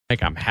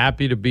I'm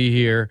happy to be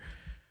here.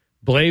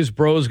 Blaise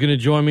Breaux is going to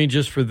join me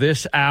just for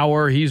this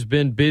hour. He's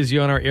been busy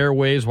on our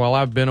airways while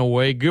I've been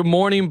away. Good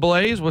morning,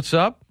 Blaise. What's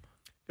up?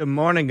 Good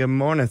morning,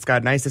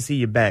 Scott. Nice to see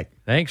you back.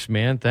 Thanks,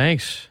 man.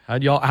 Thanks.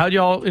 How'd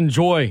y'all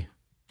enjoy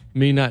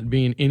me not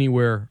being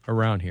anywhere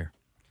around here?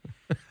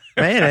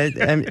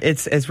 Man,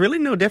 it's really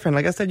no different.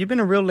 Like I said, you've been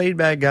a real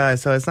laid-back guy,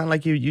 so it's not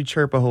like you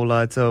chirp a whole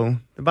lot. So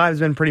the vibe's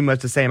been pretty much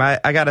the same. I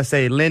got to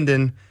say,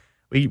 Lyndon,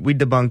 we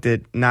debunked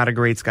it. Not a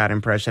great Scott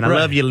impression. I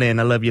love you, Lynn.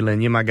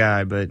 You're my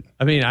guy. But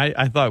I mean,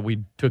 I thought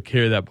we took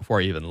care of that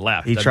before I even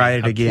left. He tried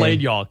it again. I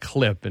played y'all a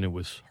clip, and it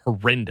was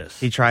horrendous.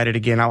 He tried it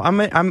again.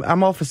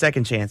 I'm all for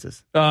second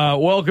chances.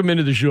 Welcome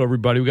into the show,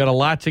 everybody. We got a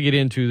lot to get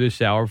into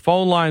this hour.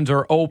 Phone lines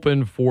are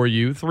open for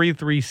you,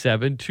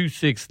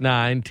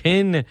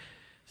 337-269-1077.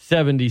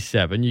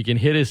 You can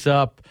hit us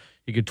up.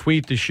 You can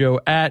tweet the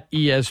show at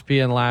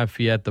ESPN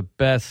Lafayette, the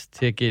best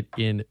ticket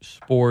in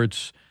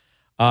sports.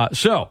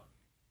 So,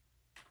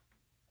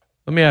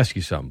 let me ask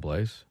you something,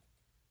 Blaise.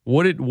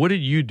 What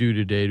did you do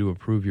today to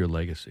improve your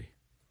legacy?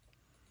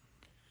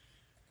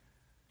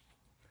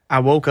 I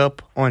woke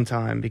up on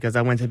time because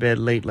I went to bed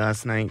late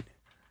last night.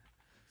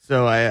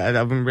 So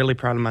I'm really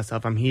proud of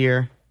myself. I'm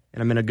here,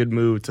 and I'm in a good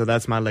mood, so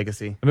that's my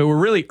legacy. I mean, we're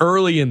really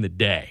early in the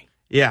day.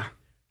 Yeah.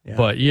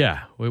 But,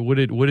 yeah, what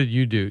did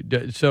you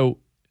do? So,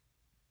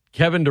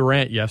 Kevin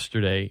Durant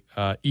yesterday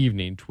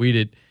evening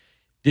tweeted,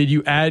 did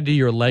you add to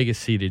your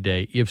legacy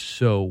today? If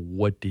so,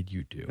 what did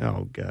you do?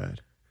 Oh,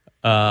 God.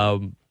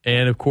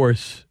 And, of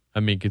course, I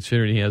mean,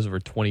 considering he has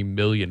over 20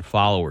 million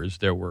followers,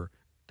 there were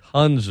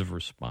tons of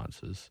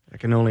responses. I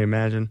can only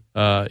imagine.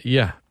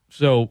 Yeah.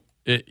 So,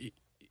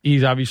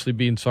 he's obviously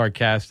being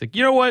sarcastic.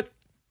 You know what?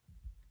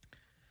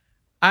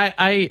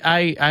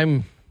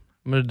 I'm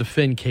going to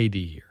defend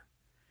KD here.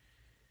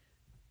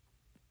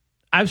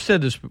 I've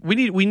said this.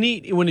 We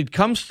need when it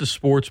comes to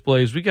sports,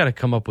 Blaise, we got to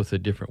come up with a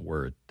different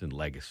word than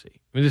legacy. I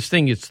mean, this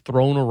thing gets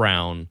thrown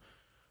around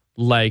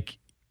like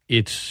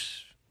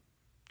it's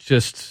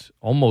just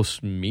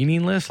almost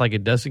meaningless, like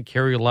it doesn't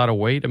carry a lot of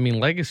weight. I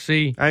mean,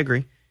 legacy, I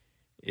agree,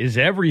 is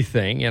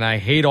everything, and I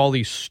hate all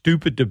these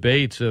stupid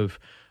debates of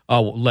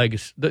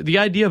legacy. The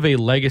idea of a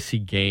legacy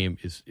game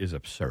is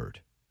absurd.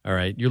 All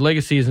right, your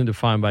legacy isn't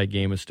defined by a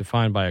game; it's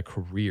defined by a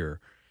career.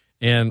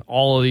 And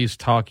all of these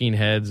talking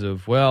heads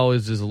of, well,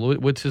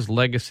 what's his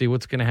legacy?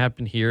 What's going to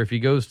happen here? If he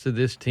goes to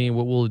this team,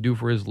 what will it do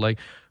for his leg?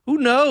 Who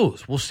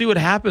knows? We'll see what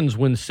happens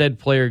when said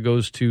player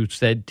goes to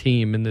said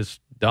team in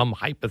this dumb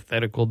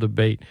hypothetical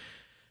debate.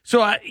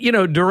 So,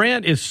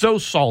 Durant is so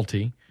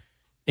salty.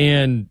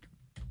 And,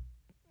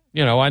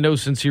 I know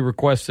since he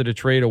requested a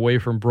trade away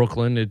from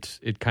Brooklyn,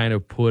 it kind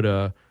of put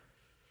it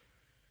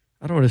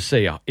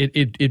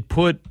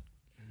put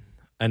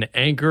an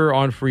anchor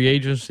on free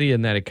agency,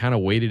 and that it kind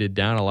of weighted it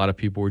down. A lot of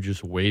people were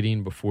just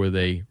waiting before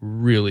they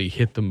really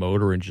hit the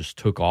motor and just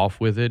took off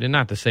with it. And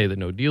not to say that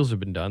no deals have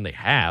been done. They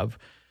have.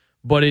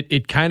 But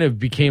it kind of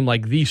became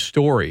like the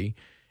story.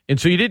 And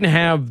so you didn't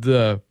have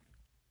the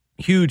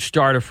huge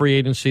start of free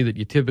agency that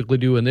you typically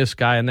do in this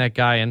guy and that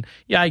guy. And,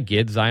 yeah, I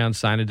get Zion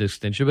signed an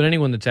extension, but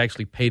anyone that's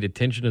actually paid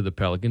attention to the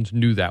Pelicans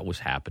knew that was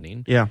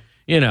happening. Yeah.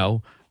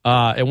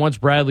 And once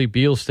Bradley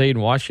Beal stayed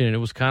in Washington, it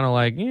was kind of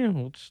like,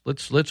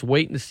 let's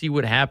wait and see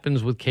what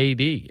happens with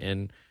KD.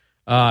 And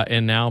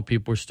now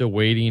people are still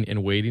waiting,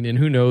 and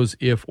who knows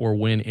if or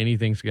when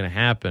anything's going to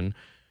happen.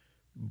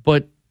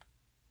 But,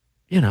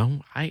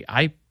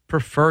 I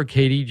prefer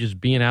KD just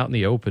being out in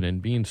the open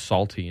and being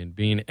salty and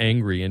being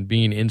angry and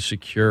being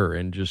insecure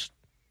and just,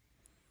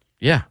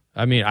 yeah.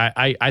 I mean,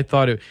 I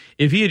thought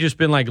if he had just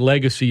been like,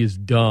 legacy is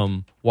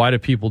dumb, why do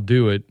people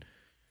do it?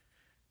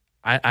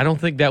 I don't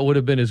think that would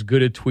have been as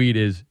good a tweet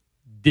as,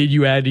 did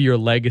you add to your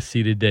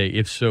legacy today?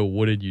 If so,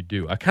 what did you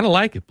do? I kind of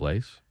like it,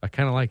 Blaise. I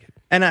kind of like it.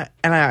 And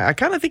I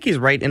kind of think he's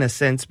right in a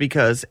sense,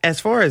 because as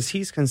far as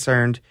he's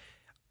concerned,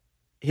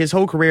 his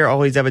whole career,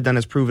 all he's ever done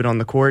is prove it on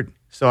the court.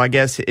 So I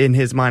guess in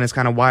his mind, it's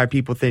kind of why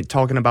people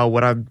talking about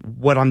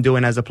what I'm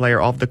doing as a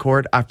player off the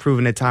court. I've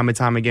proven it time and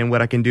time again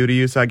what I can do to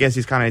you. So I guess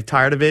he's kind of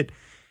tired of it.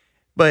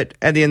 But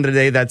at the end of the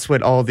day, that's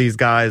what all these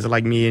guys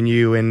like me and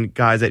you and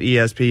guys at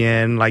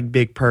ESPN, like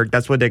Big Perk,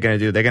 that's what they're going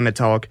to do. They're going to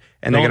talk,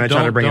 and they're going to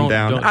try to bring him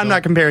down. I'm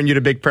not comparing you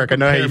to Big Perk. I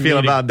know how you feel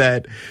about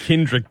that.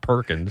 Kendrick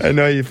Perkins. I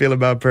know how you feel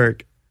about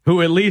Perk.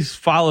 Who at least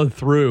followed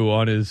through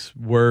on his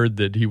word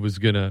that he was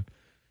going to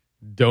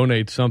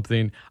donate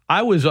something.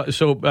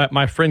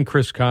 My friend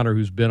Chris Connor,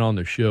 who's been on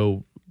the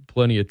show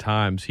plenty of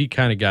times, he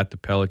kind of got the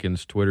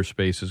Pelicans Twitter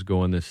Spaces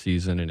going this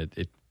season, and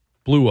it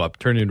blew up,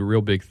 turned into a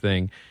real big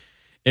thing.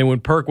 And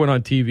when Perk went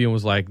on TV and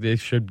was like, they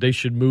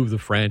should move the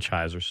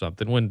franchise or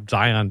something, when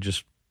Zion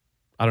just,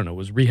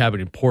 was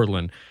rehabbing in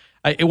Portland,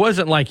 it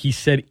wasn't like he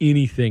said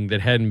anything that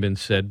hadn't been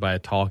said by a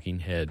talking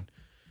head.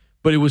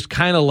 But it was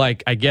kind of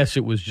like, I guess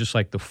it was just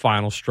like the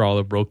final straw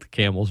that broke the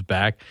camel's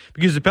back,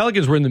 because the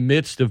Pelicans were in the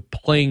midst of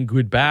playing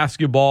good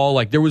basketball.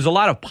 Like, there was a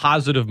lot of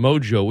positive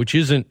mojo, which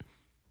isn't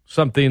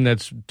something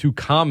that's too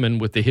common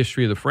with the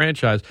history of the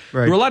franchise.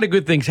 Right. There were a lot of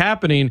good things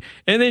happening.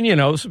 And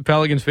then, some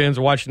Pelicans fans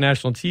are watching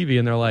national TV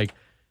and they're like,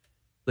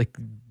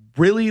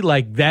 really,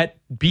 like, that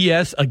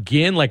BS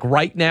again, like,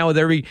 right now with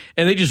and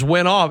they just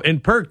went off.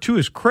 And Perk, to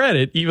his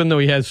credit, even though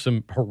he has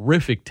some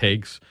horrific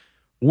takes,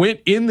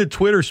 went in the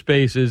Twitter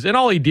spaces, and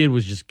all he did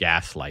was just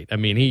gaslight. I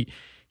mean,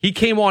 he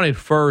came on at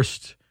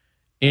first,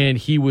 and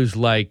he was,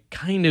 like,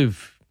 kind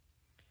of,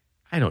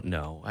 I don't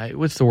know.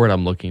 What's the word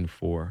I'm looking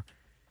for?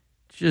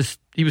 Just,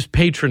 he was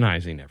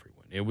patronizing everyone.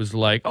 It was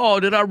like, oh,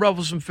 did I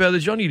ruffle some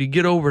feathers? Y'all need to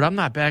get over it. I'm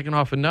not backing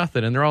off of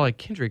nothing. And they're all like,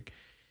 Kendrick,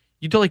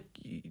 you don't like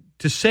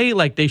to say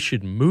like they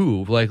should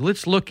move. Like,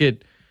 let's look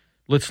at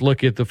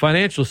the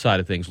financial side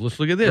of things. Let's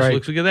look at this. Right.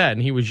 Let's look at that.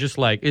 And he was just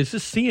like, is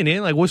this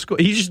CNN? Like, what's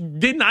going? He just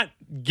did not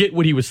get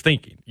what he was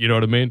thinking. You know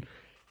what I mean?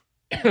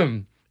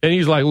 And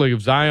he's like, look,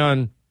 if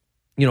Zion,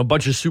 a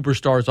bunch of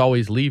superstars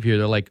always leave here,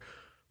 they're like,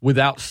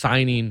 without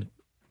signing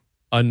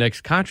a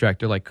next contract.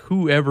 They're like,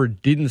 whoever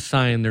didn't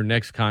sign their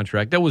next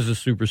contract, that was a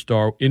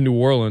superstar in New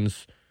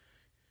Orleans,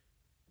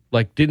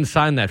 like, didn't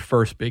sign that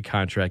first big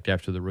contract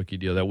after the rookie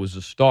deal. That was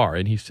a star.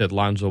 And he said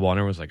Lonzo Ball, and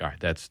everyone's like, all right,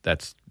 that's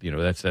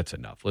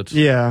enough.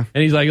 Yeah.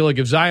 And he's like, look,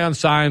 if Zion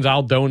signs,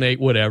 I'll donate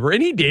whatever.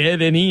 And he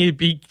did. And he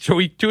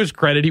to his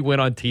credit, he went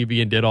on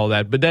TV and did all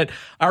that. But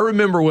I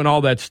remember when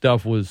all that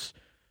stuff was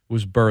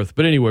birthed.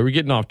 But anyway, we're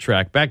getting off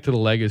track. Back to the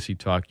legacy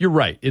talk. You're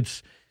right.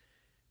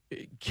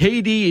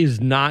 KD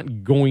is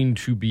not going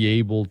to be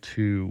able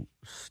to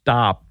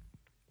stop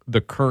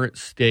the current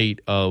state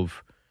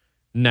of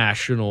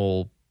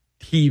national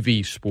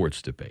TV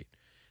sports debate.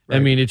 Right. I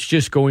mean, it's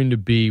just going to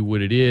be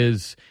what it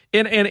is.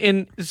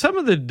 And some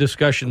of the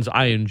discussions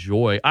I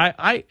enjoy.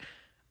 I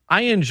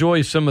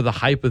enjoy some of the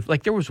hype of,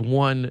 like, there was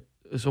one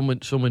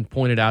someone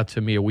pointed out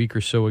to me a week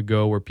or so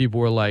ago where people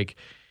were like,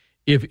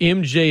 if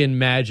MJ and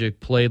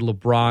Magic played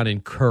LeBron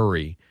and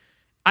Curry,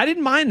 I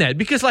didn't mind that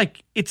because,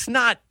 like, it's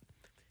not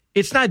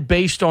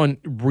based on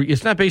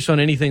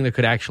anything that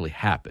could actually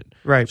happen.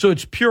 Right. So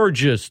it's pure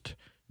just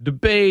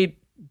debate,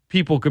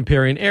 people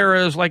comparing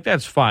eras, like,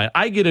 that's fine.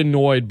 I get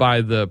annoyed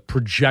by the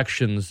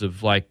projections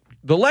of, like,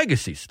 the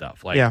legacy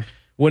stuff. Like,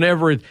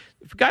 whenever if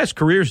a guy's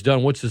career's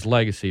done, what's his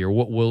legacy, or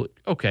what will?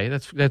 Okay,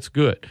 that's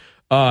good.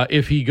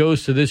 If he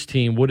goes to this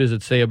team, what does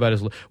it say about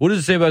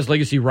his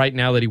legacy right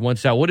now that he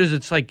wants out? What is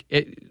it's like?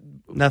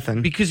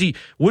 Nothing. Because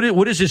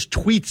what does his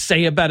tweet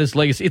say about his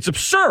legacy? It's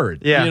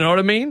absurd. Yeah. You know what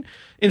I mean?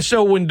 And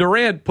so when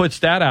Durant puts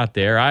that out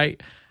there, I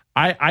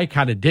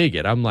kind of dig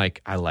it. I'm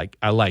like, I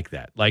like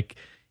that. Like,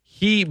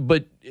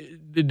 but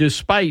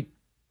despite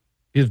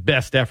his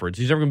best efforts,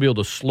 he's never going to be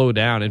able to slow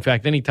down. In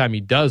fact, anytime he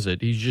does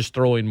it, he's just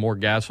throwing more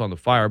gas on the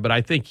fire. But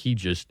I think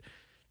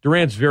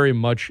Durant's very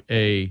much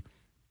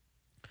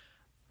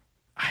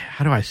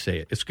how do I say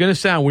it? It's going to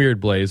sound weird,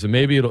 Blaise, and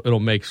maybe it'll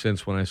make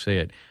sense when I say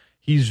it.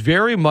 He's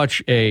very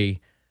much I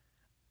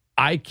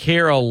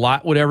care a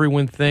lot what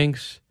everyone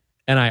thinks,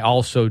 and I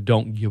also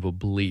don't give a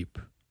bleep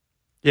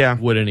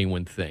what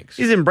anyone thinks.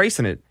 He's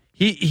embracing it.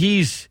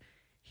 He's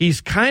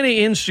kind of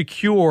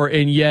insecure,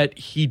 and yet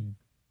he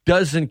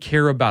doesn't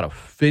care about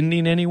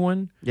offending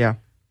anyone. Yeah.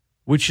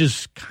 Which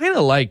is kind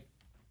of like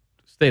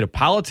state of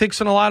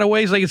politics in a lot of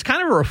ways. Like, it's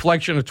kind of a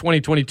reflection of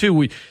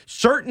 2022.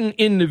 Certain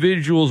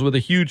individuals with a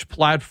huge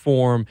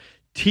platform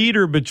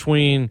teeter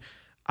between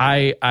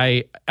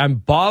I'm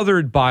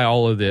bothered by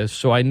all of this,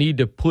 so I need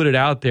to put it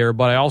out there,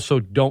 but I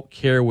also don't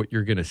care what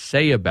you're going to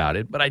say about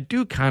it. But I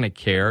do kind of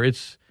care.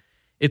 It's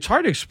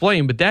hard to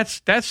explain, but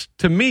that's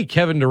to me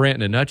Kevin Durant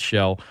in a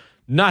nutshell.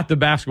 Not the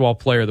basketball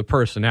player, the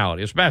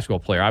personality. As a basketball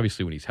player,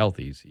 obviously, when he's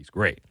healthy, he's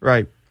great.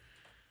 Right.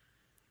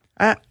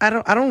 I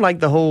don't like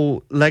the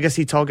whole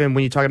legacy talking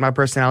when you're talking about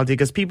personality,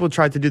 because people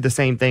tried to do the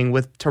same thing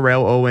with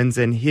Terrell Owens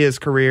and his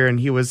career, and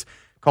he was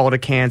called a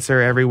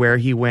cancer everywhere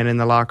he went in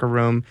the locker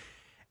room.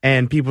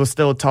 And people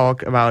still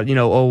talk about,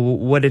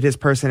 what did his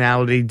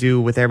personality do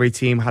with every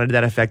team? How did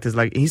that affect his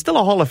legacy? He's still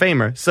a Hall of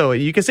Famer, so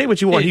you can say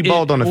what you want. He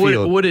balled on the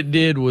field. What it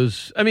did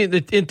was, I mean,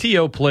 and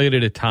T.O. played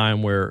at a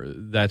time where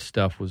that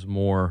stuff was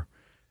more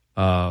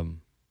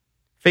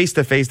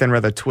face-to-face than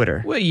rather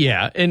Twitter. Well,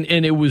 yeah, and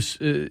it was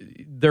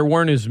there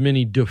weren't as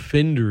many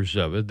defenders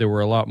of it. There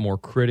were a lot more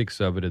critics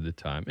of it at the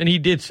time. And he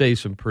did say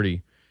some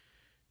pretty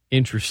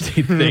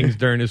interesting things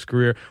during his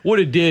career.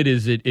 What it did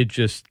is it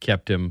just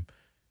kept him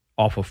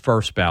off a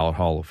first ballot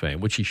Hall of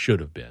Fame, which he should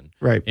have been.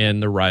 Right.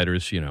 And the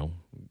writers,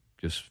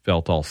 just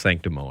felt all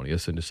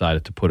sanctimonious and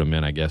decided to put him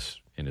in, I guess,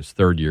 in his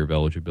third year of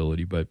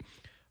eligibility. But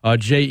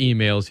Jay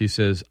emails, he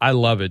says, I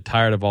love it,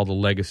 tired of all the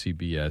legacy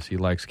BS. He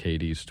likes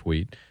KD's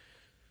tweet.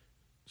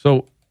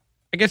 So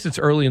I guess it's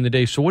early in the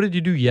day. So what did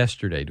you do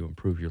yesterday to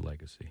improve your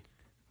legacy?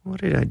 What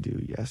did I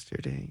do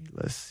yesterday?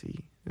 Let's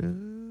see.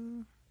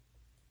 I'm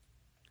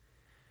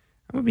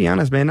going to be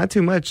honest, man, not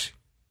too much.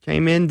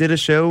 Came in, did a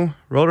show,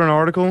 wrote an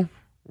article,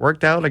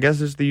 worked out. I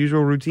guess it's the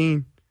usual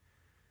routine.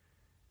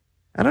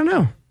 I don't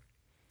know.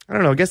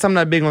 I guess I'm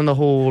not big on the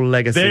whole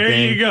legacy thing.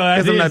 There you go. I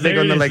guess I'm not big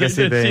on the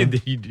legacy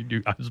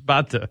thing. I was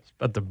about to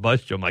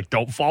bust you. I'm like,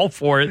 don't fall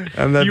for it.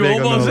 I'm not you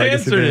big almost on the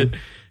legacy answered thing.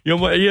 it.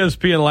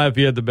 ESPN Live,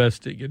 he had the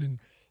best ticket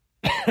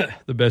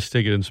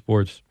in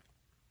sports.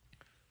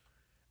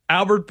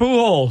 Albert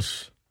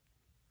Pujols.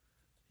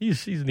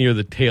 He's near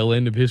the tail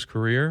end of his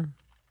career.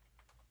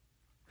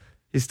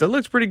 He still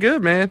looks pretty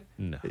good, man.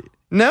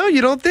 No,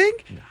 you don't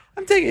think? No.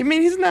 I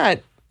mean, he's not.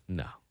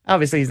 No.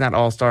 Obviously, he's not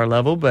all-star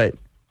level, but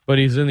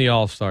he's in the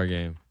All-Star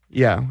game.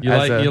 Yeah. You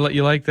like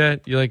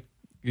that? You like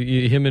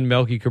him and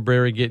Melky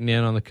Cabrera getting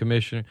in on the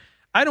commissioner?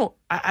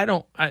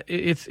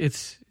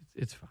 It's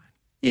fine.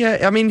 Yeah,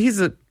 I mean, he's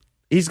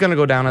going to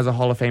go down as a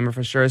Hall of Famer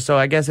for sure. So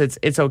I guess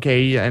it's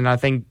okay, and I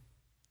think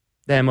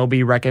the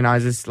MLB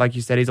recognizes, like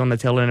you said, he's on the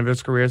tail end of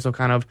his career, so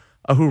kind of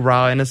a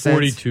hoorah in a sense.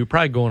 42,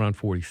 probably going on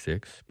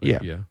 46.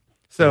 But yeah.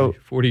 So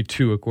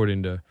 42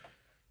 according to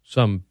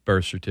some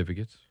birth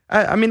certificates.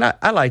 I mean,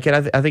 I like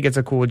it. I think it's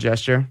a cool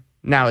gesture.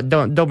 Now,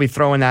 don't be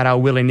throwing that out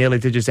willy-nilly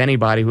to just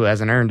anybody who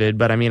hasn't earned it,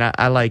 but I mean,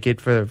 I like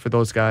it for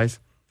those guys.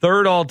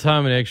 Third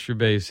all-time in extra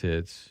base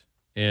hits,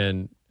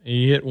 and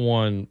he hit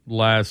one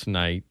last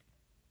night.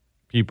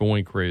 People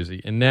went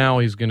crazy, and now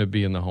he's going to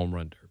be in the home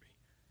run derby.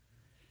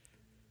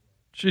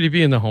 Should he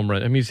be in the home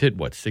run? I mean, he's hit,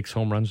 6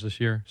 home runs this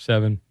year?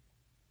 7?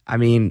 I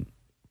mean,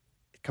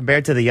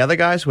 compared to the other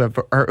guys who have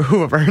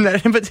earned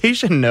that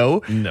invitation,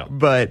 no.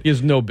 But he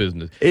has no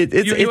business.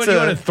 You want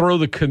to throw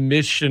the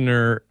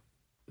commissioner,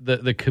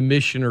 the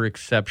commissioner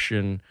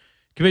exception.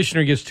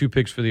 Commissioner gets 2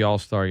 picks for the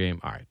All-Star game.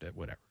 All right,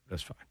 whatever.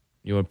 That's fine.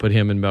 You want to put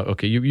him in?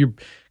 Okay, your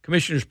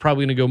commissioner's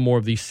probably going to go more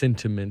of the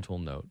sentimental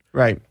note,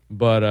 right?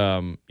 But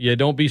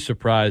don't be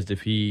surprised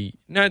if he's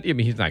not going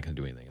to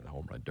do anything in the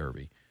home run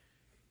derby.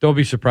 Don't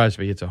be surprised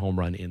if he hits a home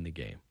run in the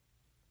game.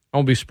 I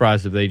won't be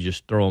surprised if they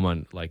just throw him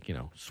on,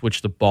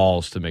 switch the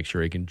balls to make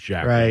sure he can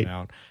jack them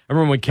out. I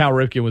remember when Cal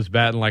Ripken was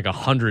batting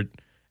 100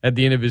 at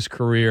the end of his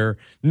career,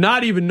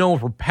 not even known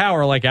for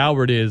power like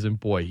Albert is, and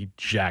boy, he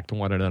jacked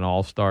one in an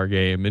All-Star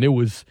game, and it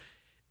was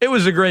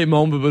a great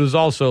moment, but it was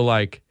also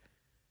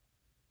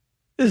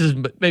this is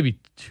maybe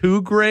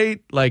too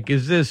great.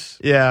 Is this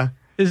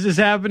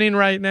happening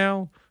right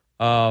now?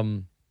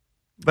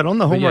 But on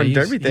the home run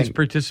derby thing, he's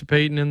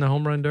participating in the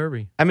home run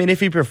derby. I mean, if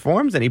he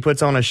performs and he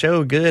puts on a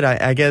show, good.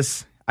 I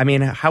guess. I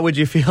mean, how would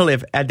you feel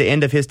if at the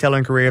end of his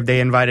telling career, if they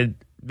invited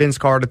Vince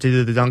Carter to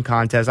do the dunk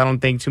contest? I don't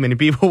think too many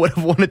people would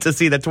have wanted to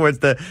see that towards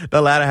the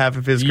latter half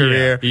of his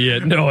career. Yeah,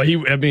 no,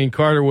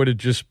 Carter would have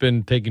just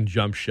been taking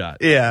jump shots.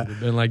 Yeah,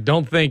 been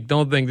don't think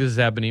this is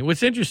happening.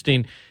 What's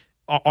interesting,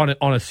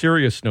 on a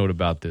serious note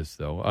about this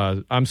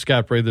though, I'm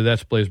Scott Prather.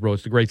 That's Blaise Breaux.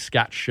 It's the Great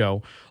Scott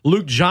Show.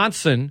 Luke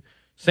Johnson,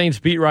 Saints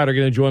beat writer,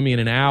 going to join me in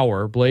an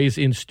hour. Blaise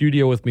in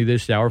studio with me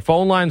this hour.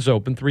 Phone lines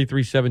open,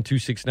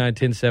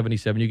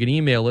 337-269-1077. You can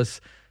email us,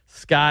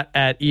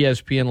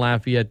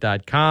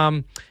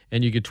 scott@espnlafayette.com,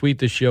 and you can tweet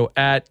the show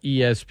at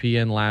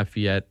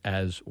ESPNLafayette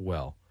as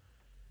well.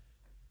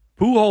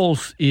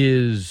 Pujols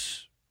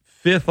is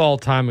 5th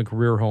all-time in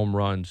career home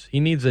runs. He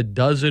needs a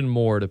dozen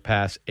more to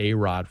pass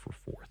A-Rod for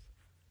 4th.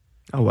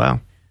 Oh,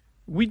 wow.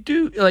 We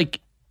do,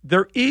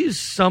 there is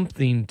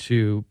something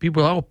to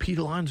people. Pete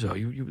Alonso,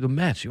 you the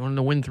Mets. You want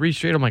to win 3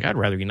 straight? I'm like, I'd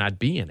rather you not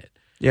be in it.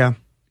 Yeah.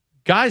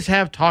 Guys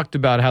have talked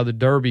about how the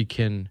Derby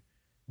can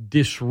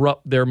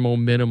disrupt their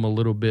momentum a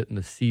little bit in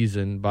the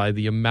season by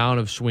the amount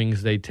of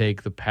swings they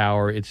take, the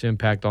power, its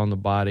impact on the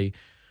body.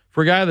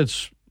 For a guy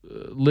that's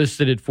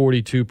listed at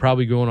 42,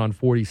 probably going on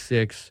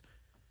 46,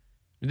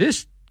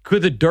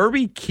 could the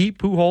Derby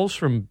keep Pujols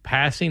from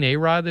passing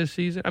A-Rod this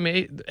season? I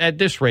mean, at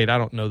this rate, I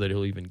don't know that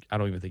I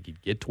don't even think he'd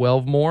get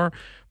 12 more.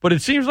 But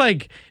it seems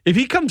like if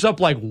he comes up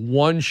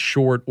 1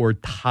 short or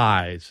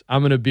ties,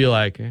 I'm going to be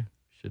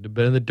should have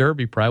been in the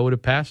Derby. Probably would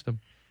have passed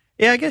him.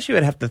 Yeah, I guess you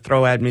would have to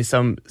throw at me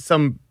some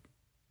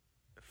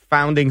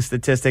founding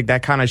statistic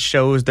that kind of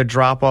shows the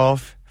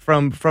drop-off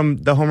from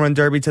the home run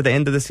derby to the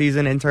end of the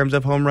season in terms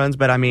of home runs.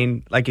 But, I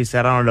mean, like you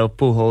said, I don't know if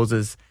Pujols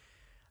is –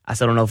 I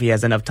still don't know if he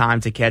has enough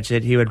time to catch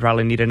it. He would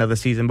probably need another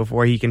season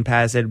before he can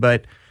pass it.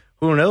 But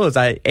who knows?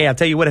 I'll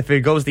tell you what, if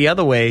it goes the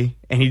other way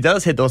and he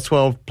does hit those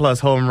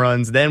 12-plus home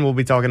runs, then we'll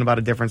be talking about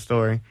a different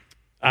story.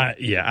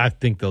 I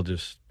think they'll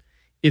just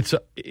 –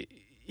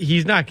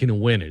 he's not going to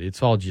win it.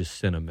 It's all just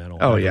sentimental.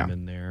 Oh, yeah.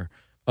 In there.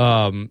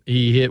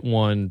 He hit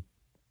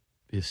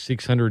his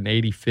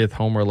 685th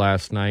homer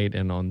last night,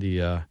 and on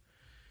the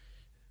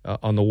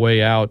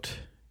way out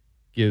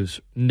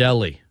gives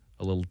Nelly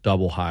a little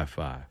double high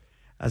five.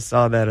 I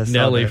saw that.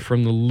 Nelly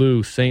from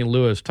the St.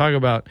 Louis. Talk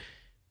about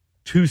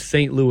 2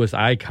 St. Louis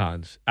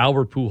icons,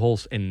 Albert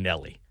Pujols and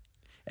Nelly.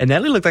 And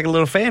Nelly looked like a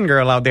little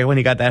fangirl out there when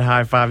he got that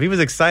high five. He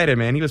was excited,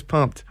 man. He was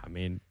pumped. I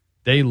mean,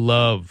 they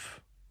love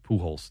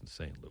Pujols in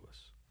St.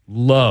 Louis.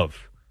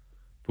 Love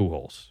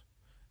Pujols.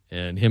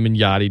 And him and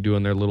Yachty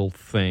doing their little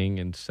thing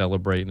and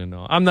celebrating and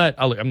all. I'm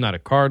not a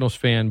Cardinals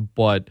fan,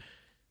 but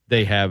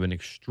they have an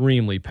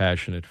extremely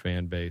passionate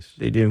fan base.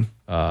 They do.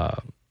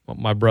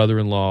 My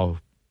brother-in-law,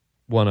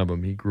 one of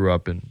them, he grew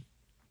up in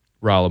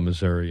Rolla,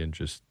 Missouri, and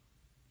just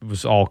it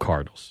was all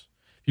Cardinals.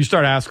 You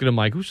start asking him,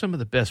 who's some of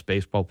the best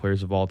baseball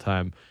players of all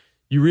time?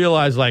 You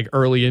realize,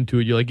 early into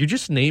it, you're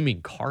just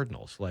naming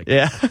Cardinals.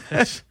 Yeah.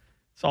 that's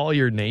all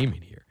you're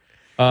naming here.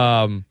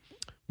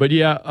 But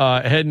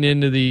yeah, heading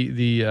into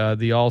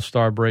the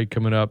All-Star break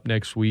coming up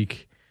next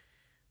week.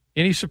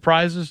 Any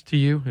surprises to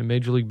you in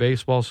Major League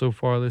Baseball so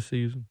far this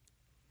season?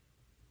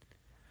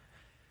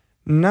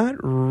 Not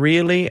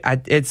really.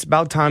 It's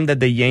about time that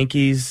the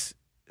Yankees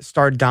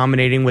start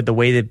dominating with the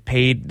way they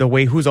paid, the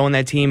way who's on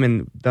that team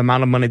and the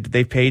amount of money that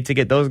they've paid to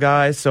get those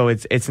guys. So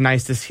it's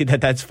nice to see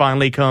that that's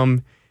finally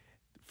come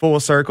full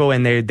circle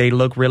and they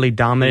look really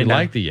dominant. You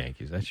like the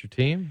Yankees? That's your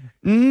team?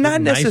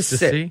 Not nice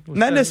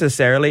Not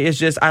necessarily. It's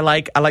just I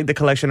like the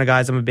collection of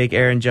guys. I'm a big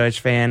Aaron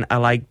Judge fan. I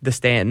like the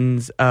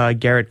Stantons,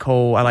 Garrett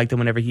Cole. I liked him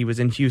whenever he was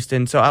in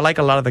Houston. So I like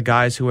a lot of the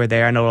guys who are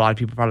there. I know a lot of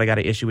people probably got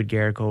an issue with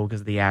Garrett Cole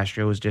because of the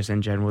Astros. Just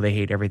in general, they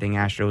hate everything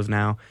Astros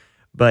now.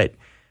 But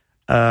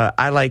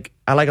I like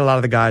a lot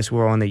of the guys who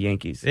are on the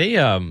Yankees.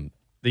 The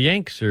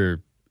Yanks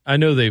are. I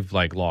know they've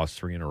lost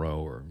 3 in a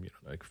row or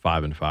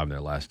 5-5 in their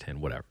last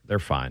 10. Whatever. They're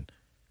fine.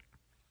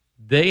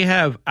 They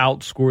have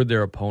outscored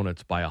their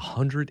opponents by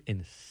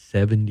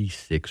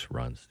 176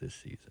 runs this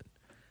season.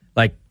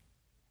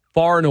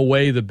 Far and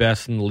away the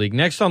best in the league.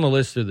 Next on the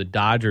list are the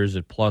Dodgers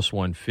at plus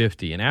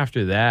 150. And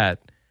after that,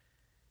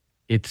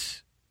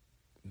 it's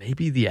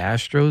maybe the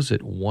Astros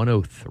at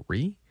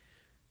 103.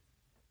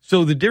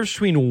 So the difference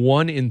between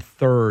 1 and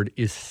 3rd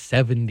is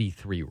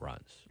 73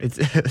 runs.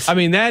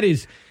 That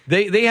is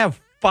they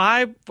have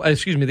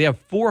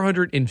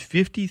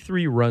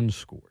 453 runs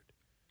scored.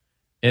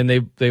 And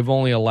they've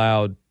only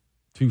allowed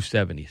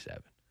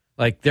 277.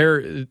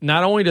 They're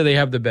not only do they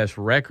have the best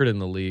record in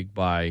the league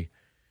by,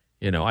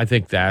 I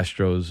think the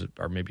Astros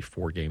are maybe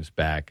 4 games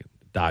back, and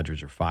the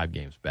Dodgers are 5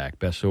 games back,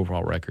 best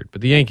overall record.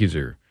 But the Yankees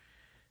they're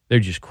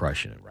just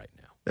crushing it right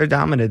now. They're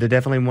dominant. They're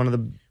definitely one of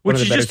the which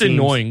is better just teams.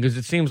 Annoying because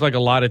it seems like a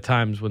lot of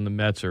times when the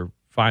Mets are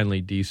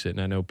finally decent,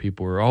 and I know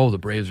people are, the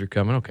Braves are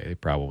coming. Okay, they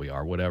probably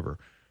are. Whatever.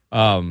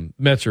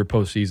 Mets are a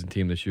postseason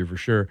team this year for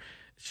sure.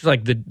 It's just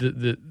like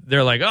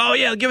they're like, oh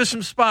yeah, give us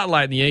some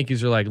spotlight, and the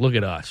Yankees are like, look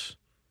at us,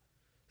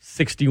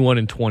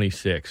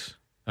 61-26.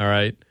 All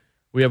right,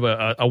 we have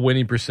a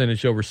winning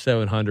percentage over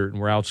 700,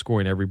 and we're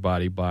outscoring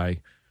everybody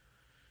by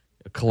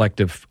a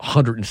collective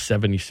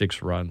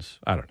 176 runs.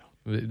 I don't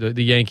know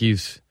the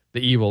Yankees, the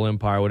evil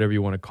empire, whatever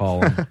you want to call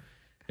them.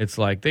 It's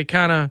like they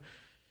kind of.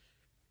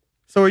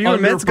 So are you a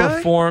Mets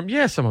guy?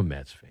 Yes, I'm a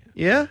Mets fan.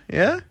 Yeah.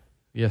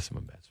 Yes, I'm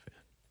a Mets fan.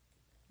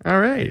 All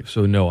right.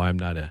 So no, I'm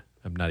not a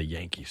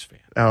Yankees fan.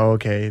 Oh,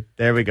 okay.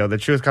 There we go. The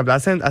truth comes.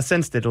 I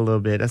sensed it a little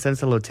bit. I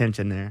sensed a little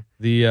tension there.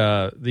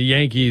 The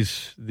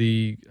Yankees,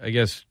 I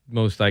guess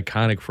most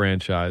iconic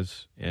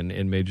franchise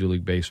in Major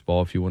League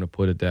Baseball, if you want to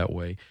put it that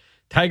way.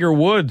 Tiger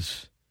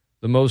Woods,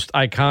 the most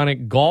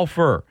iconic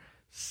golfer,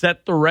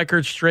 set the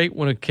record straight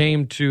when it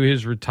came to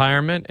his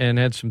retirement and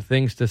had some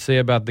things to say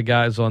about the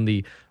guys on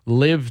the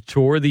Live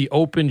Tour. The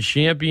Open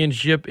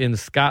Championship in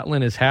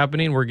Scotland is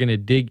happening. We're going to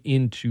dig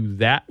into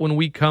that when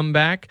we come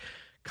back.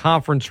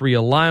 Conference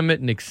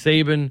realignment. Nick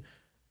Saban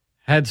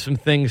had some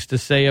things to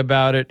say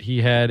about it.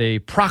 He had a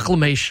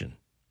proclamation.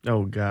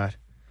 Oh, God.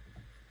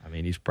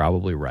 He's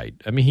probably right.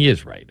 He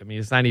is right.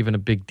 It's not even a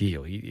big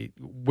deal.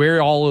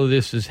 Where all of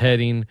this is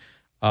heading,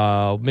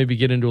 maybe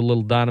get into a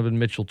little Donovan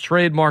Mitchell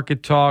trade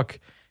market talk,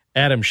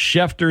 Adam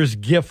Schefter's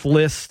gift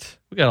list.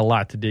 We got a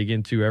lot to dig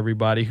into,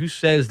 everybody. Who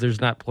says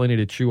there's not plenty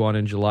to chew on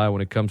in July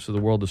when it comes to the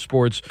world of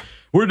sports?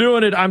 We're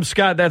doing it. I'm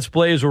Scott. That's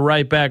Blaise. We're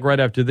right back right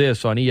after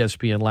this on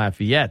ESPN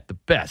Lafayette, the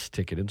best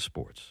ticket in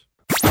sports.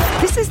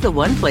 This is the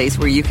one place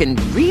where you can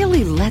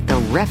really let the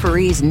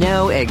referees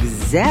know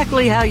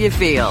exactly how you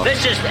feel.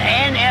 This is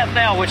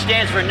NFL, which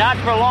stands for not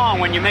for long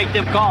when you make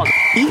them calls.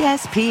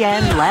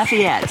 ESPN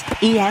Lafayette,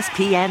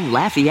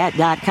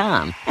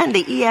 ESPNLafayette.com, and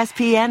the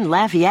ESPN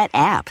Lafayette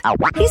app.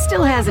 He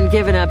still hasn't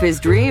given up his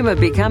dream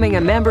of becoming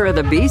a member of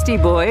the Beastie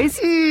Boys.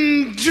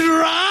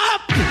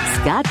 Drop!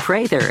 Scott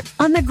Prather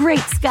on The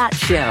Great Scott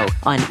Show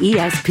on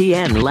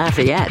ESPN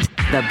Lafayette,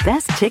 the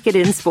best ticket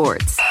in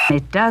sports.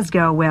 It does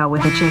go well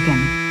with the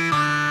chicken.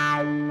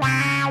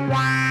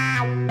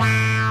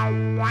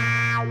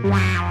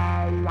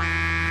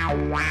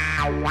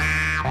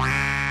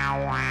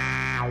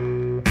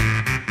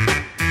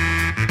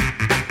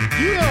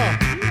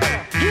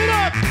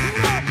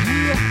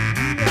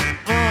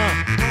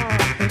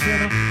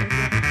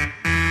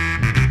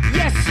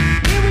 Yes,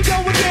 here we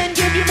go again,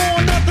 give you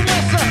more, nothing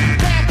lesser.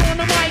 Back on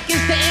the mic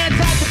is the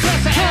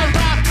antidepressant. Hell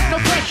rock, no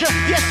pressure,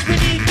 yes we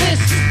need this.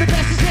 The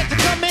best is yet to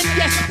come in,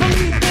 yes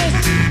believe this.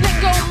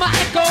 Let go my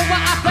echo,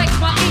 while I flex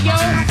my ego.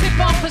 Sip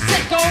on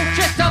Prosecco,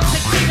 dressed up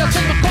tuxedo.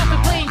 Take my coffee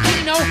playing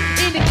Keno,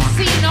 in the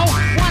casino.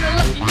 Want a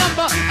lucky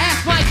number,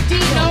 ask Mike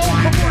Dino.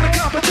 I'm on a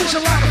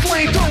competition like a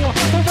flamethrower.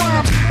 My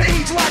rhymes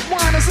age like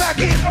wine as I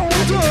get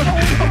older.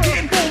 I'm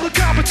getting bolder,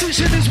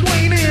 competition is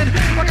waning.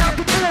 I got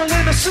the ball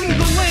and I see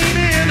the lane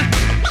in.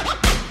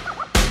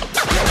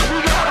 We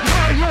got a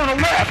party on the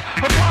left,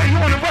 a party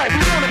on the right. We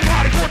want a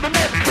party for the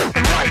left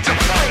and right to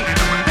fight.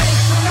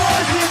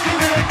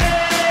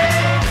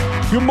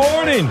 Good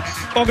morning.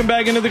 Welcome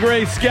back into the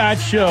Great Scott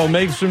Show.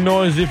 Make some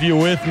noise if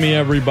you're with me,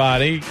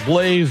 everybody.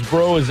 Blaise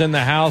Breaux is in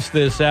the house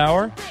this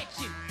hour.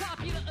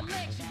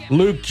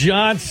 Luke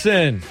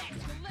Johnson,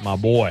 my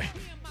boy,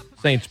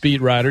 Saints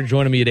beat writer,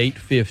 joining me at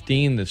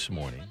 8:15 this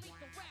morning.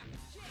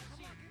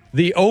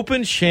 The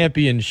Open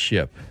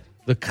Championship,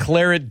 the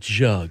Claret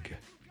Jug,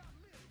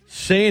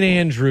 St.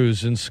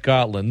 Andrews in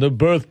Scotland, the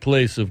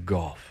birthplace of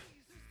golf.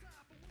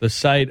 The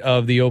site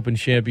of the Open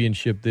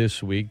Championship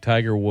this week.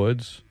 Tiger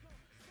Woods,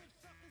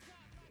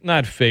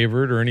 not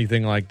favored or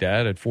anything like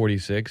that at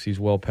 46. He's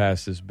well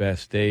past his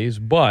best days.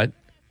 But,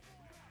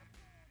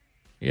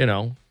 you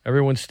know,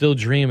 everyone's still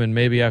dreaming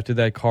maybe after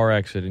that car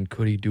accident,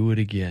 could he do it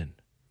again?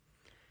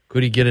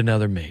 Could he get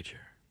another major?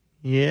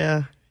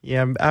 Yeah.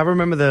 I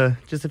remember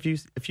just a few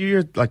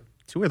years, like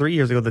 2 or 3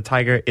 years ago, the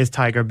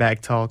Tiger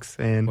back talks.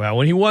 And well,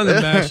 when he won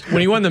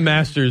the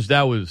Masters,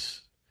 that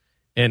was,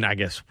 and I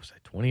guess, was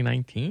that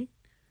 2019?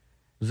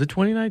 Was it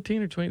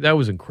 2019 or 20? That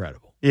was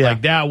incredible. Yeah.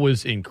 Like, that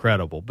was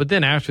incredible. But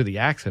then after the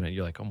accident,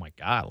 you're like, oh, my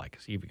God, like,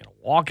 is he even going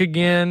to walk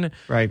again?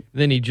 Right.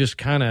 Then he just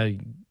kind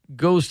of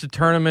goes to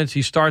tournaments.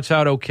 He starts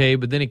out okay,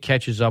 but then it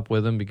catches up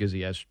with him because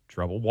he has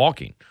trouble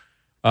walking.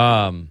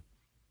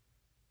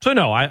 So,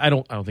 no, I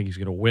don't think he's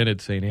going to win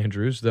at St.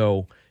 Andrews,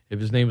 though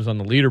if his name is on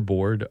the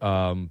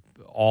leaderboard,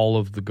 all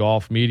of the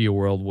golf media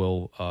world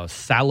will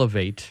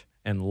salivate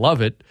and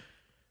love it.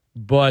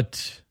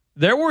 But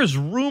there was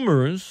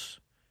rumors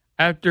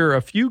after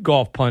a few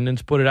golf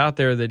pundits put it out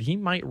there that he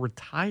might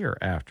retire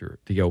after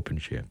the Open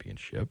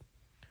Championship.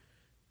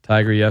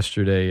 Tiger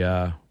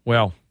yesterday,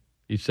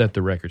 he set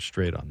the record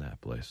straight on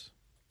that, Blaise.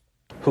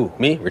 Who,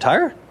 me?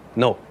 Retire?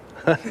 No.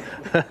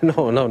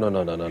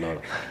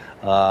 No.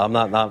 I'm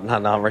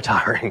not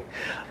retiring.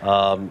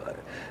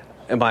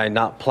 Am I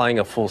not playing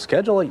a full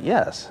schedule?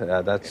 Yes.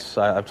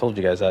 I've told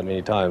you guys that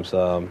many times.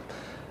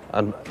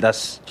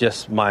 That's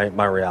just my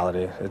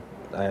reality.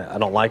 I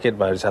don't like it,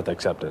 but I just have to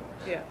accept it.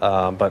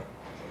 Yeah. But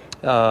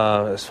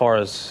as far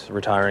as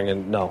retiring,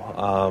 and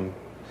no.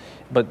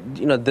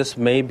 But this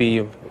may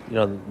be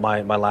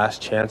my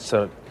last chance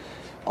to.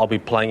 I'll be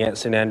playing at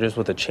St. Andrews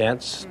with a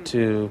chance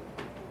to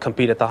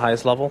compete at the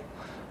highest level.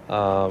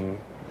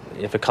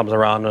 If it comes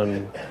around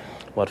in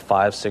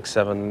 5, 6,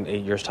 7,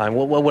 8 years time,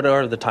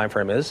 whatever the time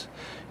frame is,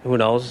 who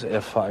knows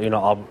if I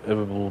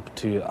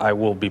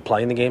will be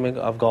playing the game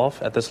of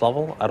golf at this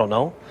level. I don't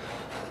know.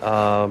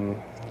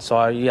 So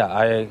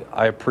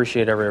I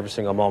appreciate every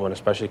single moment,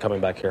 especially coming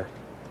back here.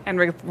 And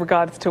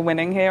regards to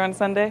winning here on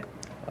Sunday,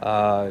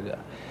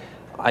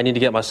 I need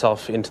to get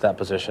myself into that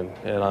position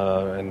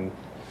and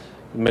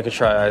making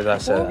sure, as I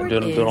said, I'm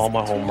doing all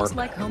my homework,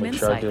 make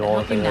sure I do all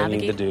the things I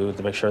need to do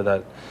to make sure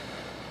that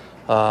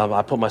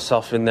I put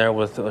myself in there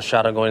with a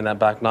shot of going in that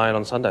back nine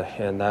on Sunday,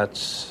 and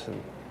that's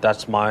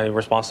my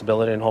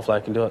responsibility, and hopefully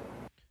I can do it.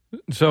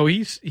 So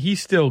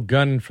he's still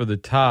gunning for the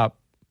top,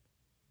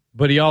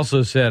 but he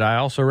also said, I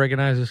also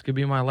recognize this could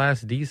be my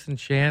last decent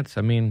chance.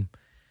 I mean,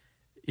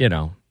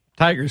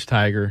 Tiger's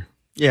Tiger.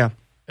 Yeah.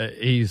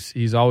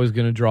 He's always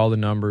going to draw the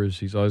numbers.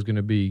 He's always going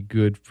to be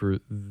good for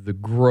the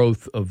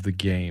growth of the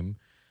game.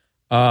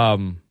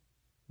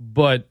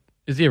 But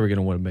is he ever going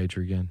to win a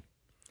major again?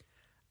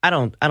 I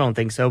don't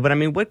think so. But I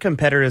mean, what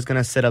competitor is going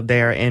to sit up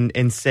there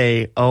and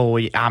say, "Oh,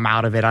 I'm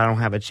out of it. I don't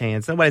have a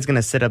chance." Nobody's going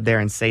to sit up there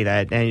and say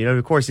that. And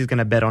of course, he's going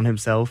to bet on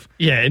himself.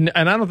 Yeah, and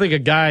I don't think a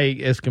guy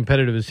as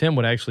competitive as him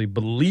would actually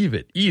believe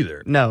it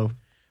either. No.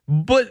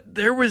 But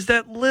there was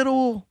that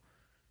little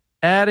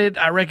added,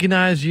 I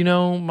recognize,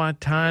 my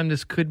time.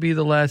 This could be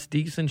the last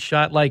decent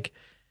shot. Like,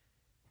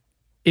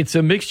 it's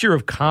a mixture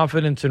of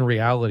confidence and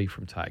reality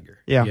from Tiger.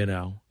 Yeah.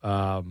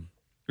 I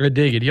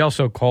dig it. He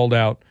also called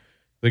out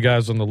the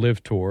guys on the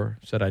Live Tour,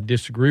 said, I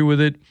disagree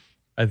with it.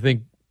 I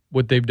think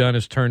what they've done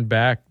is turn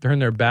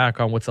their back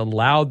on what's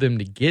allowed them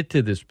to get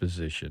to this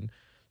position.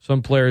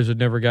 Some players have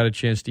never got a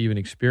chance to even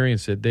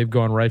experience it. They've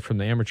gone right from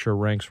the amateur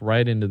ranks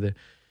right into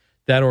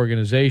that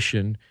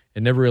organization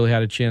and never really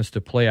had a chance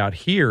to play out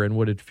here. And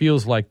what it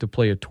feels like to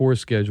play a tour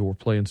schedule, we're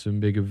playing some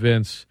big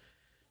events.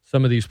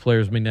 Some of these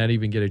players may not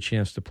even get a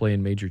chance to play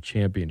in major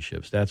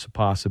championships. That's a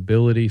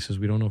possibility. He says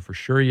we don't know for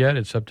sure yet.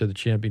 It's up to the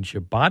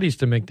championship bodies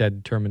to make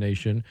that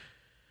determination.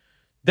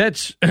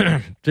 That's,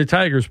 to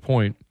Tiger's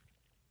point,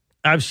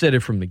 I've said it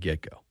from the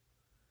get-go.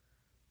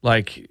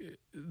 Like,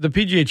 the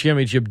PGA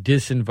Championship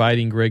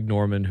disinviting Greg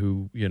Norman,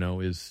 who,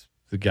 is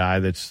the guy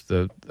that's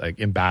the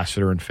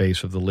ambassador and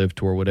face of the Live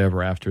Tour,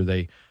 whatever, after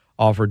they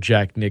offered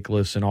Jack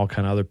Nicklaus and all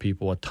kind of other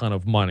people a ton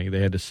of money. They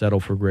had to settle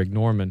for Greg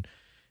Norman,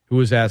 who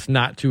was asked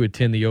not to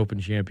attend the Open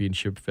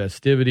Championship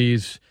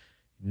festivities,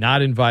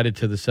 not invited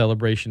to the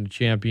Celebration of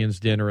Champions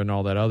dinner and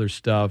all that other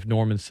stuff.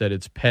 Norman said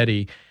it's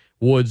petty.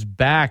 Woods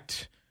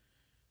backed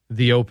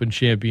the Open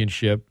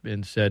Championship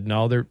and said,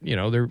 no, they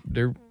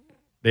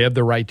have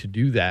the right to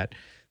do that.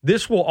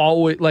 This will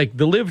always, like,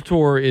 the Live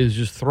Tour is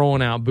just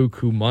throwing out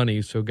buku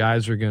money, so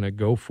guys are going to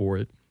go for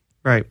it.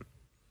 Right.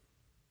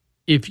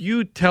 If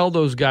you tell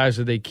those guys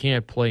that they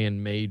can't play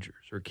in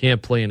majors or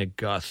can't play in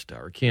Augusta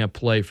or can't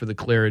play for the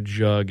Claret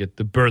Jug at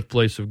the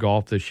birthplace of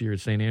golf this year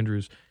at St.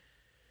 Andrews,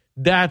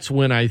 that's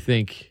when I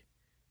think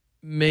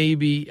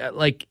maybe,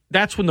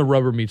 that's when the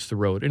rubber meets the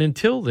road. And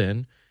until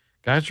then,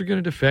 guys are going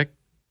to defect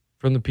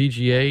from the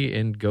PGA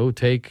and go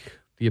take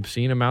the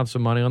obscene amounts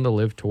of money on the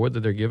Live Tour that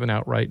they're giving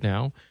out right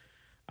now.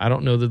 I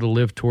don't know that the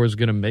Live Tour is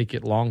going to make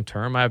it long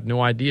term. I have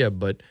no idea.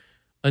 But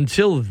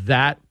until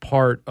that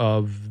part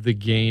of the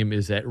game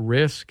is at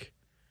risk,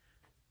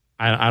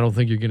 I don't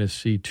think you're going to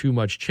see too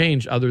much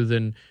change other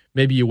than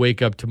maybe you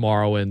wake up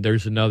tomorrow and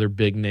there's another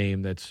big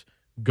name that's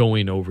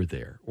going over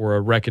there or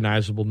a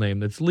recognizable name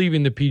that's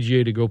leaving the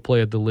PGA to go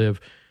play at the LIV.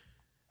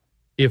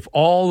 If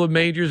all the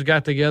majors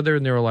got together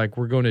and they were like,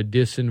 we're going to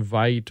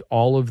disinvite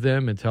all of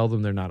them and tell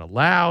them they're not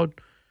allowed,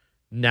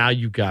 now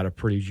you've got a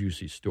pretty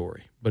juicy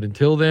story. But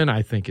until then,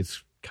 I think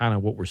it's kind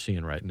of what we're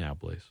seeing right now,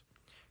 Blaise.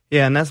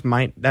 Yeah, and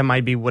that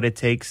might be what it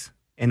takes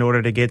in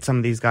order to get some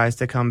of these guys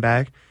to come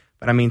back.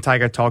 But, I mean,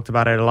 Tiger talked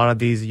about it. A lot of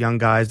these young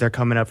guys, they're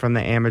coming up from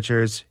the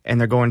amateurs, and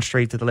they're going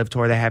straight to the LIV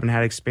Tour. They haven't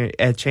had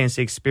a chance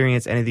to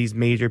experience any of these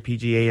major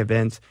PGA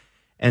events.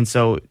 And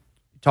so,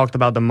 talked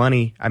about the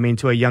money. I mean,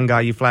 to a young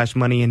guy, you flash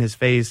money in his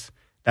face,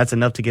 that's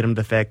enough to get him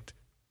defect.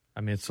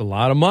 I mean, it's a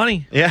lot of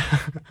money. Yeah.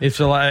 It's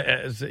a lot.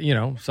 You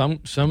know,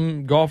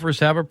 some golfers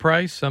have a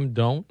price, some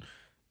don't.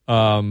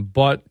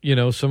 But, you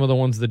know, some of the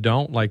ones that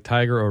don't, like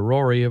Tiger or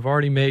Rory, have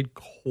already made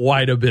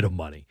quite a bit of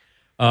money.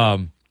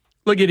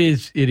 Look, it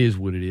is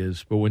what it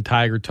is. But when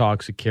Tiger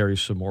talks, it carries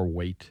some more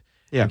weight.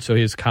 Yeah. And so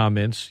his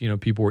comments, you know,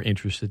 people were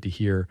interested to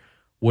hear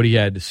what he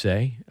had to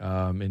say.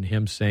 And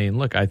him saying,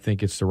 look, I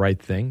think it's the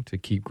right thing to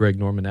keep Greg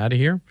Norman out of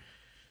here.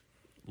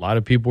 A lot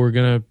of people are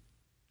going to,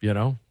 you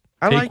know,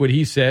 take what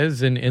he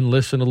says and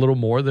listen a little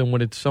more than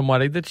when it's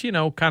somebody that's, you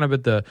know, kind of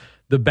at the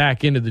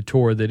back end of the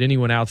tour that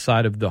anyone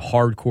outside of the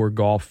hardcore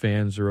golf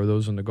fans or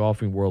those in the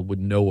golfing world would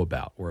know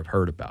about or have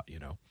heard about, you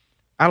know.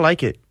 I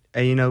like it.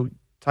 You know,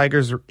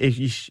 Tiger's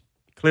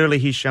clearly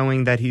he's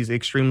showing that he's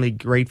extremely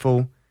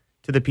grateful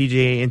to the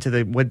PGA and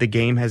to what the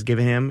game has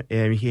given him.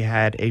 And he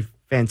had a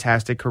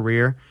fantastic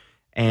career,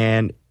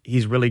 and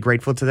he's really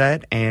grateful to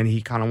that. And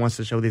he kind of wants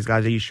to show these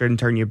guys that you shouldn't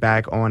turn your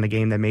back on a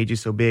game that made you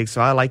so big. So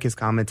I like his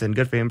comments, and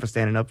good for him for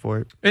standing up for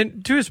it.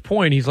 And to his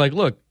point, he's like,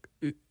 look,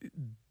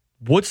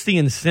 what's the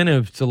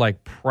incentive to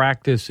like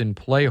practice and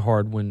play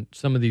hard when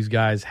some of these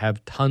guys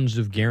have tons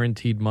of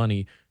guaranteed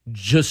money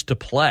just to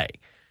play?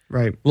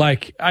 Right.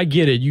 Like, I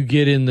get it. You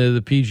get into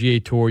the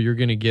PGA Tour, you're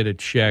going to get a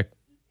check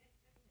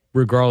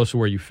regardless of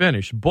where you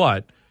finish,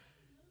 but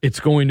it's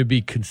going to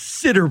be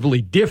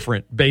considerably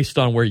different based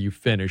on where you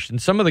finish.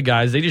 And some of the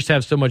guys, they just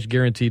have so much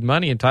guaranteed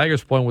money. And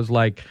Tiger's point was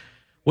like,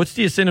 what's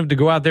the incentive to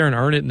go out there and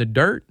earn it in the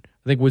dirt?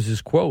 I think was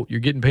his quote. You're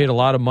getting paid a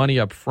lot of money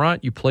up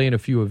front. You play in a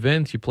few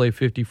events. You play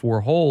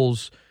 54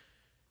 holes.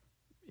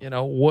 You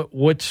know,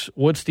 what's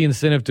the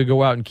incentive to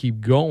go out and keep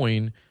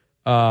going?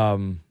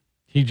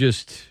 He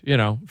just, you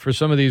know, for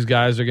some of these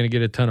guys, they're going to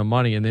get a ton of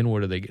money, and then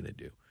what are they going to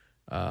do?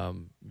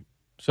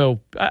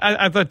 So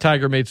I thought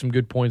Tiger made some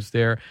good points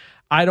there.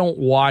 I don't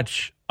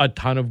watch a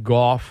ton of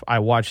golf. I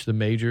watch the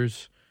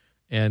majors,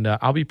 and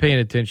I'll be paying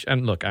attention.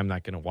 And look, I'm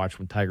not going to watch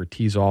when Tiger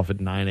tees off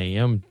at 9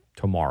 a.m.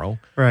 tomorrow.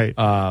 Right.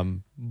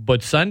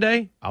 But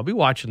Sunday, I'll be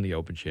watching the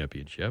Open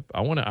Championship.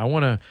 I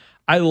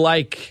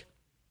like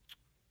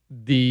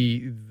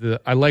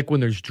I like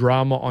when there's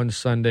drama on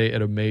Sunday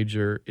at a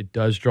major. It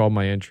does draw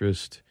my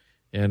interest.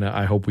 And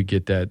I hope we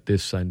get that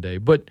this Sunday.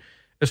 But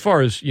as far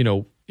as, you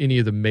know, any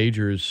of the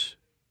majors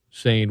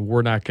saying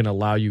we're not going to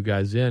allow you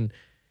guys in,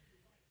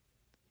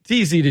 it's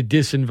easy to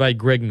disinvite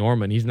Greg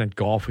Norman. He's not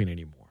golfing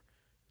anymore.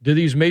 Do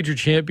these major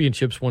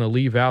championships want to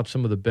leave out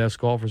some of the best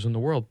golfers in the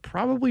world?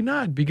 Probably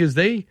not, because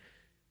they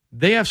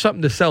have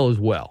something to sell as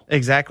well.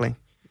 Exactly.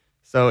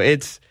 So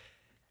it's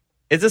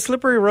a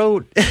slippery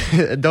road.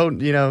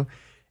 Don't, you know,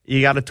 you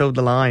got to toe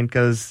the line,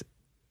 because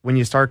when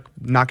you start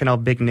knocking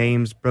out big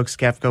names, Brooks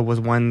Koepka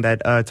was one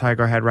that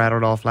Tiger had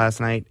rattled off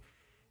last night.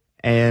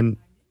 And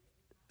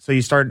so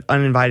you start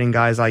uninviting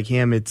guys like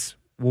him. It's,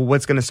 well,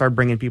 what's going to start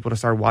bringing people to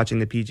start watching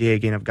the PGA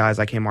again if guys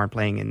like him aren't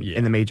playing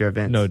in the major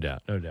events? No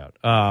doubt, no doubt.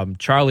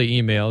 Charlie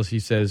emails. He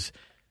says,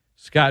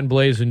 Scott and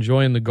Blaise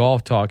enjoying the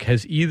golf talk.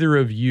 Has either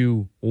of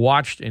you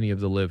watched any of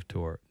the LIV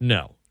Tour?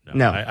 No.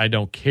 I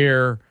don't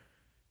care.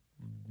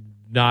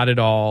 Not at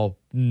all.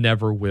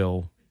 Never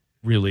will.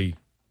 Really.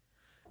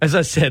 As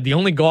I said, the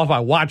only golf I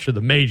watch are the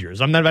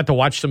majors. I'm not about to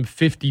watch some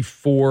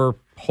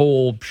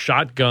 54-hole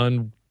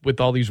shotgun with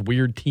all these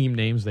weird team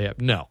names they have.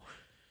 No.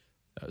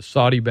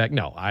 Saudi back.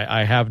 No,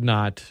 I have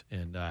not,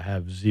 and I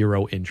have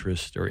zero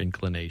interest or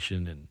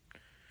inclination, and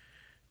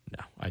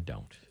no, I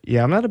don't.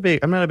 Yeah, I'm not a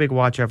big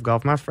watcher of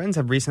golf. My friends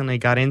have recently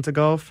got into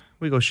golf.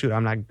 We go shoot.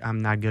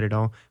 I'm not good at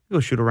all. We go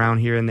shoot around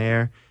here and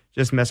there,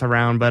 just mess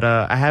around. But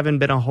I haven't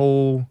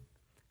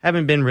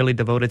been really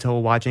devoted to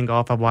watching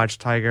golf. I watched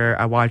Tiger.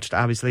 I watched,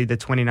 obviously, the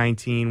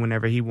 2019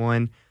 whenever he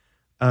won.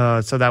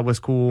 So that was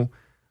cool.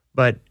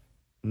 But,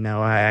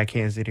 no, I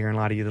can't sit here and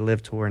lie to you. The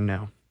LIV Tour,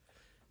 no.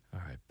 All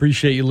right.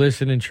 Appreciate you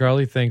listening,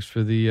 Charlie. Thanks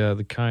for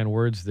the kind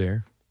words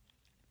there.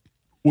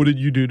 What did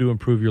you do to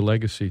improve your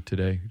legacy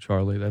today,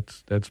 Charlie?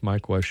 That's my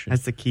question.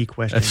 That's the key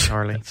question,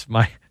 Charlie. It's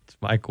my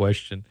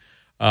question.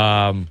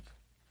 Shout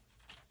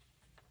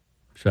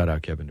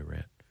out Kevin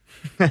Durant.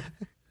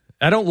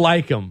 I don't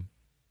like him,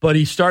 but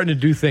he's starting to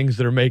do things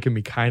that are making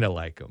me kind of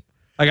like him.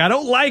 Like, I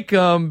don't like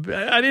him.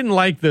 I didn't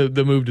like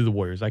the move to the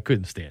Warriors. I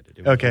couldn't stand it.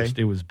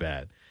 It was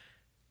bad.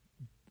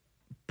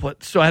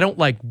 But so I don't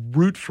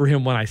root for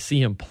him when I see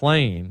him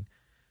playing.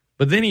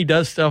 But then he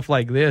does stuff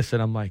like this,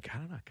 and I'm like, I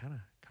don't know, kind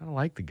kind of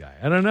like the guy.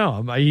 I don't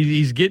know.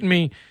 He's getting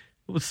me.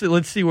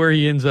 Let's see where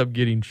he ends up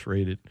getting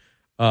traded.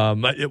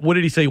 What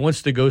did he say? He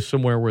wants to go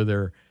somewhere where there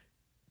are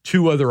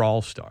 2 other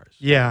All-Stars.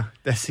 Yeah,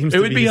 that seems. It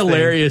would be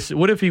hilarious.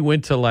 What if he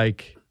went to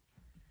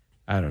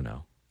I don't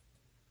know,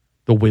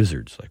 the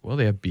Wizards? Well,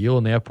 they have Beal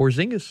and they have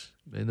Porzingis,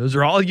 and those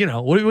are all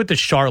What if he went to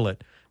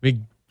Charlotte? I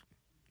mean,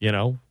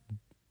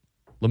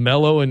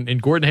 LaMelo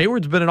and Gordon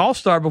Hayward's been an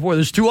All-Star before.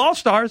 There's 2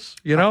 All-Stars.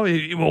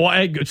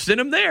 Send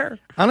him there.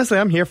 Honestly,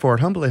 I'm here for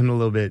it. Humble him a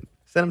little bit.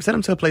 Send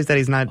him to a place that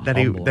he's not that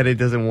he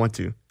doesn't want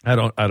to. I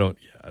don't know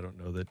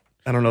that.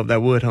 I don't know if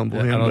that would humble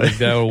him. I don't think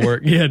that would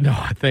work. Yeah, no,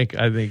 I think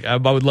I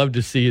would love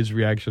to see his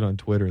reaction on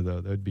Twitter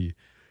though.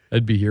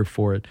 I'd be here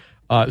for it.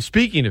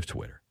 Speaking of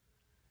Twitter,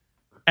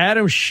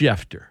 Adam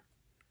Schefter.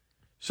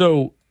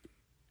 So,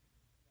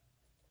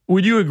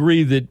 would you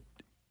agree that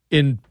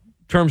in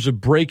terms of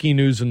breaking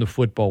news in the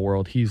football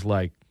world, he's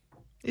the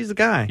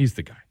guy? He's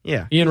the guy.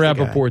 Yeah. Ian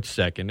Rappaport's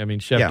second. I mean,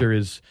 Schefter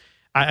is.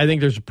 I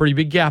think there's a pretty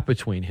big gap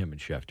between him and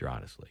Schefter.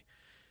 Honestly,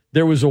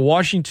 there was a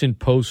Washington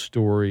Post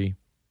story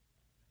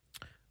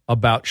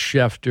about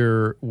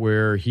Schefter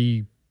where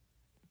he,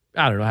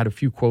 had a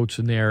few quotes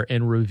in there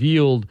and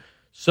revealed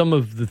some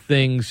of the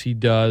things he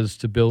does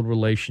to build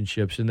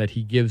relationships, and that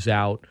he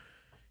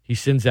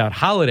sends out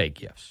holiday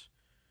gifts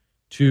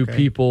to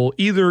people.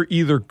 He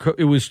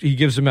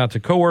gives them out to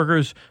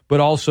coworkers, but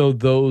also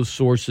those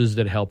sources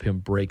that help him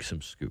break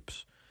some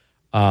scoops.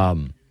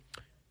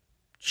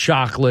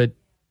 Chocolate,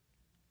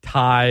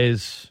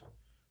 ties,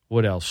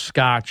 what else?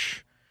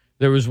 Scotch.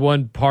 There was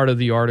one part of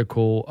the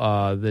article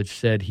that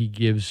said he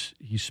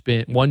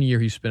spent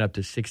up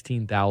to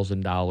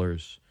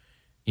 $16,000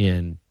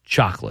 in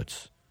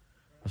chocolates.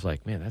 I was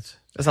like, man, that's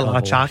a lot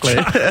of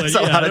chocolate. That's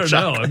a lot of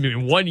chocolate. I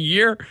mean, 1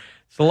 year,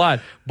 it's a lot.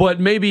 But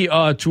maybe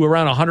to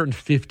around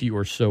 150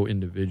 or so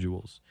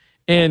individuals.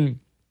 And,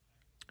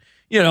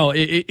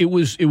 it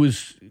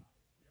was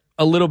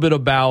a little bit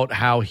about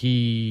how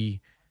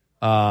he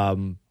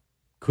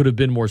could have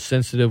been more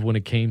sensitive when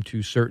it came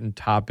to certain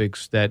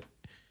topics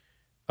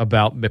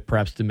about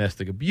perhaps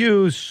domestic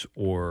abuse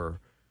or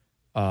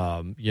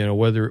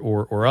whether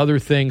or other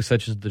things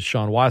such as the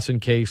Deshaun Watson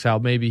case, how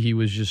maybe he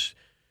was just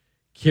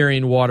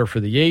carrying water for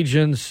the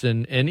agents,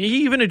 and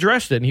he even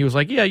addressed it, and he was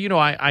like,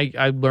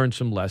 I learned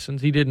some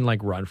lessons. He didn't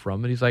run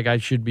from it. He's like, I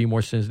should be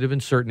more sensitive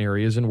in certain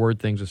areas and word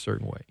things a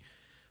certain way.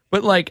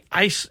 But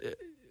this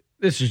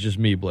is just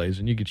me, Blaise,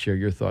 and you could share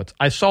your thoughts.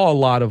 I saw a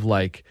lot of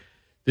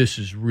this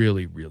is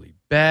really, really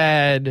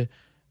bad.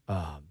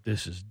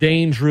 This is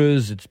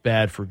dangerous. It's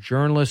bad for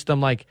journalists.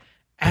 I'm like,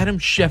 Adam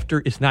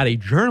Schefter is not a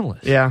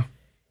journalist. Yeah.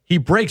 He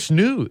breaks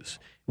news.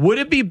 Would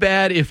it be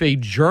bad if a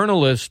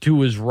journalist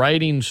who is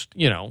writing,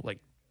 like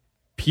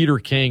Peter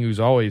King,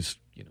 who's always,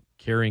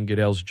 carrying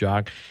Goodell's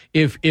jock,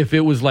 if it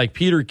was like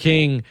Peter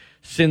King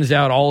sends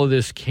out all of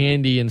this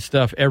candy and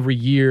stuff every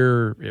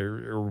year,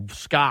 or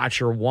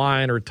scotch or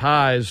wine or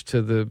ties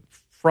to the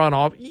front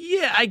office?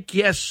 Yeah, I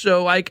guess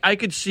so. I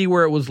could see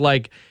where it was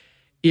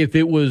if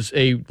it was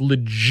a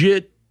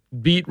legit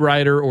beat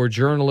writer or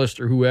journalist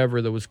or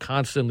whoever that was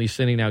constantly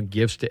sending out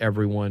gifts to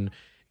everyone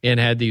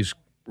and had these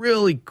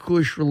really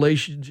cush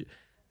relationships.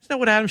 That's not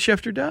what Adam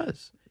Schefter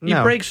does. He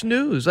breaks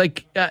news.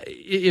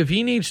 If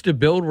he needs to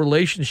build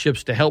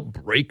relationships to help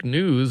break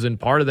news, and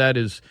part of that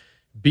is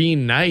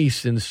being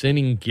nice and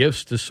sending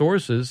gifts to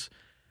sources,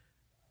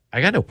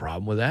 I got no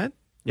problem with that.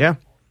 Yeah.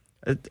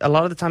 A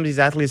lot of the times these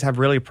athletes have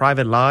really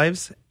private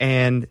lives,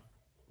 and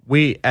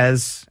we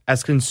as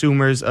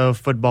consumers of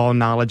football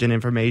knowledge and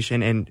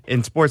information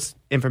and sports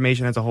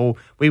information as a whole,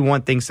 we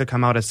want things to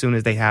come out as soon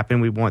as they happen.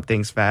 We want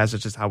things fast.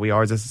 It's just how we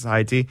are as a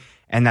society,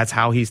 and that's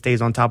how he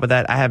stays on top of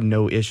that. I have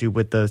no issue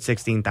with the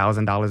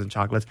 $16,000 in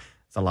chocolates.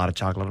 It's a lot of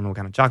chocolate. I don't know what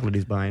kind of chocolate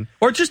he's buying.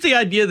 Or just the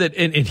idea that,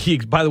 and he,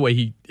 by the way,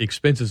 he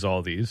expenses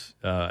all these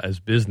as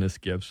business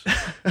gifts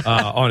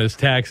on his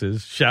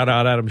taxes. Shout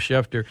out Adam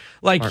Schefter.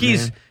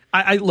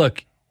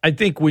 Look, I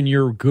think when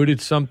you're good at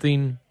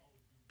something,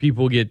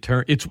 people get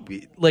turned. It's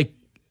like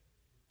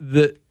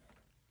the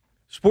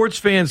sports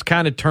fans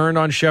kind of turned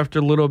on Schefter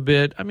a little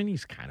bit. I mean,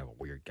 he's kind of a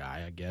weird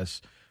guy, I guess.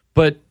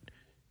 But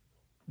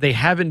they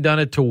haven't done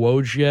it to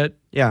Woj yet.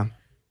 Yeah.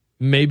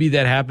 Maybe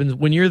that happens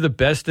when you're the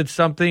best at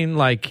something,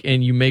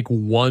 and you make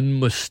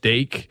one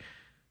mistake,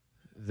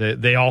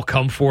 they all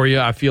come for you.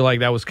 I feel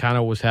like that was kind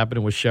of what's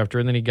happening with Schefter.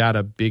 And then he got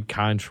a big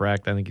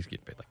contract. I think he's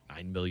getting paid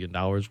 $9 million,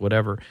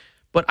 whatever.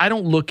 But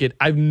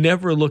I've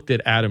never looked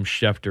at Adam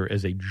Schefter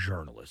as a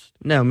journalist.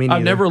 No, me neither.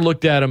 I've never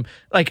looked at him.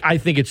 I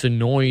think it's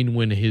annoying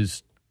when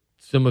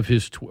some of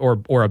his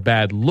or a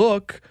bad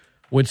look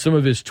when some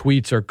of his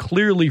tweets are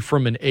clearly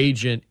from an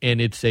agent and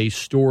it's a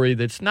story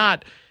that's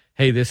not,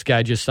 hey, this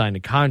guy just signed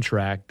a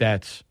contract.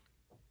 That's,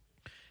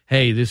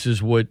 hey, this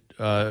is what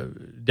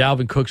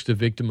Dalvin Cook's the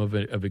victim of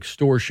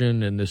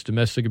extortion and this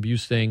domestic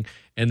abuse thing,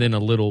 and then a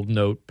little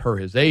note per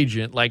his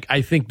agent.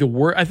 I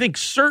think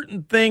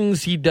certain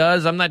things he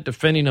does, I'm not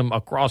defending him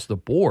across the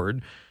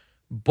board,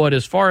 but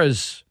as far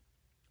as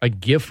a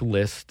gift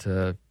list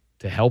to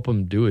help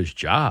him do his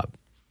job,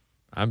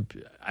 I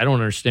don't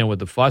understand what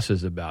the fuss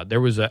is about.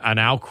 There was an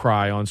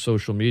outcry on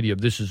social media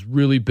of this is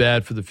really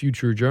bad for the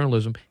future of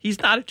journalism. He's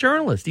not a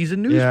journalist. He's a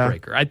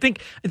newsbreaker. Yeah. I think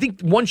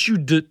once you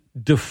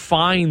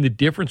define the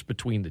difference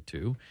between the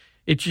two,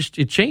 it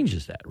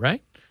changes that,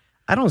 right?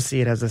 I don't see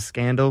it as a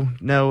scandal.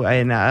 No,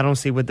 and I don't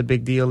see what the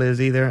big deal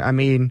is either. I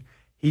mean,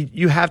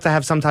 you have to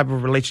have some type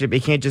of relationship.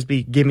 It can't just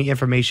be give me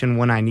information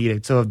when I need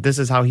it. So if this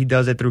is how he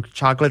does it through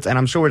chocolates, and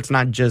I'm sure it's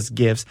not just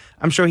gifts.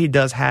 I'm sure he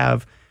does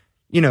have,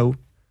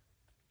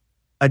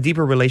 a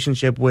deeper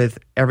relationship with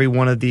every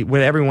one of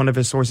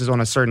his sources on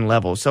a certain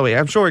level. So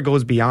I'm sure it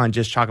goes beyond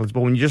just chocolates.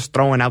 But when you're just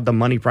throwing out the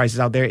money prices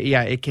out there,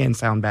 yeah, it can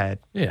sound bad.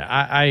 Yeah,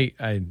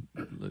 I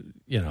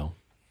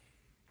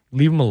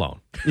leave him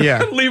alone.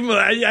 Yeah, leave him.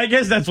 I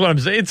guess that's what I'm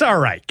saying. It's all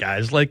right,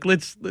 guys. Like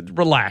let's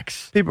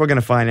relax. People are going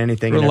to find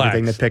anything and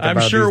everything to pick up.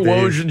 I'm sure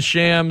Woj and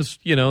Shams.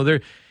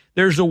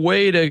 There's a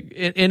way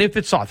to, and if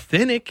it's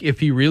authentic,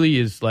 if he really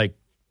is like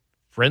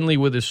friendly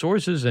with his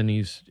sources and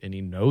he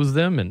knows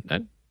them,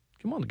 and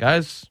come on, the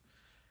guy's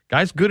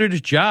good at his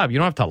job. You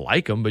don't have to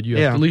like him, but you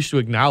have at least to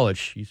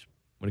acknowledge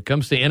when it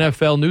comes to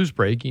NFL news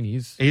breaking,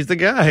 he's the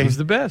guy. He's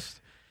the best.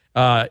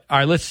 All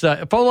right, let's.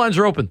 Phone lines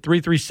are open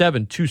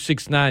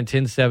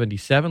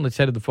 337-269-1077. Let's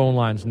head to the phone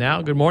lines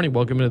now. Good morning.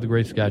 Welcome into the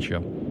Great Scott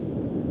Show.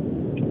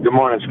 Good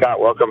morning,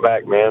 Scott. Welcome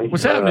back, man.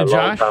 What's happening,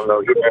 Josh?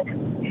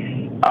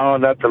 Oh,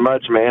 nothing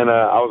much, man.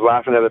 I was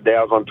laughing the other day.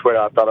 I was on Twitter.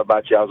 I thought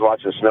about you. I was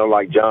watching Snow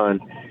Like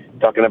John,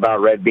 talking about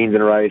red beans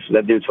and rice.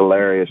 That dude's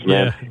hilarious,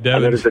 man. Yeah,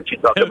 Devin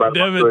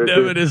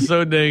is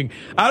so dang.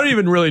 I don't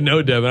even really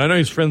know Devin. I know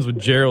he's friends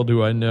with Gerald,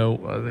 who I know.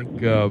 I think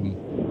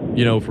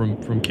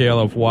from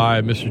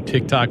KLFY, Mr.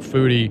 TikTok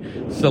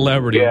foodie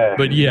celebrity. Yeah.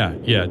 But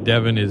yeah,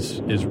 Devin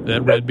is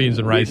that red beans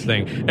and rice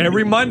thing.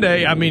 Every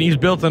Monday, I mean, he's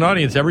built an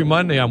audience. Every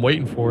Monday, I'm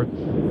waiting for it.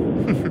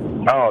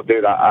 Oh,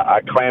 dude,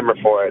 I clamor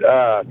for it.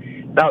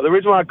 Now, the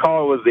reason why I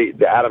call it was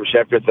the Adam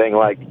Schefter thing.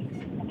 Like,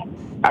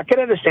 I could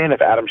understand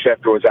if Adam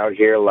Schefter was out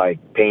here,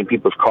 like, paying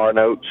people's car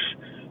notes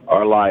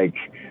or, like,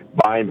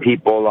 buying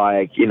people,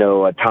 like, a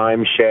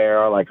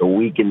timeshare or, like, a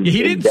week in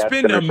He didn't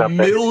spend $1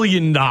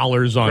 million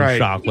on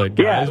chocolate,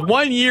 guys. Yeah.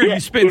 1 year he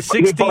spent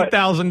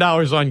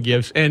 $16,000 on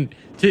gifts, and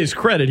to his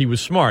credit, he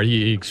was smart.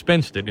 He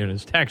expensed it in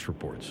his tax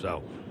report,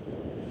 so.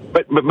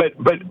 But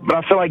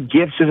I feel like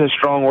gifts is a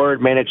strong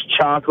word, man. It's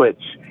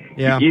chocolates.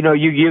 Yeah. You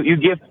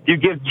give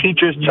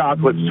teachers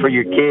chocolates for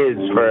your kids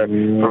for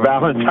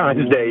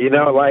Valentine's Day.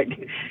 Like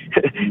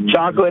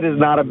chocolate is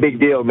not a big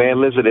deal, man.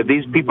 Listen, if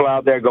these people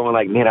out there going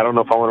like, man, I don't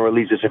know if I want to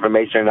release this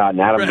information or not. And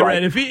Adam's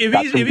right. If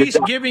he's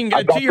giving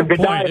to your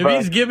point, if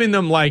he's giving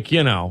them like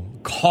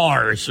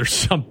cars or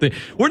something,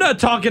 we're not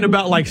talking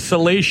about like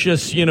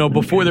salacious.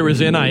 Before there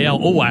was NIL.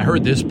 Oh, I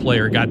heard this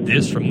player got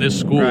this from this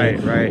school.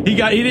 Right.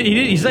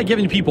 He's not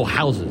giving people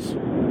houses.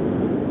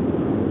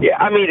 Yeah,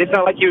 I mean, it's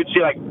not like you would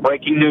see, like,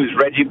 breaking news.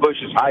 Reggie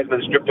Bush's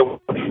Heisman stripped away.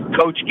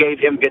 Coach gave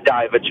him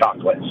Godiva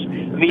chocolates. I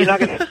mean, you're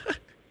not going to...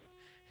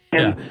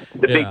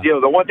 big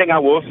deal. The one thing I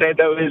will say,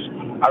 though, is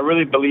I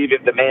really believe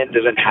if the man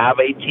doesn't have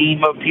a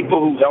team of people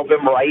who help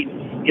him write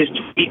his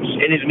tweets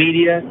in his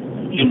media,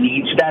 he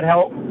needs that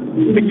help.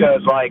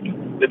 Because, like,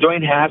 the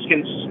Dwayne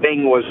Haskins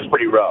thing was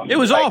pretty rough. It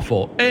was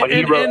awful.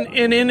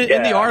 And in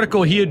the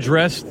article, he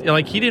addressed,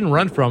 like, he didn't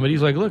run from it.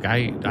 He's like, look,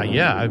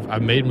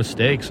 I've made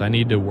mistakes. I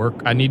need to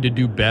work. I need to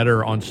do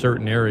better on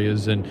certain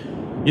areas. And,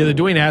 the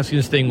Dwayne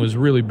Haskins thing was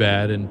really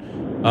bad. And,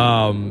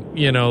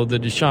 the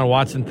Deshaun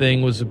Watson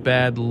thing was a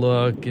bad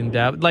look. And,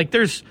 like,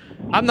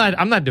 I'm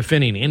not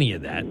defending any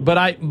of that. But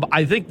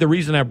I think the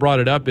reason I brought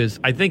it up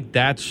is I think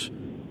that's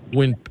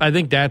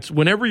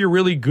whenever you're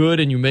really good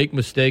and you make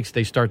mistakes,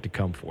 they start to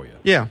come for you.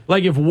 Yeah.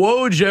 Like if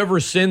Woj ever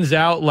sends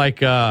out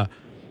like a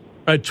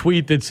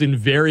tweet that's in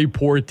very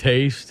poor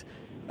taste,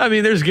 I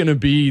mean, there's going to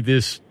be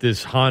this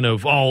hunt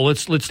of,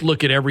 let's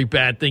look at every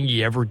bad thing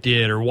you ever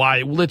did or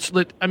why.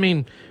 I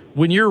mean,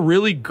 when you're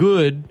really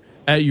good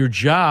at your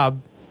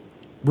job,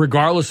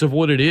 regardless of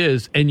what it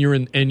is, and you're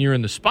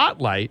in the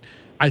spotlight,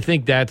 I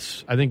think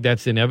that's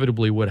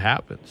inevitably what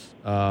happens.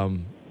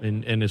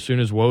 And as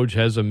soon as Woj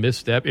has a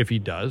misstep, if he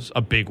does,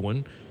 a big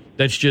one,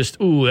 that's just,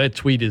 that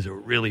tweet is a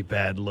really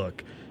bad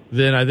look,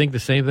 then I think the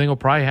same thing will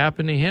probably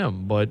happen to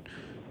him. But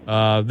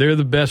they're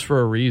the best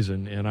for a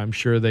reason, and I'm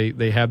sure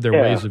they have their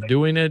ways of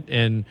doing it.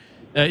 And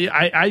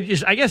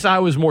I guess I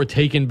was more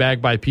taken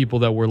back by people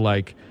that were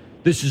like,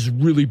 this is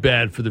really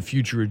bad for the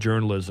future of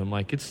journalism.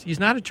 Like, he's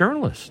not a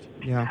journalist.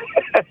 Yeah.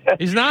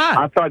 He's not.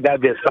 I thought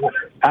that'd be a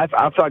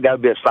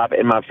slap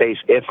in my face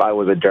if I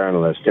was a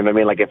journalist. You know what I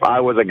mean? Like if I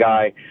was a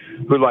guy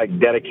who like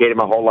dedicated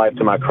my whole life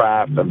to my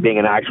craft of being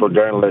an actual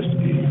journalist,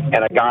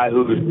 and a guy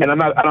and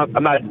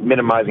I'm not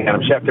minimizing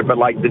Adam Schefter, but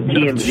like the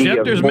TMZ.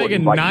 Schefter's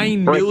making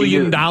 $9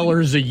 million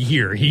a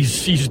year.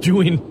 He's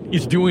doing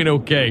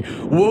okay.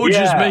 Woj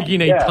is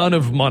making a ton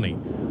of money.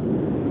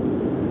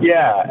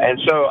 Yeah, and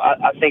so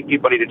I think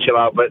people need to chill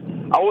out. But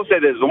I will say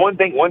this: the one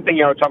thing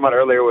y'all were talking about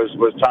earlier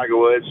was Tiger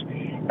Woods.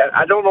 And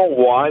I don't know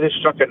why this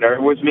struck a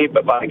nerve with me,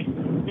 but like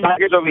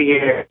Tiger's over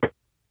here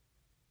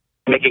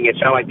making it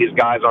sound like these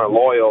guys aren't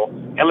loyal.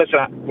 And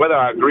listen, whether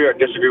I agree or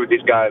disagree with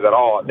these guys at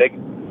all, they're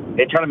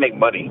trying to make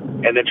money,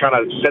 and they're trying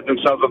to set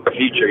themselves up for the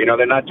future. You know,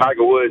 they're not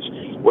Tiger Woods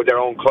with their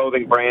own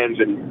clothing brands,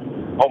 and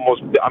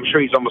I'm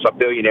sure he's almost a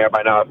billionaire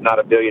by now, if not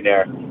a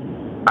billionaire.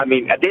 I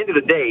mean, at the end of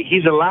the day,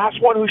 he's the last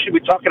one who should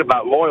be talking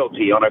about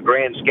loyalty on a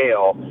grand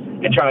scale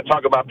and trying to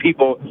talk about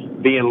people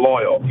being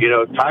loyal. You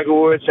know, Tiger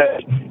Woods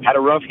has had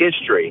a rough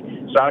history,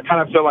 so I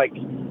kind of feel like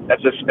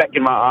that's a speck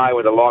in my eye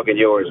with a log in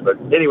yours. But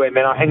anyway,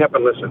 man, I'll hang up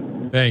and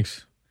listen.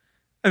 Thanks.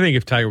 I think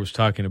if Tiger was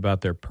talking about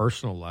their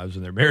personal lives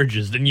and their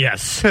marriages, then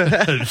yes,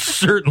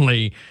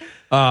 certainly.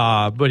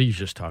 But he's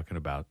just talking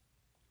about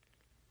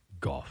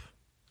golf.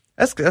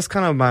 That's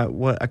kind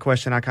of a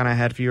question I kind of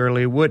had for you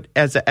earlier. What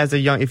as a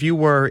young, if you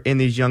were in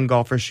these young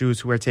golfers' shoes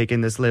who are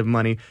taking this live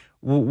money,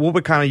 what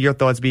would kind of your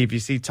thoughts be if you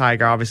see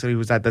Tiger, obviously,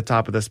 who's at the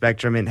top of the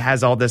spectrum and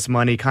has all this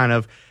money, kind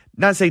of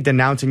not say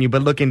denouncing you,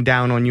 but looking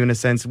down on you in a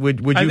sense?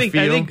 Would you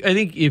feel? I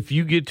think if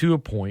you get to a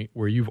point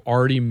where you've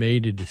already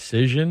made a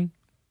decision,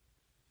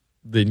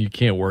 then you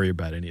can't worry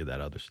about any of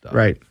that other stuff.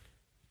 Right.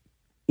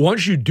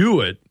 Once you do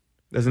it,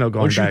 there's no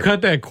going back. Once you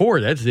cut that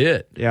cord, that's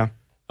it. Yeah.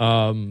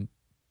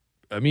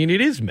 I mean,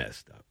 it is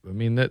messed up. I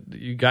mean, that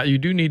you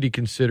do need to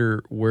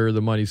consider where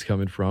the money's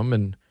coming from,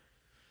 and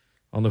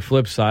on the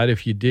flip side,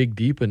 if you dig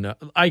deep enough,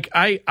 like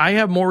I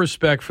have more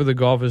respect for the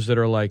golfers that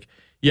are like,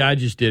 yeah, I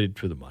just did it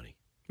for the money.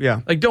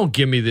 Yeah. Like, don't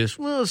give me this,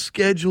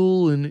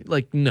 schedule, and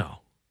like, no,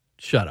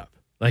 shut up.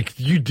 Like,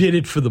 you did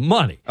it for the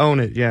money. Own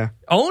it, yeah.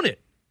 Own it.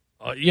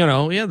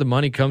 The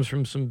money comes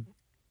from some,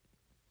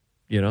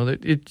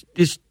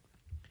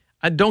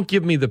 don't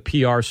give me the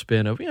PR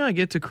spin of, I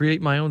get to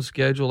create my own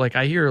schedule. Like,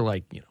 I hear,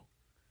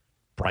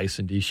 Bryce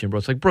and DeChambeau.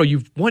 It's like, bro,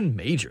 you've won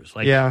majors.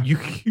 Like, yeah. you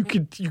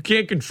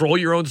can't control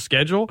your own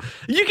schedule.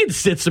 You can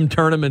sit some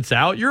tournaments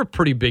out. You're a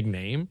pretty big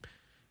name.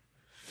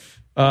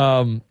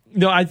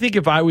 No, I think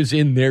if I was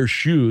in their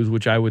shoes,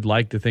 which I would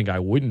like to think I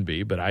wouldn't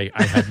be, but I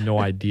have no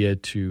idea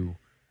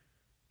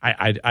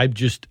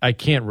I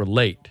can't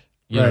relate.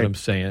 You know what I'm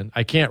saying?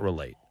 I can't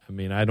relate. I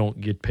mean, I don't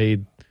get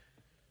paid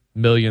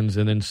millions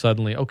and then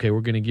suddenly, okay,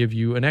 we're going to give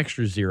you an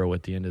extra zero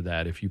at the end of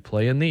that if you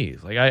play in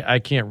these. Like, I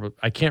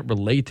can't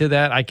relate to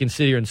that. I can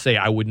sit here and say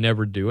I would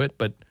never do it,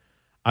 but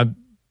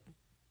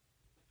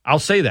I'll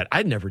say that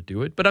I'd never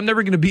do it, but I'm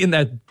never going to be in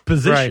that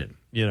position.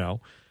 Right.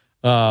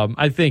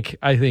 I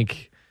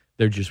think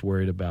they're just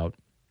worried about.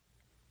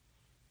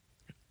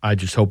 I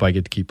just hope I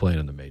get to keep playing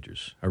in the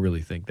majors. I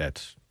really think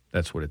that's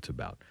what it's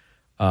about.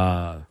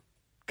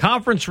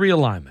 Conference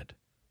realignment.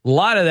 A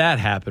lot of that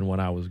happened when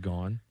I was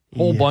gone. A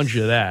whole bunch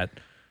of that.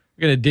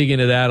 We're going to dig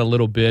into that a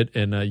little bit,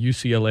 and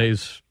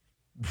UCLA's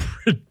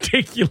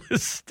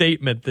ridiculous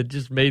statement that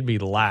just made me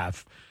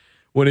laugh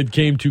when it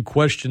came to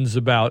questions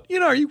about,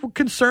 are you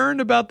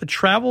concerned about the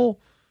travel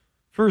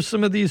for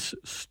some of these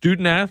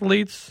student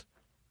athletes?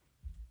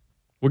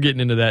 We're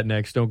getting into that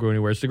next. Don't go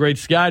anywhere. It's The Great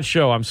Scott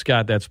Show. I'm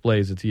Scott. That's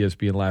Blaise. It's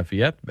ESPN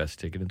Lafayette, the best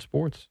ticket in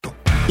sports.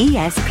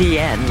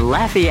 ESPN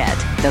Lafayette,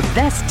 the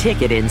best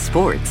ticket in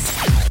sports.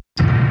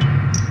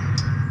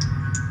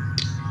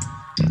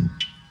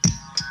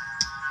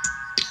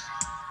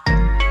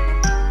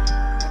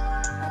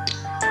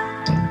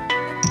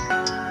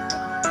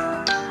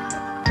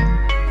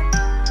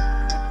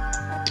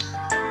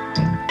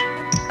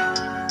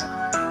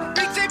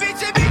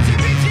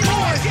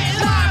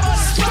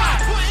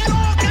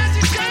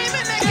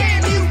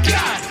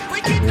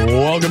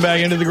 Welcome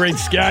back into the Great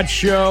Scott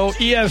Show.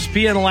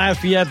 ESPN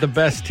Lafayette, the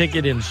best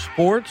ticket in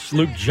sports.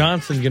 Luke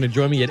Johnson's going to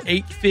join me at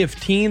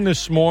 8:15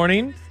 this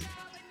morning.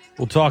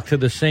 We'll talk to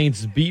the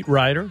Saints beat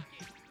writer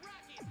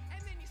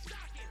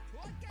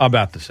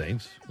about the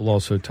Saints. We'll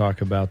also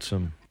talk about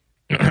some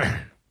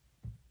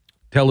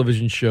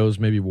television shows,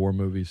 maybe war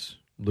movies.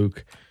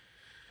 Luke,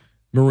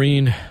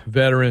 Marine,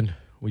 veteran.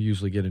 We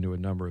usually get into a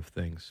number of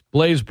things.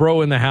 Blaise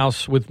Breaux in the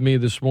house with me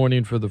this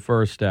morning for the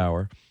first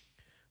hour.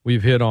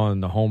 We've hit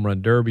on the home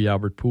run derby,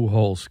 Albert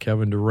Pujols,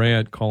 Kevin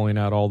Durant calling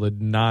out all the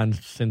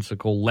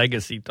nonsensical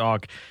legacy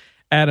talk.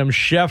 Adam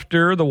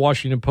Schefter, the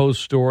Washington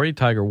Post story,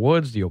 Tiger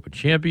Woods, the Open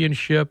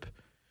Championship,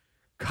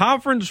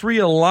 conference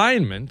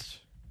realignment,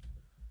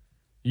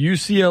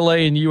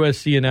 UCLA and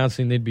USC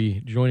announcing they'd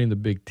be joining the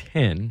Big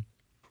Ten.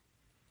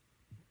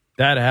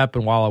 That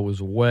happened while I was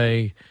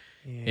away,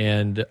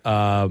 and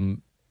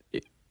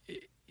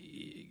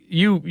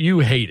you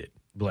hate it,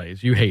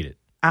 Blaise. You hate it.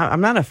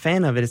 I'm not a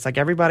fan of it. It's like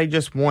everybody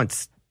just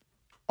wants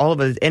all of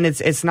it, and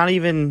it's not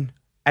even.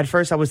 At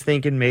first, I was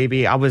thinking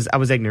maybe I was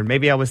ignorant.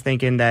 Maybe I was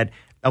thinking that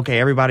okay,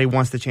 everybody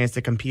wants the chance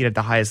to compete at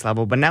the highest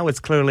level, but now it's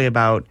clearly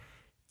about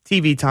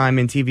TV time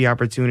and TV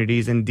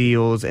opportunities and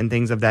deals and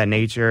things of that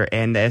nature.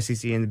 And the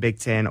SEC and the Big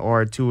Ten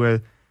are two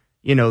of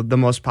the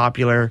most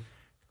popular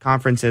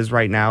conferences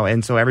right now,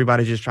 and so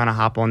everybody's just trying to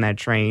hop on that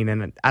train.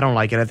 And I don't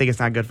like it. I think it's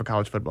not good for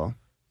college football.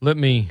 Let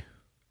me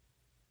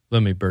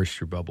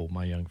burst your bubble,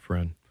 my young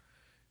friend.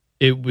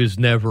 It was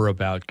never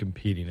about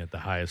competing at the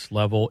highest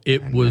level.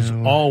 It was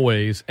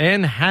always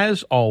and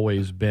has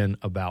always been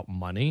about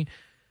money.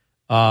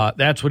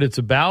 That's what it's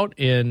about,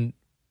 and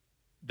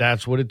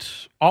that's what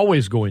it's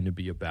always going to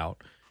be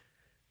about.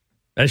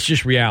 That's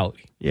just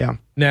reality. Yeah.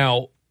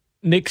 Now,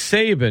 Nick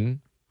Saban,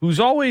 who's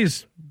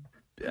always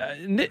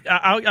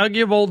I'll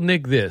give old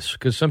Nick this,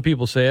 because some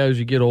people say as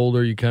you get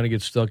older, you kind of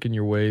get stuck in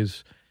your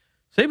ways.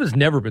 Saban's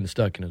never been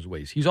stuck in his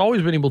ways. He's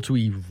always been able to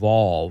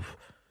evolve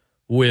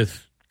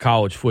with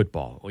college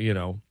football. You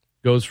know,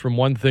 goes from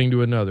one thing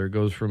to another,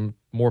 goes from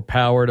more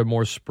power to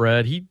more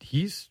spread.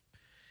 He's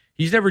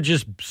never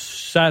just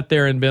sat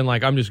there and been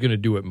like, I'm just going to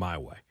do it my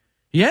way.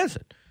 He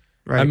hasn't.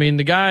 Right. I mean,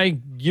 the guy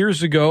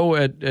years ago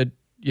at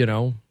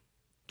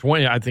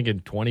 20, I think in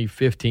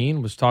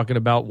 2015, was talking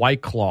about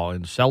White Claw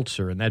and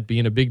seltzer and that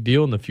being a big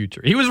deal in the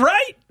future. He was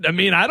right. I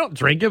mean, I don't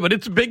drink it, but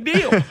it's a big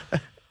deal.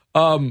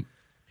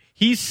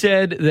 He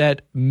said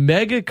that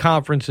mega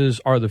conferences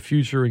are the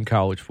future in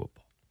college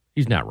football.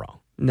 He's not wrong.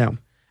 No.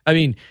 I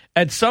mean,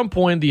 at some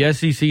point, the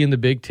SEC and the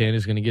Big Ten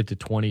is going to get to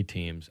 20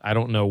 teams. I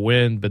don't know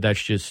when, but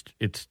that's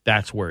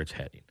where it's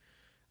heading.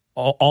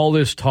 All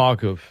this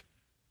talk of,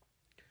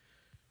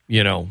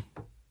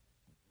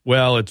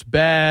 well, it's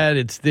bad,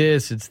 it's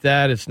this, it's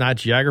that, it's not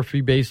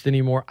geography-based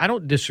anymore. I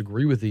don't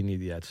disagree with any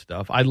of that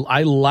stuff. I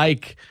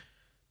like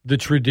the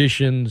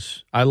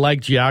traditions. I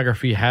like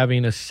geography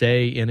having a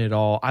say in it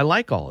all. I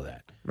like all of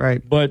that.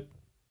 Right. But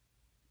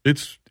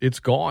it's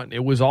gone.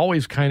 It was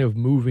always kind of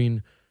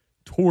moving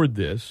toward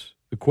this.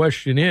 The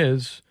question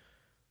is,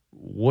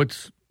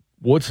 what's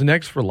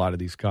next for a lot of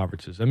these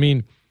conferences? I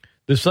mean,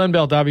 the Sun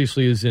Belt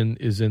obviously is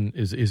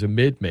a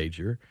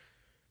mid-major.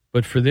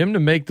 But for them to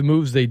make the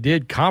moves they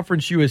did,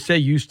 Conference USA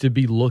used to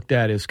be looked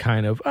at as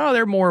kind of,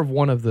 they're more of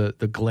one of the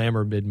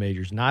glamour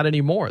mid-majors. Not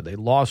anymore. They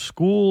lost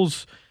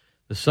schools.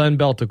 The Sun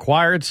Belt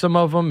acquired some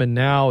of them, and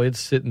now it's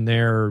sitting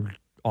there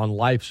on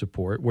life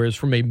support. Whereas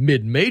from a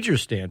mid-major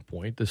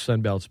standpoint, the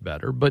Sun Belt's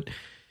better. But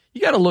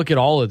you got to look at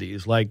all of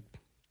these. Like,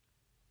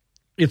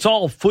 it's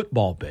all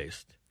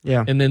football-based.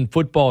 Yeah. And then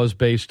football is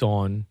based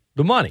on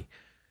the money.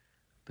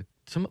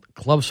 Some of the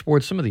club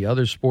sports, some of the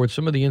other sports,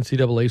 some of the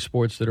NCAA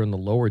sports that are in the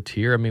lower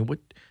tier. I mean,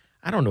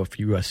 I don't know if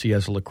USC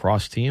has a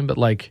lacrosse team, but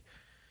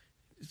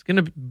it's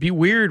going to be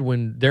weird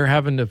when they're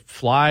having to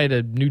fly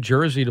to New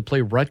Jersey to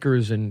play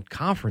Rutgers in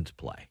conference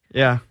play.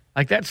 Yeah.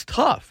 That's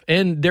tough.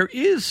 And it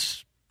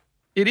is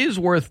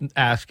worth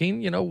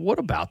asking, what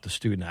about the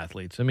student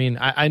athletes? I mean,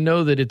 I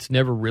know that it's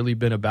never really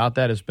been about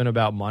that. It's been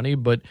about money,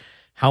 but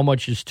how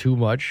much is too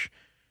much?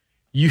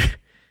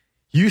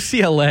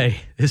 UCLA,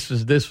 this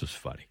was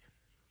funny.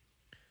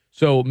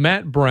 So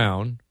Matt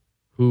Brown,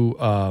 who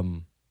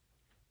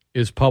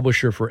is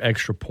publisher for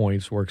Extra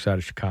Points, works out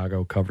of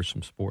Chicago, covers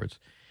some sports.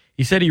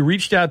 He said he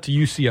reached out to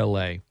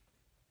UCLA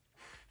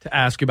to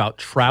ask about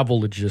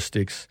travel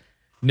logistics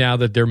now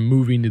that they're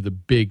moving to the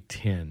Big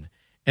Ten,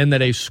 and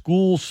that a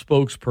school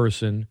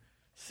spokesperson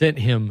sent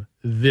him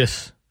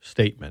this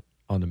statement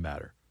on the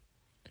matter.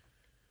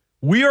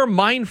 We are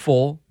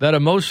mindful that a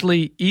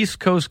mostly East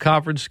Coast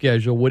Conference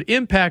schedule would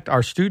impact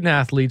our student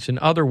athletes in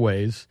other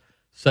ways,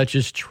 such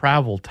as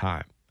travel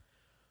time.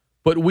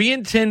 But we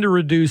intend to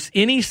reduce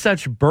any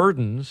such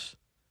burdens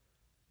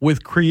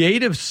with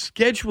creative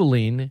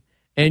scheduling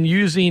and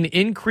using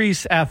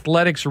increased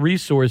athletics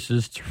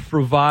resources to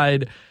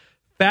provide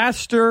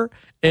faster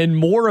and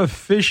more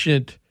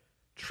efficient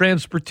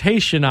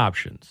transportation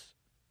options.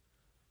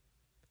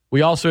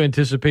 We also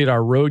anticipate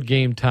our road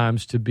game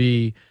times to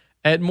be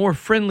at more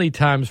friendly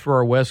times for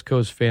our West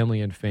Coast family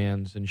and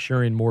fans,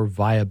 ensuring more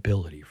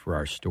viability for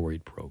our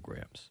storied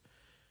programs.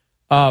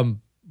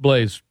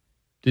 Blaise,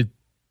 did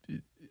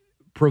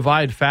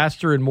provide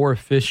faster and more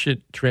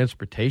efficient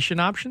transportation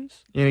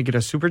options? You gonna get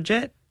a super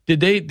jet? Did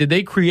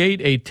they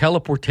create a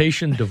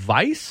teleportation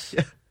device?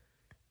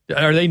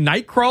 Are they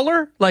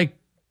Nightcrawler?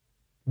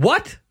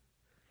 What?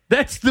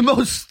 That's the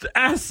most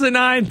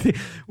asinine thing.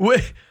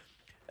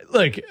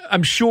 Look,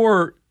 I'm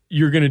sure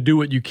you're going to do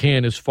what you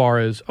can as far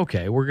as,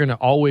 okay, we're going to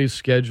always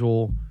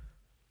schedule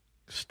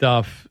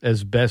stuff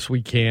as best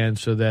we can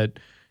so that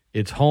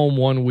it's home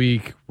one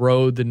week,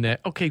 road the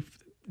next. Okay,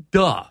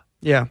 duh.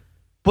 Yeah.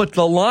 But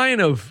the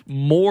line of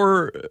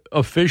more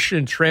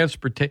efficient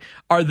transportation,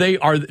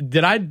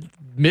 did I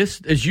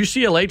miss, is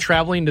UCLA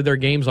traveling to their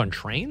games on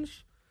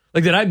trains?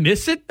 Did I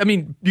miss it? I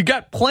mean, you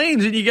got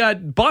planes and you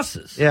got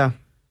buses. Yeah.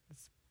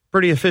 It's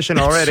pretty efficient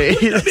already.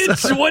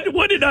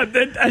 What did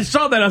I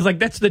saw that. I was like,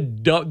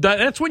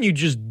 that's when you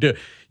just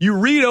you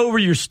read over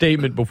your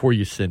statement before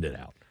you send it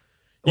out.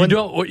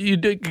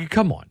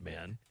 Come on,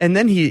 man. And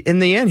then in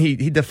the end,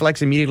 he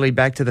deflects immediately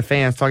back to the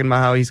fans, talking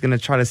about how they're going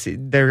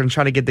to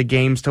try to get the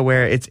games to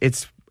where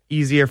it's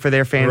easier for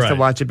their fans to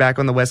watch it back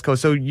on the West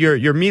Coast. So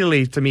you're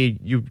immediately, to me,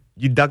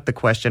 you ducked the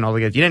question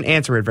altogether. You didn't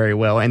answer it very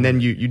well, and then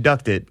you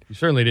ducked it. You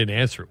certainly didn't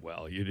answer it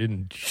well.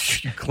 You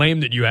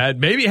claimed that you had.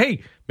 Maybe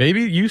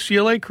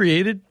UCLA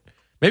created.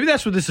 Maybe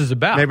that's what this is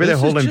about. Maybe they're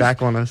holding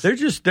back on us. They're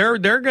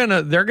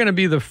gonna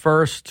be the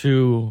first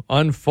to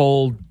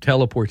unfold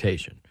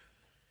teleportation.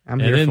 I'm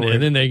here for it.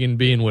 And then they can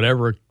be in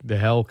whatever the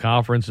hell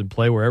conference and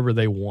play wherever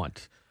they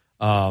want.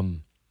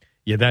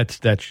 That's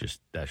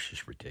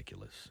just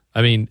ridiculous.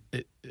 I mean,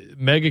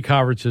 mega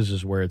conferences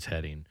is where it's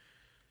heading.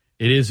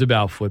 It is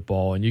about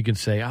football, and you can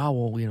say, oh,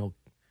 well,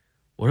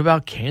 what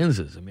about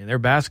Kansas? I mean, their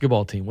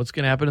basketball team. What's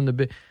going to happen in the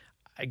big?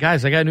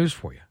 Guys, I got news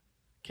for you.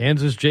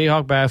 Kansas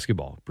Jayhawk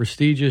basketball,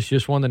 prestigious,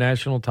 just won the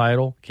national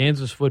title.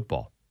 Kansas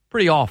football,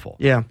 pretty awful.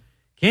 Yeah.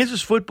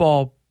 Kansas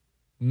football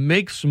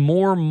makes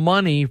more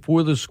money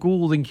for the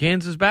school than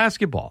Kansas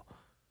basketball.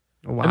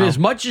 Wow. I mean, as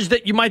much as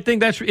that you might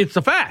think it's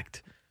a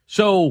fact.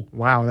 So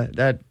wow,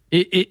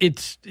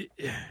 it's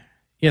it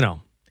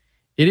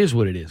is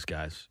what it is,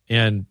 guys.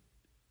 And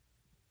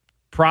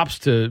props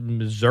to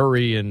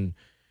Missouri and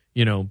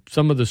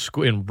some of the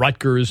and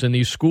Rutgers and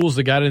these schools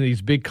that got in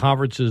these big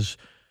conferences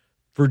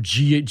for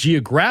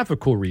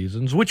geographical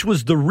reasons, which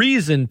was the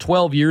reason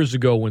 12 years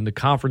ago when the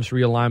conference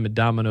realignment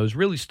dominoes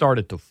really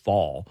started to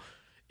fall.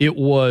 It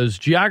was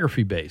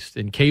geography based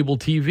and cable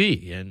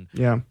TV. And,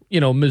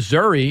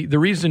 Missouri, the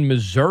reason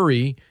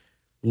Missouri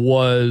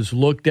was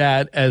looked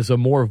at as a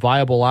more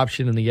viable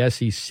option in the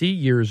SEC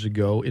years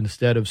ago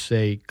instead of,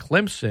 say,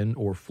 Clemson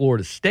or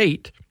Florida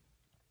State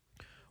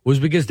was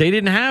because they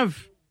didn't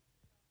have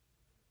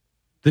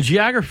the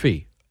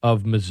geography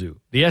of Mizzou.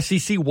 The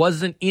SEC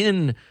wasn't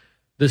in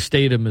the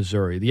state of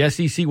Missouri. The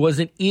SEC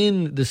wasn't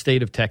in the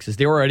state of Texas.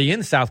 They were already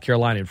in South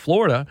Carolina and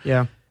Florida.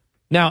 Yeah.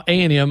 Now,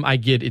 A&M, I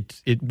get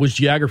it. It was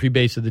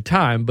geography-based at the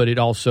time, but it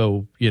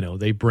also,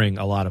 they bring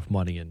a lot of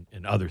money and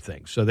other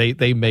things. So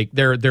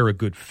they're a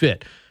good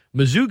fit.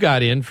 Mizzou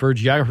got in for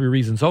geography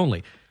reasons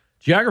only.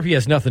 Geography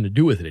has nothing to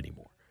do with it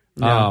anymore.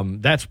 Yeah.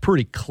 That's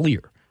pretty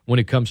clear when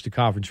it comes to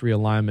conference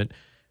realignment.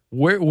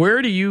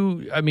 Where do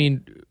you,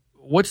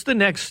 what's the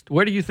next,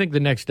 where do you think the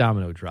next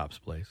domino drops,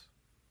 Blaise?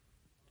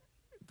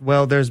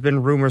 Well, there's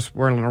been rumors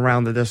swirling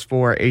around that there's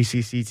 4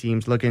 ACC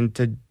teams looking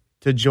to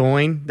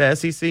join the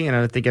SEC, and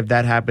I think if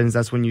that happens,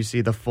 that's when you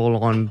see the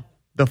full-blown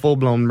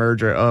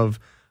merger of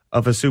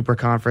a super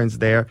conference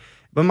there.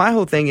 But my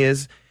whole thing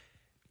is,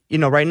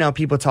 right now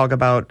people talk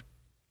about,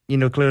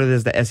 clearly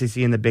there's the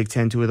SEC and the Big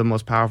Ten, 2 of the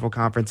most powerful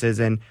conferences,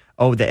 and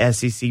the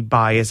SEC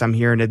bias. I'm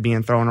hearing it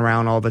being thrown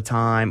around all the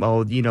time.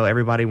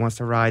 Everybody wants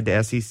to ride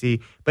the SEC.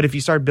 But if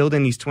you start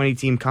building these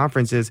 20-team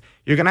conferences,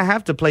 you're going to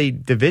have to play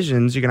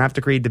divisions. You're going to have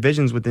to create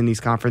divisions within these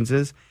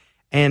conferences.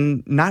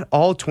 And not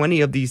all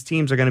 20 of these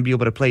teams are going to be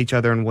able to play each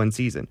other in one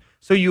season.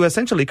 So you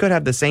essentially could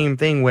have the same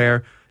thing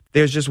where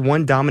there's just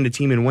one dominant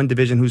team in one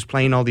division who's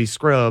playing all these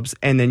scrubs,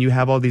 and then you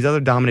have all these other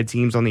dominant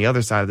teams on the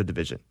other side of the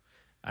division.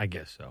 I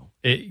guess so.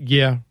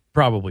 Yeah,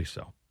 probably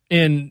so.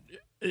 And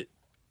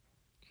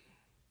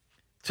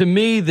to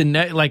me,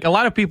 a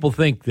lot of people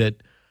think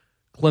that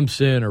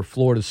Clemson or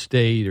Florida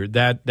State or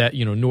that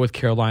North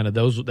Carolina,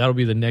 that'll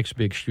be the next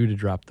big shoe to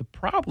drop. The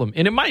problem,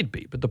 and it might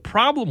be, but the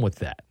problem with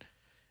that,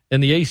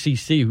 and the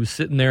ACC, who's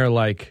sitting there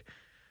like,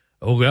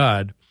 oh,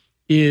 God,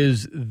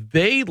 is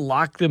they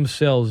lock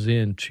themselves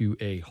into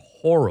a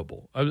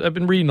horrible – I've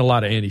been reading a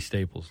lot of Andy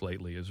Staples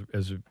lately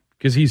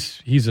because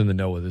he's in the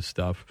know of this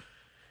stuff.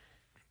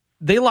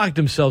 They locked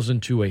themselves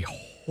into a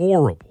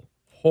horrible,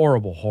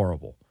 horrible,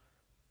 horrible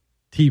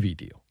TV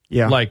deal.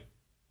 Yeah. Like,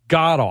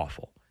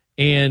 god-awful.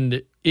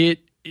 And they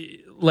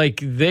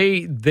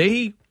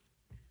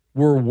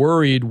were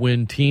worried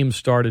when teams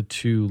started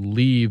to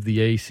leave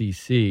the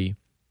ACC.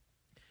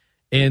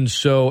 And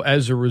so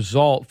as a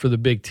result for the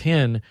Big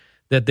Ten,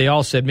 that they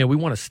all said, man, we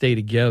want to stay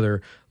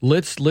together.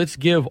 Let's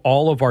give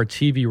all of our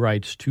TV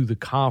rights to the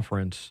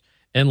conference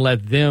and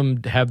let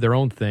them have their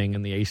own thing.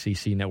 And the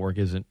ACC network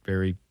isn't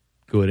very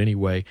good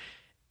anyway.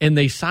 And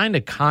they signed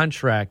a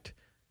contract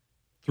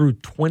through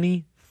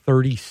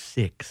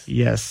 2036.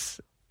 Yes.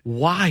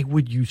 Why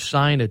would you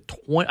sign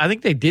I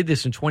think they did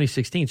this in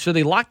 2016. So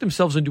they locked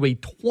themselves into a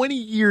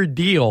 20-year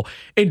deal.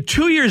 And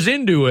 2 years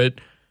into it,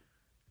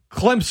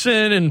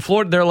 Clemson and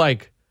Florida, they're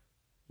like,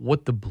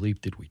 what the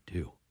bleep did we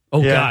do?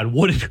 Oh, yeah. God,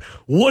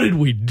 what did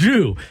we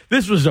do?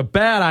 This was a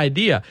bad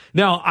idea.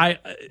 Now,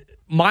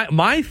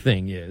 my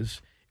thing is,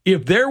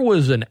 if there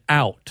was an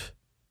out,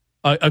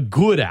 a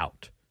good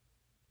out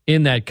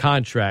in that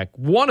contract,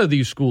 one of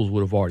these schools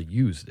would have already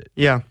used it.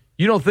 Yeah.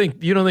 You don't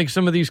think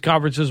some of these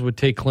conferences would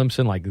take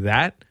Clemson like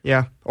that?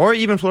 Yeah. Or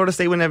even Florida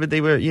State whenever they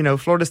were,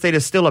 Florida State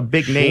is still a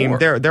big name.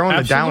 They're on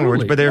the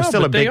downwards, but they're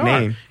still a big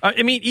name.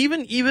 I mean,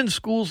 even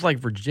schools like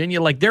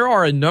Virginia, like there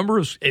are a number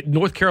of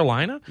North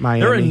Carolina, Miami.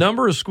 There are a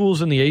number of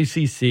schools in the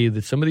ACC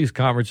that some of these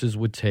conferences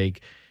would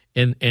take,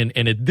 and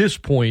at this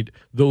point,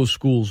 those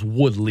schools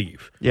would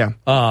leave. Yeah.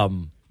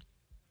 I'm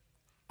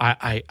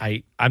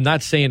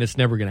not saying it's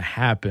never going to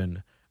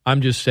happen. I'm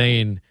just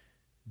saying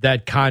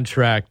that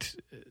contract.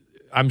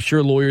 I'm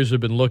sure lawyers have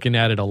been looking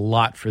at it a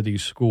lot for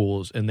these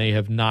schools, and they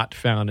have not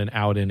found an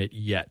out in it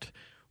yet.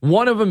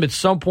 One of them at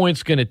some point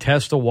is going to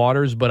test the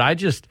waters, but I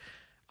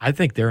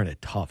think they're in a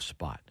tough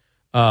spot.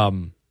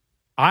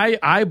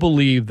 I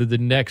believe that the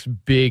next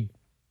big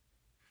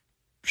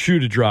shoe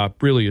to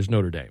drop really is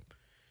Notre Dame.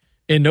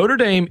 And Notre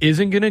Dame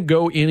isn't going to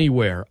go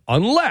anywhere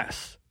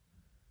unless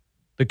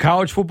the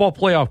College Football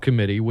Playoff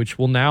Committee, which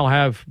will now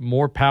have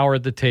more power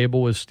at the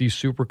table as these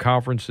super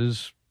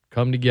conferences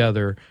come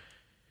together,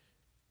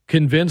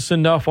 convince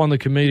enough on the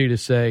committee to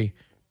say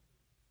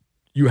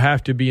you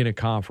have to be in a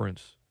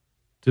conference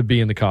to be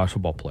in the college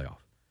football playoff.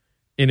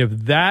 And if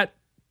that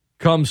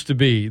comes to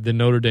be, then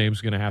Notre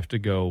Dame's going to have to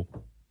go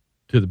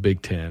to the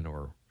Big Ten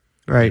or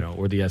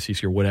or the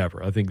SEC or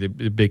whatever. I think the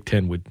Big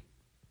Ten would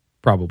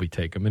probably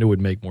take them, and it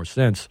would make more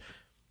sense.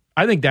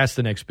 I think that's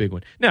the next big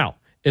one. Now,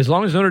 as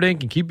long as Notre Dame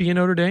can keep being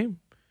Notre Dame,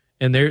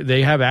 and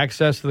they have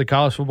access to the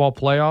college football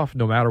playoff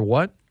no matter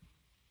what,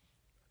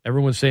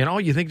 everyone's saying, "Oh,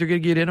 you think they're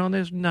going to get in on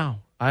this?" No,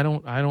 I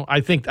don't.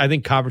 I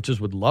think conferences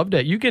would love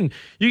that. You can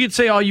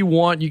say all you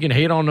want. You can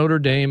hate on Notre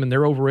Dame and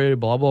they're overrated.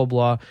 Blah blah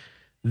blah.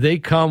 They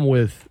come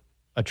with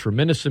a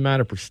tremendous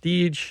amount of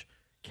prestige,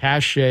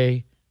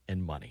 cachet,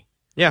 and money.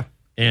 Yeah,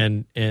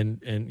 and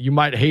you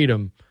might hate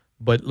them,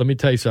 but let me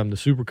tell you something. The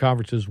super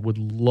conferences would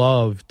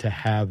love to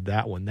have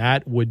that one.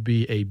 That would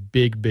be a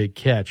big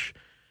catch.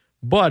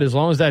 But as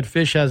long as that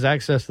fish has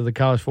access to the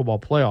college football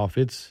playoff,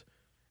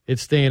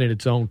 it's staying in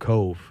its own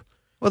cove.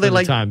 Well, they for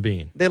like the time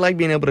being. They like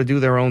being able to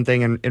do their own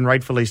thing, and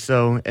rightfully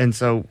so. And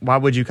so, why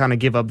would you kind of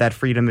give up that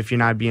freedom if you're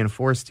not being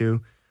forced to?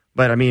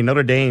 But I mean,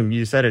 Notre Dame,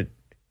 you said it.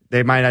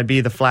 They might not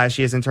be the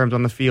flashiest in terms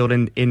on the field.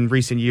 In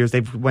recent years,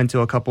 they've went to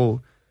a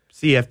couple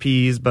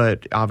CFPs,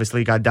 but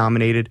obviously got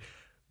dominated.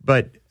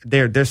 But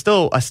they're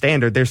still a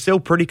standard. They're still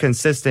pretty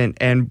consistent.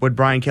 And what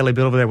Brian Kelly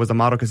built over there was a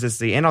model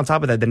consistency. And on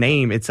top of that, the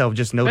name itself,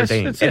 just Notre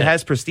Dame, it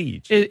has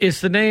prestige. It's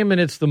the name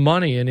and it's the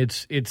money and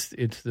it's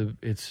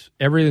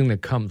everything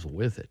that comes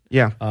with it.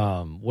 Yeah.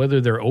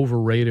 Whether they're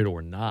overrated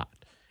or not.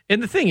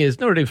 And the thing is,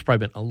 Notre Dame's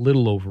probably been a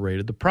little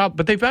overrated.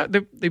 But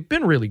they've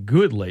been really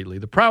good lately.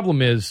 The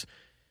problem is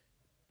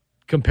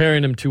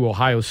comparing them to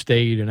Ohio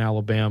State and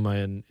Alabama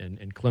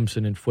and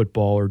Clemson in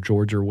football or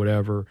Georgia or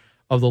whatever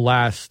of the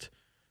last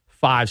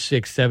 5,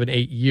 6, 7,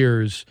 8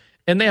 years,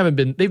 and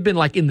they've been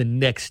like in the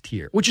next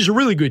tier, which is a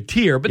really good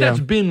tier, but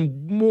that's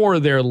been more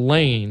their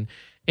lane.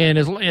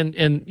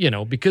 And you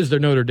know, because they're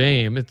Notre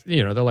Dame, it's,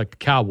 you know, they're like the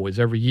Cowboys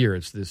every year.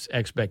 It's this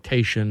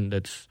expectation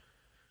that's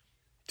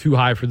too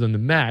high for them to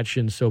match,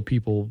 and so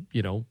people,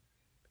 you know,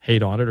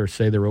 hate on it or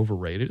say they're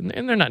overrated,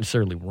 and they're not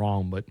necessarily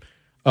wrong, but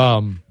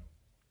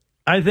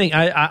I think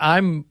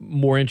I'm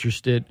more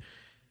interested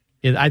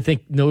in. I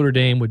think Notre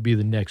Dame would be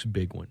the next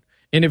big one.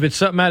 And if it's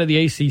something out of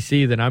the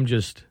ACC, then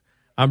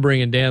I'm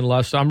bringing Dan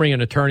Luss. I'm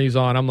bringing attorneys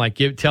on. I'm like,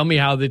 tell me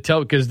how they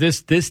tell, because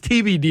this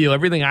TV deal,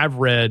 everything I've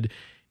read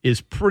is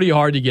pretty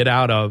hard to get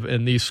out of,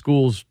 and these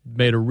schools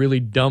made a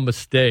really dumb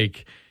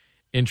mistake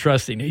in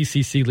trusting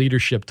ACC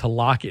leadership to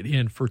lock it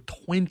in for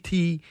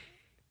 20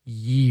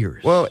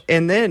 years. Well,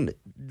 and then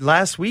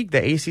last week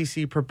the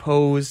ACC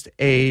proposed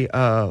a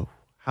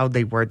how'd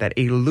they word that?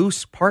 A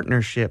loose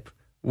partnership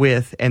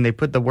with, and they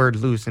put the word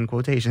loose in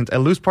quotations, a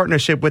loose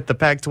partnership with the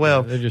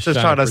Pac-12 to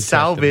try to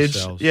salvage,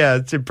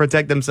 to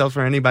protect themselves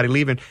from anybody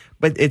leaving.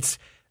 But it's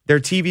their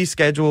TV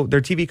schedule, their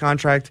TV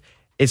contract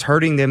is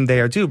hurting them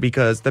there too,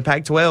 because the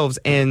Pac-12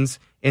 ends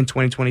in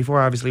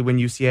 2024, obviously, when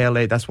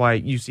UCLA, that's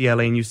why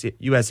UCLA and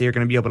USC are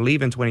going to be able to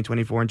leave in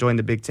 2024 and join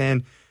the Big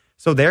Ten.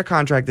 So their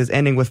contract is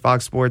ending with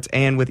Fox Sports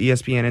and with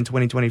ESPN in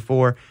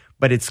 2024,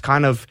 but it's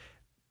kind of,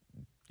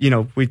 you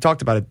know, we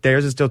talked about it.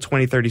 Theirs is still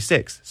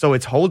 2036. So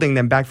it's holding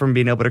them back from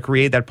being able to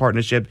create that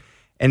partnership.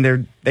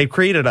 And they've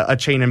created a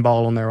chain and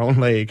ball on their own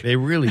leg. They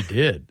really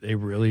did. They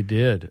really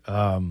did.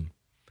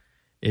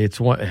 It's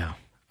one.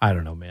 I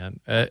don't know, man.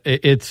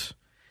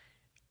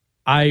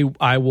 I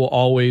will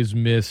always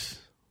miss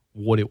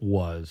what it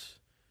was,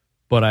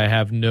 but I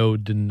have no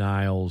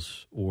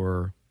denials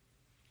or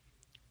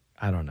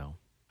I don't know.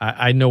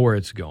 I know where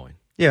it's going.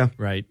 Yeah.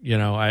 Right. You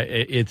know,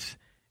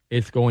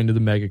 it's going to the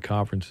mega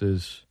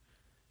conferences.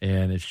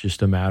 And it's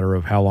just a matter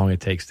of how long it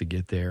takes to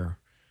get there.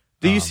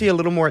 Do you see a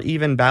little more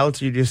even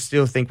balance, or you just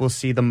still think we'll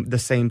see the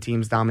same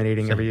teams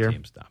dominating every year?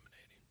 Teams dominating,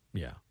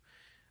 yeah.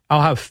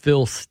 I'll have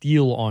Phil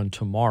Steele on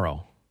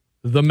tomorrow.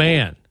 The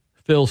man,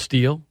 Phil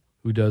Steele,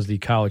 who does the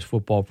college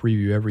football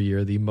preview every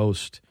year, the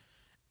most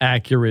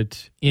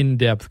accurate,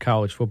 in-depth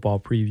college football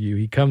preview.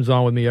 He comes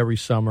on with me every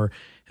summer.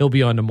 He'll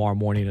be on tomorrow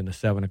morning in the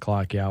 7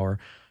 o'clock hour.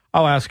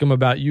 I'll ask him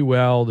about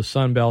UL, the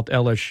Sun Belt,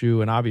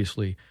 LSU, and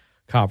obviously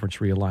conference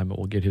realignment.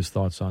 We'll get his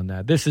thoughts on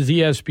that. This is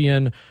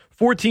ESPN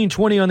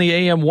 1420 on the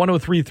AM,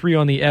 103.3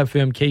 on the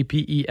FM,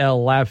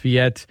 KPEL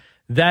Lafayette.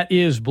 That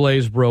is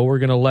Blaise Breaux. We're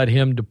going to let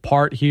him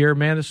depart here.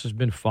 Man, this has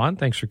been fun.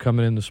 Thanks for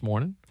coming in this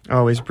morning.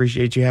 Always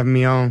appreciate you having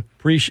me on.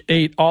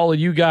 Appreciate all of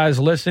you guys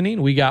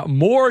listening. We got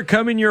more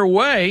coming your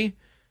way.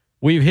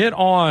 We've hit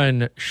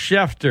on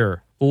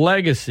Schefter,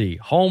 Legacy,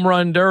 Home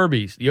Run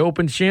Derbies, the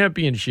Open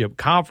Championship,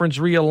 Conference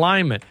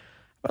Realignment.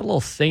 A little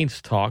Saints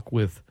talk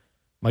with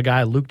my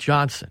guy Luke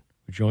Johnson,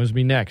 who joins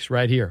me next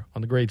right here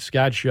on The Great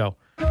Scott Show.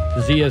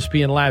 This is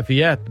ESPN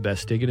Lafayette, the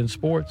best ticket in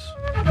sports.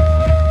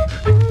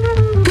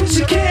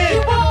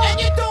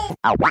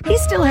 He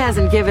still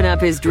hasn't given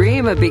up his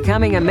dream of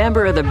becoming a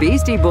member of the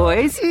Beastie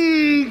Boys.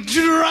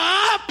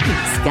 Drop!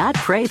 Scott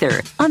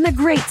Prather on The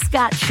Great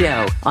Scott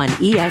Show on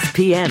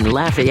ESPN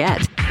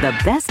Lafayette, the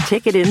best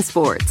ticket in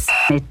sports.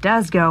 It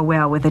does go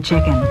well with the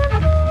chicken.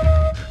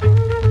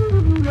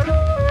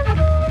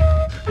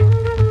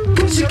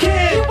 Cause you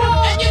can,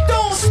 and you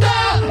don't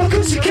stop.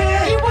 Cause you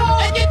can,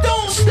 and you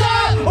don't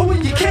stop. Oh,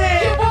 when you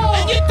can,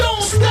 and you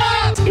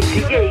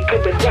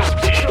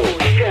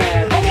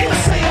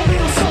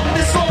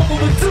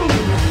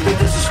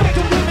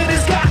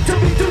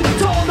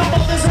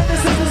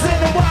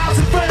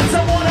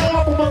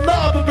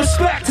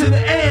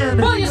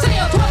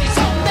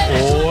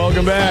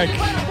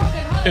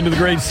into the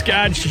Great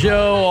Scott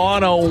Show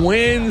on a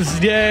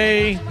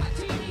Wednesday.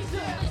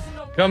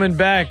 Coming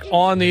back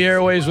on the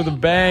airways with a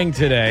bang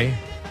today.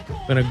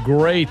 Been a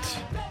great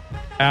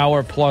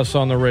hour plus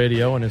on the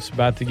radio, and it's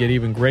about to get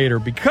even greater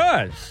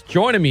because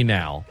joining me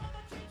now,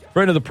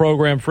 friend of the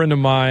program, friend of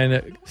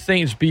mine,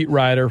 Saints beat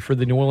writer for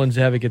the New Orleans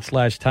Advocate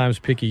 /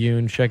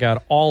 Times-Picayune. Check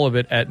out all of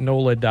it at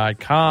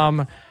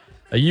NOLA.com.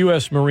 A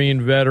U.S.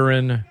 Marine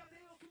veteran,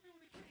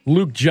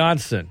 Luke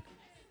Johnson,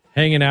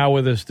 hanging out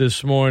with us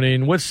this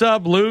morning. What's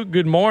up, Luke?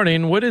 Good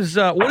morning. What is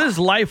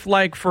life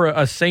like for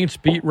a Saints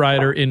beat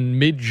writer in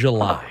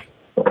mid-July?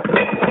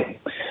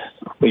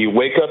 Well, you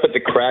wake up at the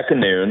crack of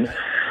noon.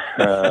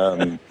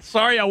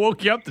 Sorry, I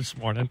woke you up this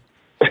morning.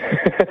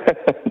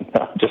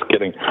 No, just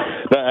kidding.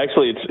 No,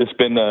 actually, it's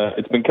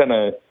been kind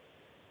of.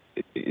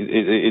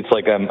 It's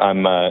like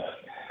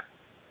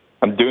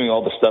I'm doing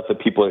all the stuff that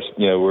people are,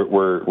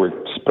 we're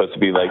supposed to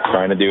be like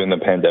trying to do in the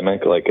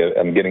pandemic. Like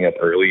I'm getting up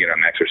early and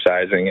I'm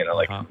exercising and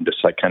I'm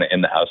just like kind of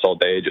in the house all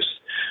day, just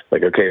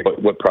like, okay,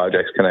 what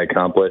projects can I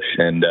accomplish?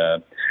 And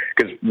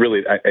because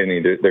really, I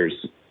mean,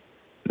 there's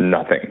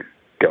nothing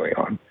going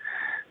on.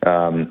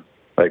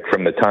 Like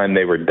from the time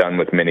they were done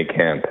with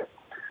minicamp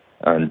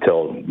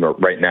until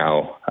right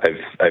now,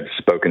 I've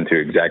spoken to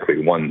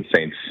exactly one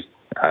Saints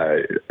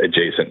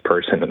adjacent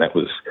person, and that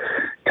was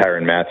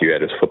Tyrann Mathieu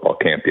at his football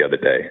camp the other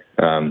day.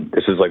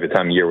 This is like the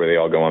time of year where they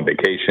all go on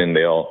vacation.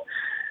 They all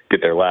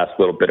get their last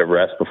little bit of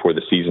rest before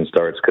the season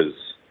starts, because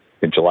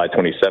in July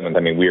 27th, I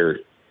mean, we're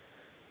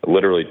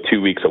literally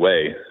 2 weeks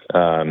away.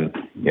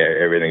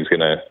 Everything's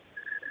gonna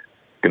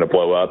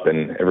blow up,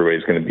 and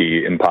everybody's gonna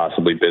be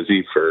impossibly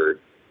busy for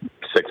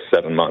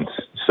 6-7 months.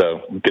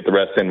 So get the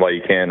rest in while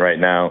you can. Right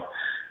now,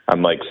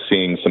 I'm like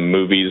seeing some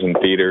movies in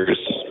theaters.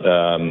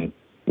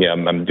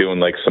 I'm doing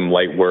like some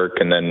light work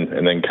and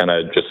then kind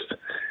of just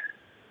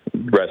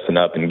resting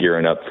up and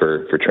gearing up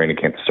for training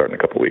camp to start in a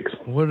couple weeks.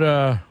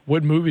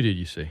 What movie did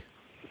you see?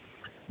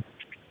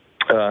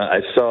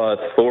 I saw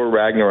Thor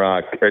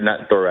Ragnarok, or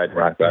not Thor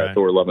Ragnarok,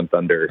 Thor Love and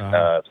Thunder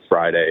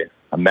Friday,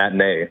 a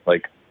matinee.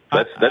 Like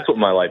that's what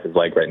my life is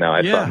like right now.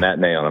 I saw a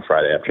matinee on a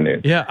Friday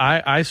afternoon. Yeah,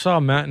 I saw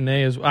a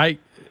matinee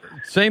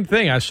same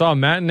thing. I saw a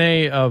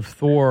matinee of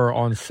Thor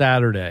on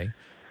Saturday.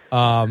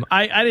 I'd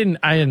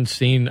only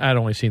seen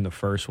the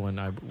first one.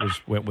 I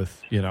went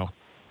with,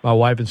 my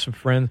wife and some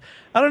friends.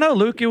 I don't know,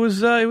 Luke. It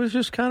was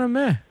just kind of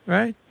meh,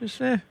 right? Just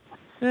I'll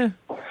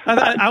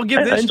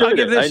give this to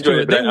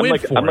it. They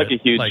went for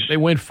it. They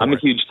went for it. I'm a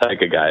huge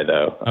Taika guy,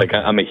 though. Okay. Like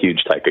I'm a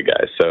huge Taika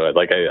guy, so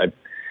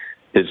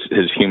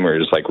his humor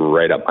is like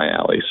right up my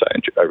alley. So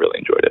I really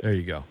enjoyed it. There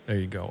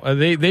you go.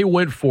 They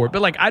went for it,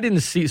 but like I didn't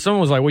see.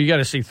 Someone was like, "Well, you got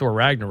to see Thor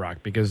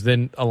Ragnarok because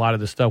then a lot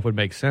of the stuff would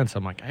make sense."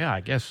 I'm like, yeah,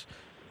 I guess.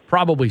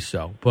 Probably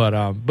so, but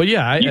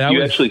yeah,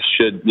 you actually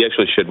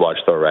should watch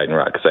Thor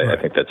Ragnarok, because I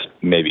think that's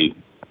maybe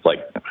like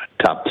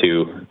top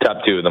two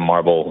of the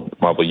Marvel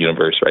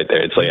universe right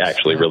there. It's like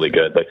actually really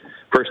good. Like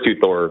first two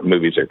Thor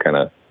movies are kind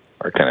of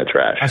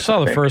trash. I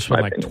saw the first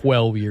one like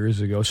 12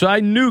 years ago, so I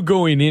knew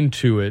going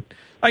into it.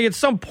 Like at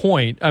some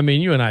point, I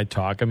mean, you and I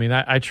talk. I mean,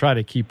 I try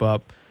to keep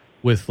up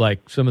with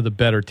like some of the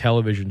better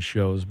television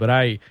shows, but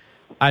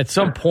at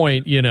some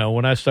point,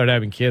 when I started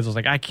having kids, I was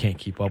like, I can't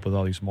keep up with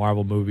all these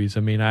Marvel movies.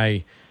 I mean,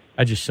 I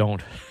just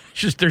don't.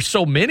 Just there's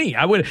so many.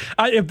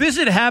 If this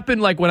had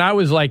happened like when I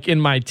was like in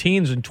my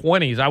teens and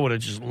 20s, I would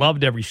have just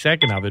loved every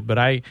second of it. But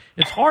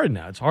it's hard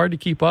now. It's hard to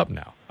keep up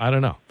now. I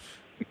don't know.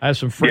 I have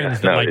some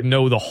friends that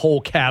know the whole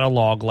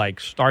catalog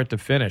like start to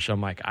finish. I'm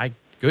like,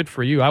 good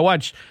for you. I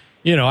watch.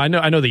 I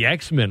know the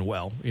X-Men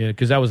well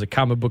because that was a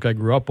comic book I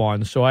grew up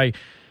on. So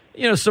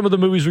some of the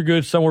movies were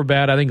good, some were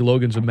bad. I think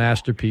Logan's a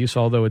masterpiece,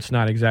 although it's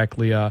not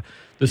exactly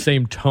the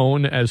same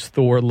tone as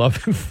Thor: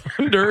 Love and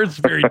Thunder. It's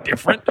very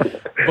different,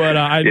 but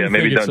I do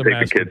think it's a masterpiece. Maybe don't take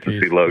the kids to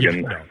see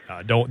Logan.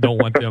 Yeah, don't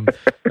want them.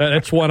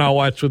 That's one I'll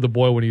watch with the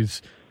boy when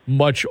he's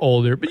much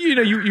older. But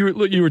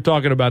you were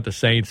talking about the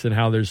Saints and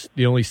how there's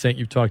the only Saint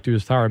you've talked to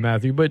is Tyrann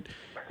Mathieu, but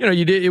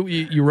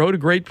you wrote a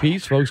great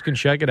piece. Folks can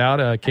check it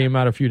out. Came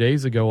out a few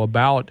days ago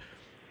about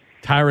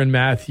Tyrann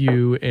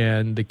Mathieu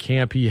and the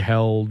camp he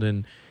held.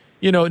 And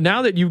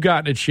now that you've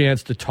gotten a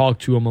chance to talk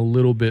to him a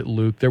little bit,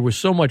 Luke, there was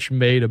so much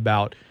made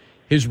about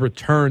his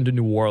return to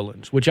New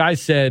Orleans, which I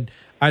said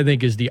I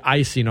think is the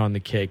icing on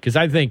the cake, because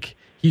I think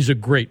he's a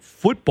great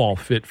football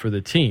fit for the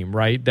team,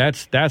 right?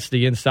 That's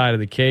the inside of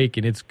the cake,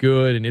 and it's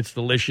good and it's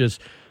delicious.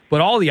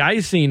 But all the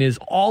icing is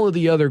all of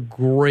the other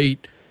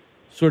great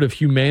sort of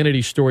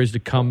humanity stories to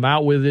come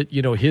out with it.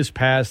 His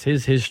past,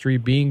 his history,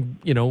 being,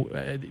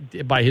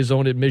 by his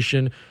own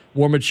admission,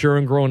 more mature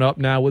and grown up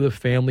now with a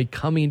family,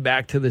 coming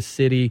back to the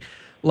city.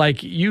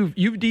 Like you've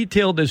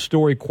detailed this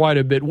story quite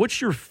a bit.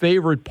 What's your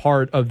favorite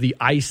part of the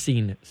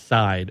icing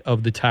side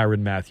of the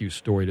Tyrann Mathieu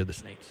story to the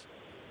Saints?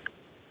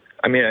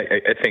 I mean,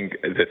 I think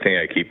the thing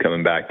I keep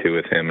coming back to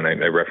with him, and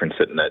I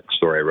referenced it in that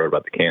story I wrote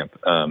about the camp,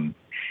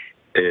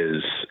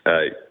 is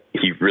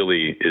he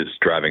really is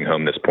driving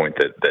home this point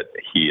that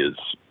he is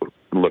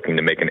looking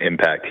to make an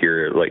impact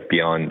here, like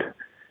beyond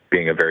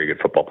being a very good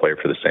football player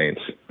for the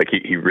Saints. Like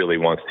he really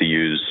wants to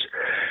use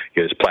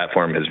his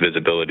platform, his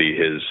visibility,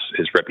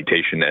 his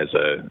reputation as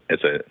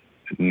a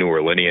New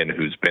Orleanian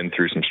who's been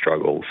through some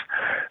struggles,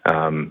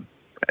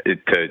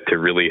 to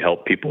really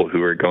help people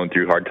who are going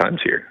through hard times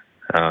here.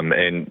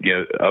 And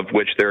of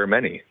which there are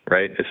many,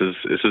 right? This is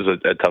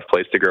a tough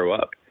place to grow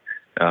up.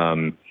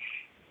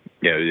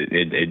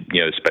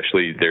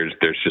 Especially there's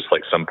just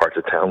like some parts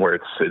of town where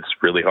it's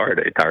really hard.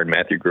 Tyrann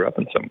Mathieu grew up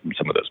in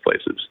some of those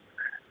places,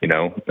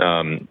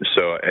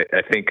 So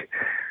I think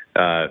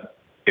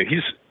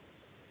he's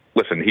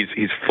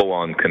full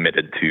on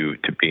committed to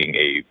being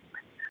a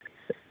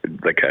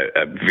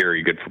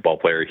very good football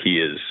player. He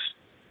is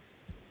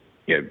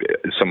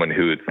someone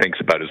who thinks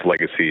about his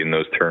legacy in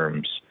those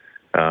terms.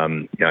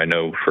 I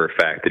know for a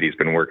fact that he's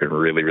been working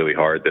really, really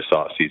hard this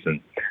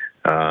offseason.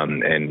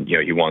 And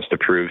he wants to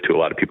prove to a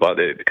lot of people out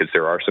there, because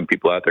there are some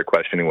people out there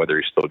questioning whether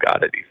he's still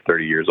got it. He's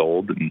 30 years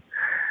old, and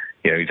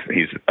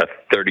he's a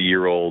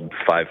 30-year-old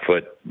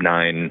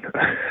 5'9"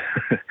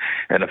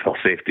 NFL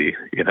safety.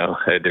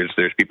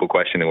 There's people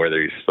questioning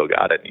whether he's still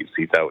got it.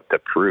 He's out to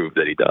prove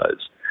that he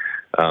does.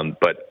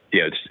 But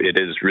it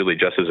is really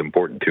just as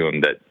important to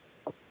him that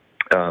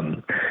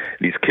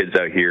these kids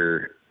out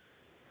here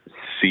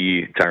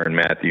see Tyrann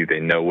Mathieu. They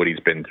know what he's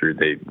been through.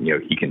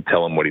 He can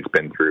tell them what he's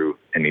been through,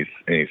 and he's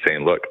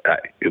saying, look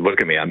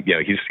at me.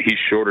 He's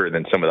shorter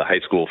than some of the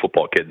high school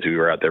football kids who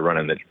are out there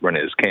running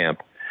his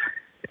camp.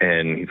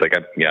 And he's like,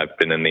 I've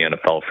been in the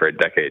NFL for a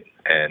decade,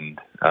 and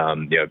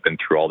I've been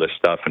through all this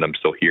stuff, and I'm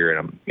still here,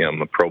 and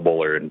I'm a Pro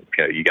Bowler, and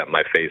you got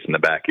my face in the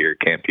back of your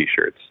camp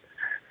T-shirts.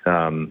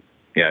 I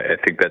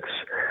think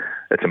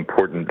that's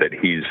important that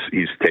he's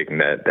taking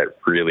that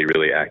really,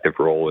 really active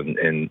role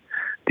in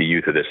the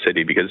youth of this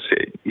city, because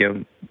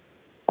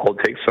all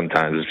it takes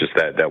sometimes is just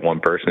that one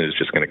person who's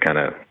just going to kind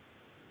of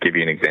give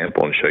you an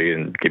example and show you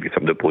and give you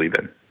something to believe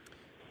in.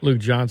 Luke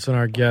Johnson,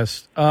 our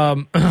guest.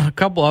 A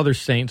couple other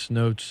Saints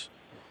notes.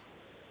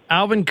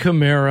 Alvin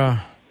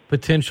Kamara,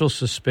 potential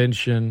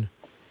suspension.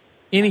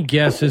 Any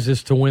guesses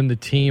as to when the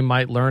team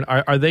might learn?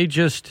 Are they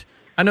just?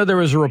 I know there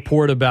was a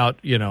report about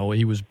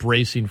he was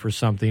bracing for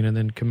something, and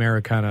then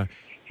Kamara kind of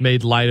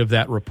made light of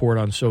that report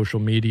on social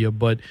media.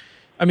 But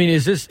I mean,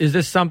 is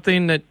this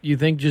something that you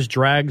think just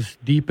drags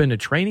deep into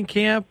training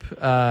camp?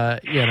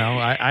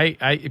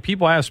 I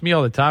people ask me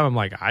all the time. I'm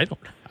like, I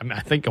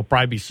think he'll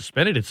probably be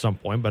suspended at some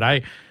point.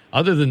 But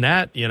other than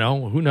that,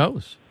 who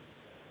knows?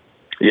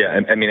 Yeah,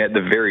 I mean, at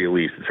the very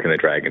least, it's going to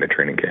drag into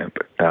training camp,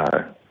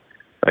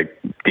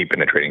 deep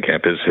into training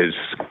camp. His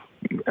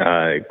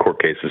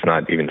court case is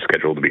not even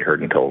scheduled to be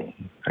heard until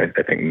I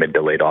think mid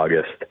to late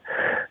August.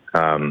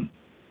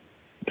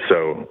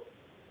 So,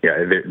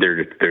 yeah,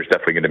 there's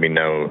definitely going to be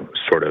no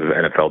sort of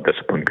NFL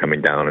discipline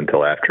coming down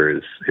until after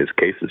his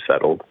case is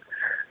settled.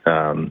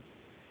 And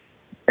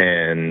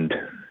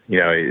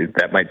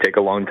that might take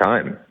a long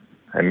time.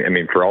 I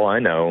mean, for all I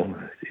know,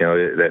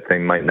 that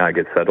thing might not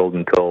get settled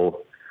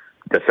until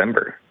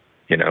December,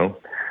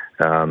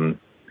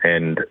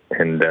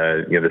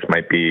 this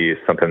might be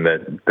something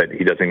that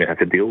he doesn't even have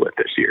to deal with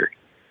this year.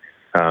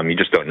 You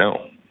just don't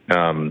know.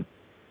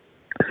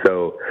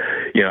 So,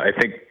 I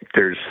think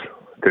there's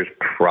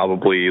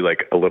probably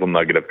like a little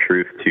nugget of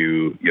truth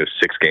to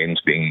 6 games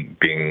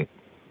being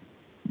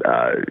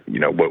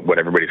what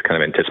everybody's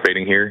kind of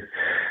anticipating here.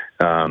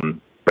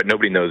 But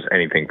nobody knows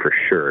anything for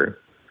sure.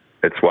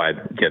 That's why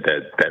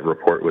that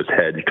report was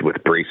hedged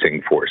with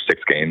bracing for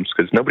 6 games,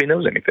 because nobody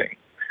knows anything.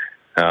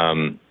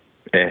 And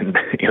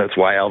that's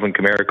why Alvin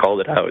Kamara called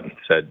it out and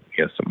said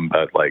something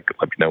about like,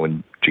 let me know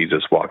when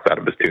Jesus walks out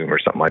of his tomb or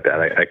something like that.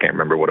 I can't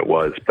remember what it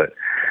was, but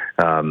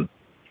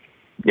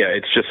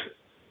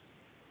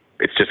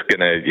it's just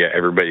gonna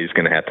everybody's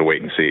gonna have to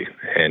wait and see.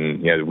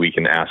 And we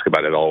can ask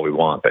about it all we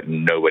want, but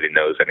nobody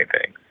knows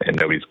anything, and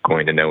nobody's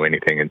going to know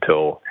anything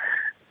until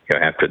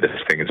after this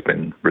thing has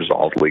been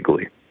resolved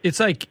legally. It's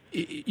like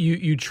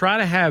you try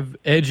to have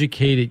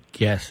educated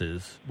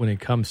guesses when it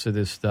comes to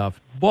this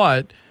stuff,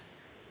 but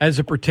as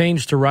it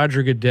pertains to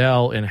Roger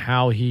Goodell and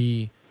how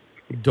he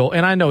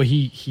and I know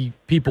he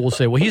people will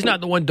say, well, he's not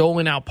the one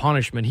doling out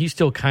punishment. He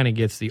still kind of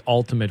gets the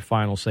ultimate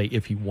final say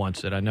if he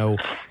wants it. I know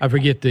I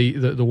forget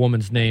the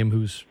woman's name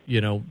who's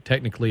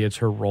technically it's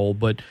her role,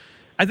 but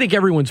I think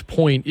everyone's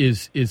point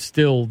is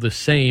still the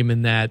same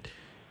in that.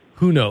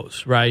 Who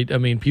knows, right? I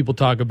mean, people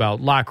talk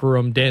about locker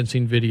room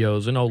dancing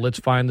videos and, let's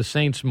find the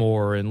Saints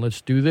more and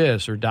let's do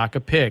this or dock a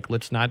pick.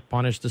 Let's not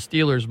punish the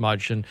Steelers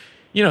much. And,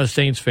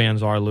 Saints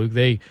fans are, Luke.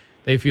 They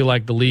feel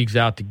like the league's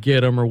out to get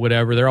them or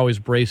whatever. They're always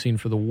bracing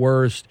for the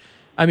worst.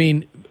 I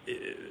mean,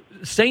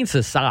 Saints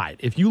aside,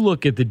 if you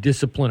look at the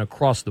discipline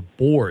across the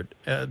board,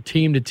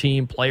 team to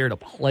team, player to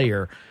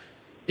player,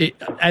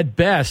 at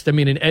best, I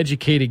mean, an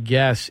educated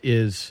guess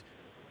is,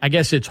 I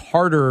guess it's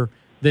harder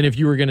than if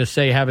you were going to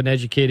say have an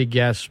educated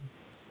guess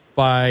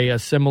by a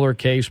similar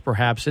case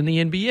perhaps in the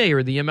NBA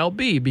or the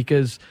MLB,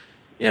 because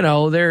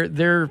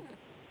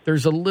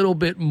there's a little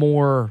bit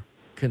more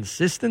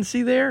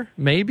consistency there,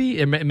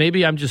 maybe. And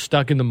maybe I'm just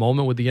stuck in the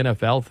moment with the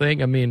NFL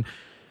thing. I mean,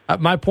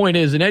 My point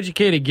is, an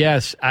educated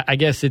guess, I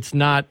guess it's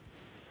not,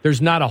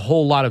 there's not a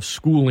whole lot of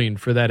schooling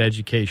for that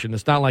education.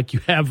 It's not like you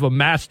have a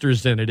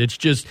master's in it. It's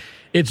just,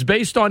 it's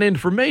based on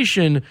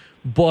information,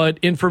 but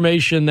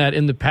information that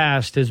in the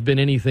past has been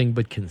anything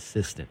but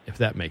consistent, if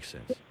that makes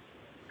sense.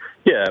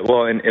 Yeah,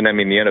 well, and I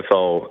mean, the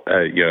NFL,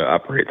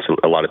 operates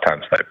a lot of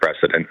times by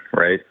precedent,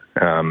 right?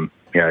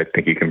 I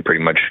think you can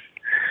pretty much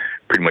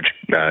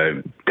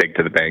take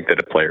to the bank that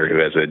a player who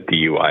has a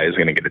DUI is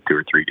going to get a 2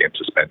 or 3 game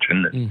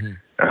suspension.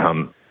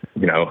 Mm-hmm.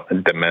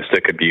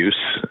 Domestic abuse.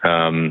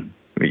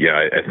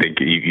 I think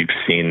you've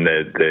seen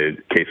the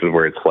cases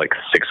where it's like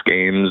 6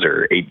 games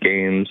or 8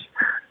 games.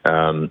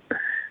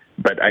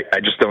 But I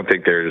just don't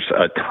think there's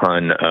a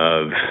ton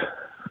of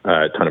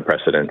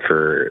precedent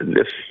for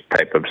this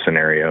type of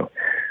scenario.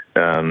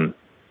 I'm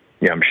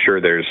sure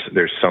there's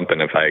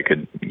something if I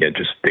could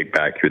just dig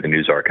back through the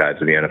news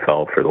archives of the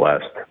NFL for the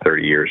last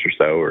 30 years or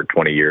so, or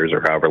 20 years,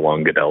 or however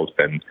long Goodell's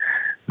been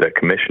the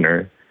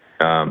commissioner.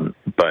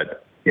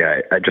 But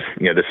I just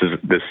this is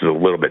a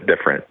little bit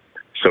different.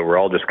 So we're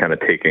all just kind of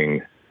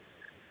taking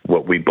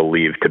what we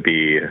believe to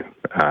be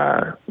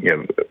the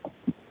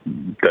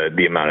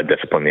amount of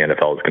discipline the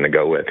NFL is going to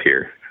go with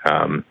here.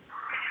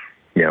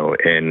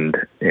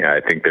 I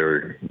think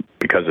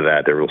because of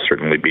that, there will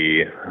certainly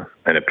be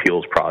an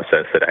appeals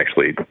process that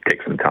actually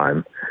takes some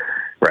time,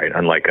 right?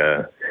 Unlike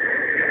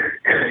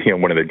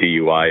one of the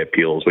DUI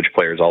appeals, which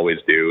players always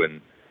do,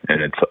 and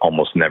it's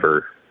almost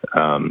never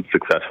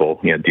successful.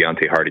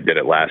 Deontay Hardy did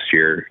it last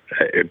year,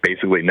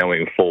 basically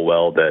knowing full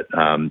well that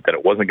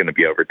it wasn't going to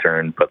be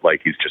overturned, but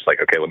he's just like,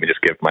 okay, let me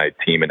just give my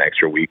team an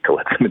extra week to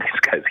let some of these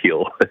guys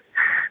heal.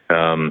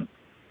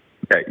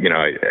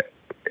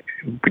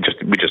 We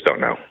just don't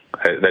know.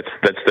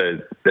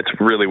 That's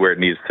really where it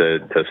needs to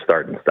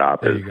start and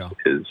stop. There's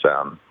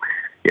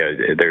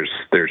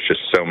just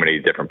so many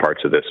different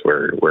parts of this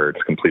where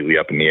it's completely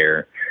up in the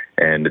air,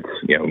 and it's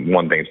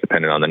one thing's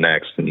dependent on the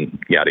next, and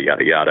yada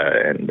yada yada,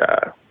 and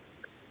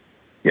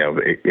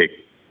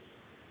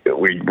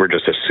we're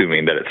just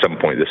assuming that at some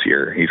point this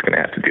year he's going to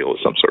have to deal with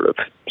some sort of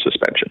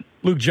suspension.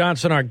 Luke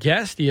Johnson, our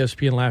guest,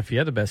 ESPN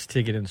Lafayette, the best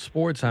ticket in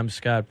sports. I'm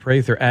Scott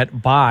Prather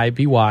at by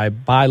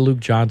Luke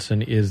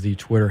Johnson is the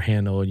Twitter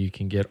handle, and you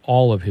can get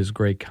all of his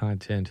great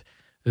content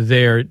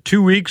there.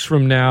 2 weeks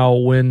from now,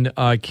 when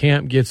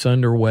camp gets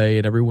underway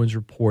and everyone's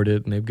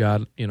reported and they've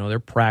got, they're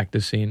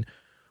practicing,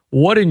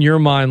 what in your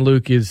mind,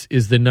 Luke, is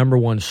the number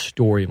one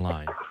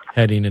storyline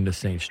heading into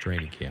Saints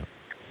training camp?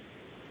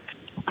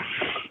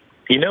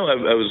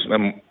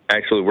 I'm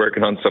actually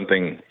working on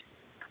something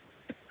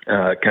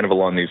kind of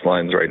along these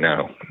lines right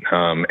now.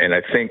 And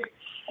I think,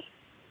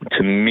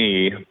 to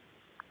me,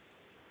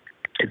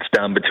 it's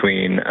down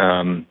between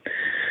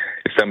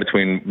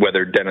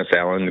whether Dennis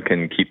Allen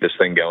can keep this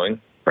thing going,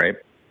 right,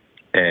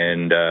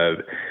 and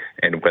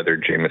whether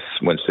Jameis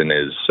Winston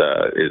is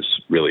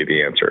really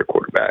the answer at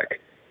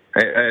quarterback.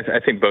 I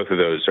think both of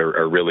those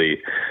are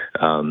really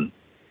 1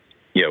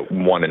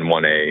 and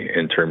 1A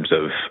in terms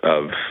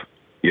of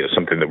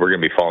something that we're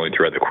going to be following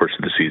throughout the course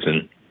of the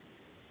season,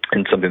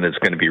 and something that's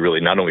going to be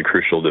really not only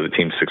crucial to the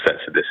team's success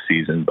of this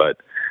season, but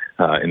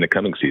in the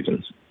coming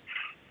seasons,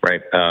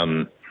 right?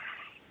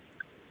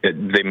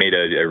 They made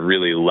a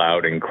really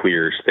loud and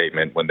clear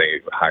statement when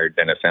they hired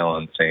Dennis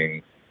Allen,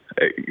 saying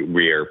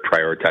we are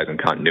prioritizing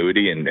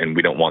continuity and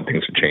we don't want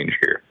things to change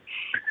here.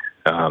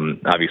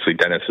 Obviously,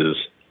 Dennis is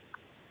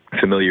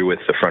familiar with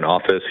the front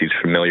office. He's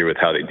familiar with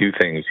how they do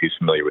things. He's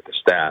familiar with the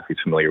staff. He's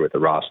familiar with the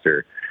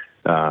roster.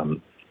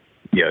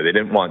 They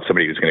didn't want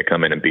somebody who's going to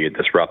come in and be a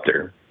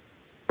disruptor,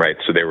 right?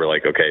 So they were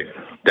like, okay,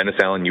 Dennis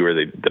Allen, you are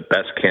the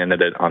best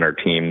candidate on our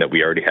team that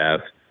we already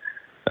have.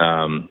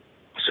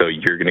 So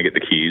you're going to get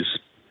the keys.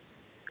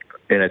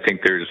 And I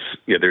think there's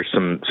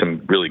some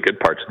really good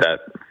parts of that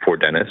for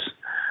Dennis.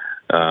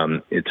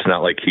 It's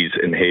not like he's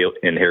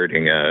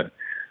inheriting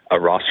a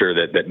roster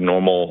that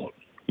normal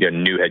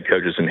new head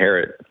coaches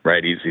inherit,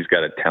 right? He's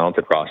got a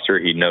talented roster.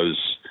 He knows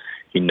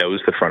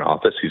the front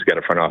office. He's got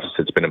a front office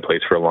that's been in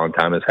place for a long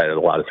time, has had a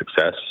lot of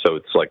success. So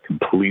it's like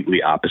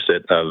completely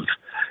opposite of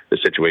the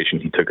situation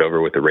he took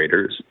over with the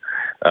Raiders.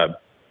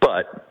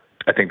 But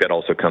I think that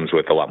also comes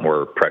with a lot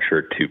more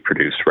pressure to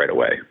produce right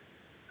away.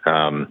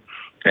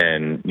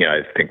 And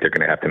I think they're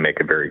going to have to make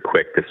a very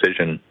quick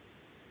decision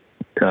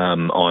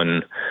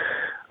on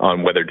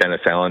whether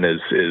Dennis Allen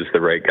is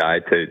the right guy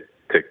to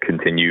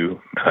continue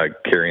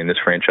carrying this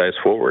franchise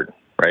forward.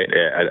 Right?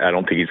 I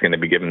don't think he's going to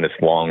be given this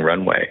long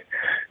runway.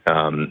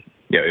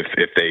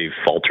 If they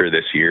falter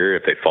this year,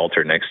 if they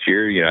falter next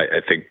year,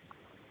 I think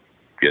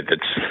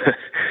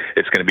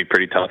it's going to be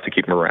pretty tough to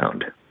keep him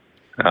around.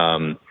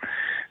 I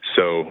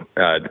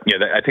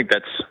think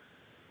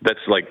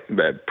that's like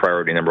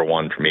priority number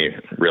one for me,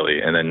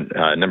 really. And then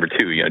number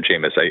two,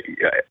 Jameis.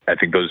 I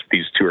think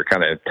these two are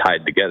kind of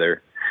tied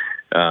together.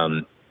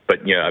 But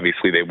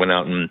obviously they went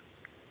out and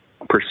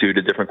pursued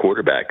a different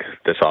quarterback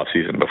this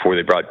offseason before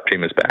they brought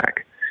Jameis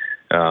back.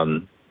 I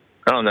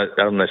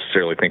don't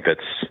necessarily think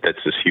that's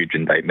this huge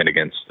indictment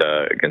against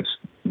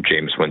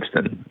Jameis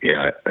Winston.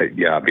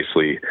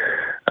 Obviously,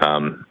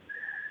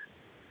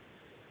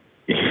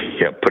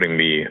 putting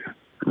the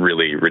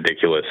really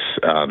ridiculous,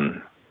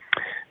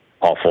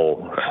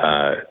 awful,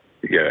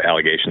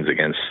 allegations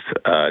against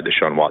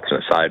Deshaun Watson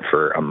aside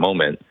for a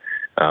moment,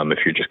 if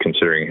you're just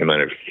considering him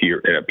in a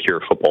pure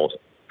football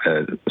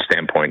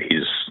standpoint,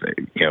 he's,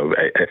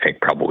 I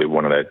think probably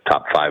one of the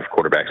top 5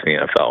 quarterbacks in the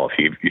NFL.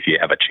 If you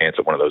have a chance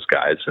at one of those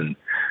guys, and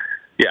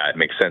yeah, it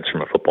makes sense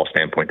from a football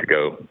standpoint to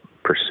go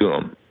pursue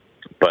him.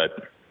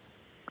 But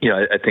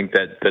I think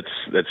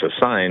that's a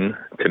sign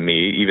to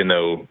me, even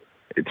though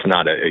it's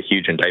not a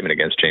huge indictment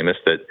against Jameis,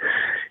 that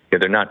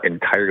they're not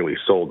entirely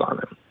sold on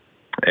him.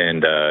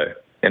 And I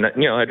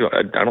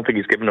don't think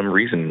he's given them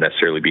reason to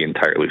necessarily be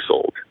entirely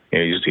sold.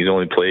 He's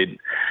only played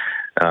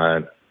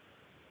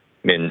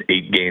in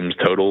 8 games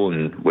total,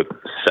 and with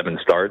 7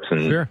 starts,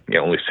 and sure.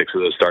 Only 6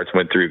 of those starts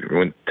went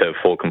to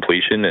full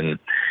completion, and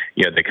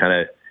they kind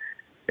of.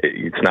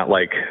 It's not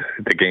like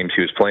the games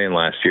he was playing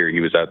last year.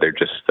 He was out there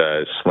just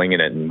slinging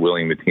it and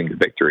willing the team to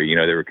victory.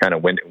 They were kind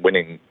of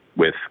winning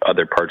with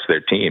other parts of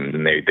their team,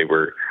 and they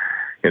were.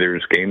 There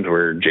was games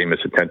where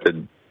Jameis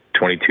attempted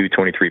 22,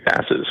 23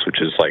 passes,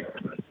 which is like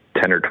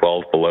 10 or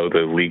 12 below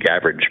the league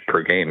average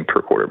per game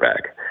per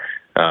quarterback.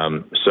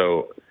 I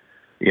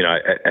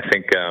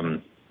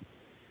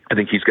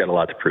think he's got a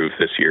lot to prove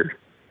this year,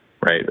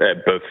 right?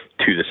 Both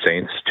to the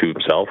Saints, to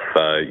himself.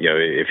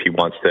 If he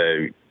wants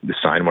to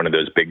sign one of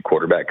those big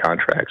quarterback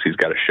contracts, he's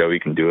got to show he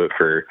can do it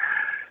for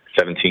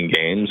 17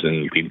 games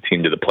and lead the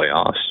team to the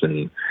playoffs,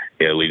 and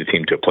lead a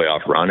team to a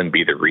playoff run and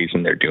be the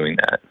reason they're doing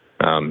that.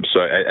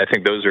 So I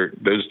think those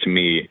to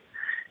me,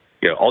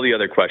 all the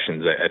other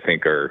questions I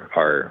think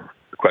are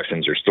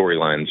questions or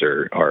storylines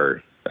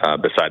are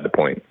beside the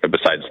point.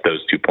 Besides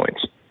those 2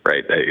 points,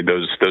 right?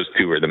 Those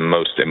 2 are the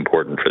most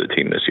important for the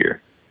team this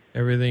year.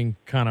 Everything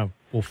kind of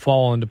will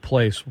fall into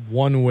place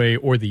one way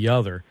or the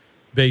other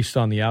based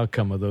on the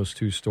outcome of those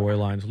 2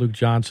 storylines. Luke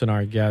Johnson,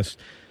 our guest.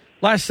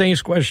 Last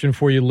Saints question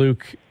for you,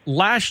 Luke.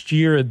 Last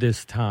year at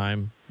this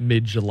time,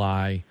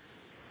 mid-July,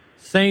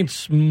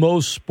 Saints,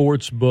 most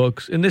sports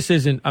books, and this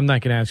isn't, I'm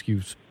not going to ask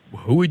you,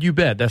 who would you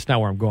bet? That's not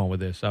where I'm going with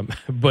this.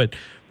 But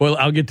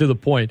I'll get to the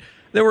point.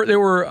 There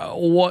were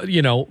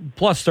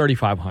plus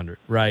 3,500,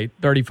 right?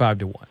 35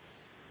 to 1.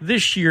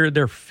 This year,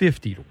 they're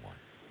 50 to 1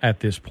 at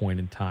this point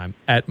in time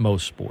at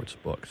most sports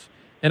books.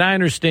 And I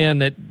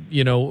understand that,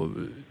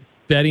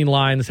 betting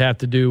lines have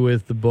to do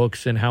with the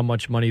books and how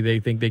much money they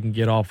think they can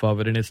get off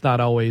of it. And it's not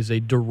always a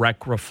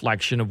direct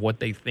reflection of what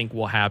they think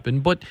will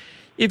happen. But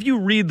if you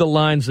read the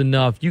lines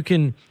enough, you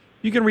can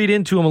read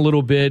into them a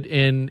little bit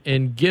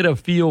and get a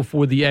feel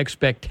for the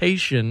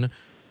expectation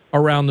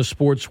around the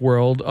sports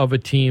world of a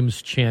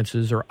team's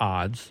chances or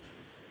odds.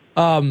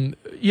 35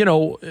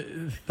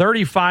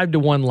 to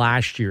 1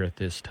 last year at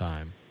this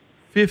time,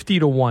 50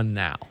 to 1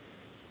 now.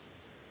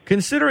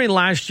 Considering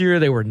last year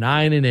they were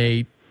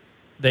 9-8,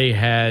 they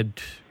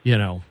had,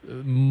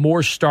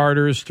 more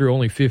starters through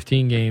only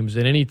 15 games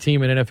than any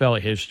team in NFL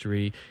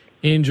history.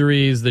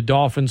 Injuries, the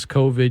Dolphins'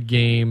 COVID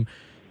game,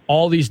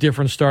 all these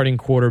different starting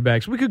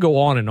quarterbacks. We could go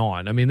on and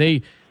on. I mean,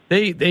 they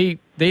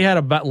had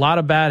a lot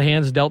of bad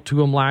hands dealt to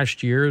them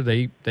last year.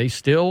 They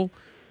still,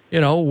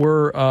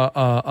 were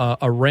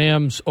a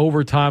Rams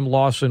overtime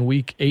loss in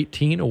Week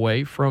 18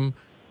 away from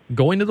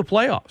going to the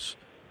playoffs.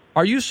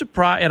 Are you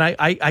surprised? And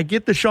I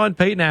get the Sean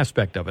Payton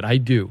aspect of it. I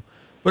do.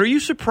 But are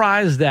you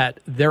surprised that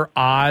their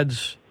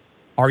odds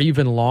are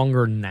even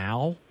longer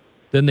now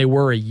than they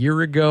were a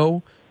year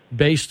ago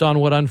based on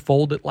what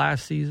unfolded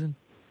last season?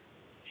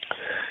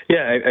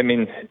 Yeah, I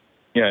mean,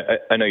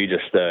 I know you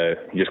just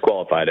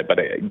qualified it, but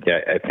I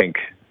think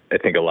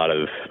a lot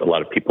of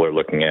people are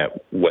looking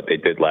at what they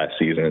did last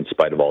season in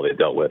spite of all they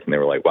dealt with, and they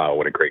were like, "Wow,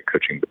 what a great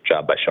coaching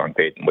job by Sean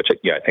Payton," which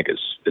I think is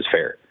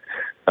fair.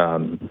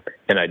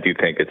 And I do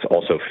think it's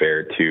also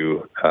fair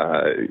to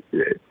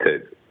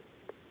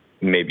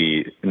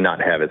maybe not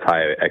have as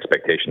high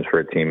expectations for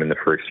a team in the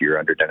first year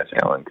under Dennis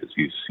Allen, because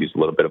he's a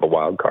little bit of a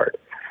wild card.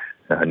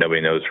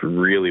 Nobody knows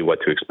really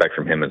what to expect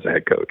from him as a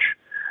head coach.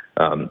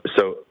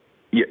 So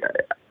yeah,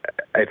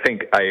 I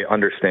think I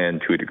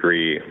understand to a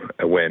degree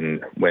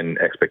when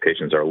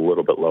expectations are a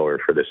little bit lower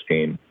for this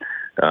team,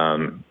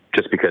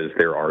 just because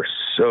there are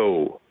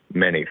so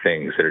many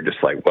things that are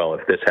just like, well,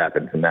 if this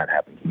happens and that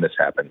happens and this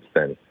happens,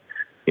 then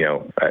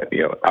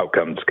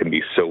outcomes can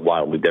be so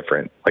wildly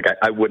different. Like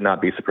I would not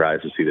be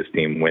surprised to see this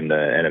team win the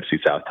NFC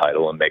South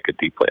title and make a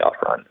deep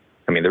playoff run.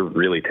 I mean, they're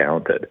really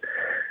talented.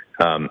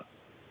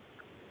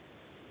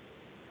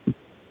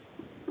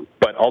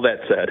 But all that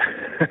said,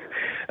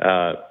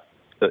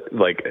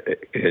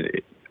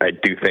 I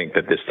do think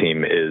that this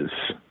team is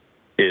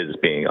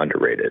being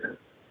underrated,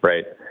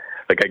 right?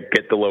 Like I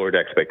get the lowered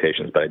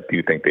expectations, but I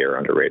do think they are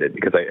underrated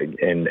because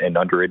and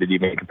underrated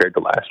even compared to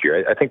last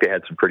year. I think they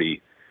had some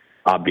pretty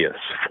obvious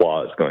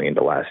flaws going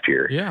into last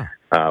year. Yeah,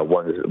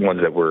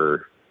 ones that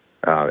were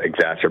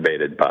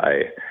exacerbated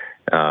by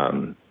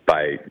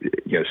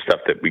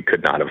stuff that we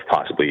could not have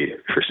possibly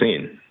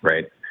foreseen,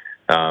 right?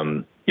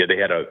 They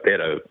had a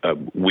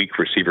weak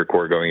receiver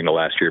core going into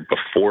last year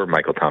before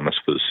Michael Thomas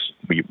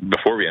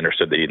before we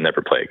understood that he'd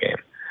never play a game,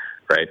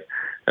 right?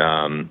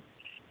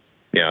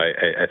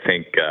 I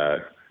think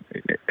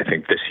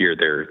this year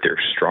they're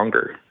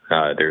stronger.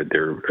 They're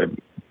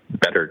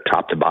better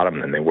top to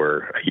bottom than they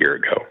were a year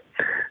ago.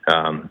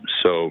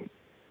 So,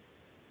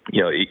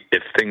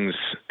 if things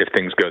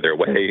go their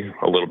way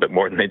a little bit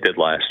more than they did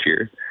last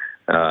year,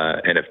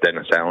 and if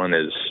Dennis Allen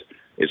is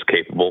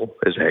capable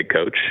as a head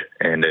coach,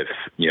 and if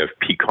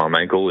Pete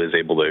Carmichael is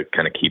able to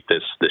kind of keep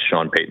this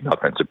Sean Payton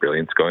offensive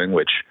brilliance going,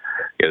 which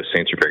the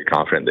Saints are very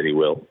confident that he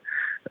will,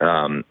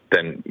 then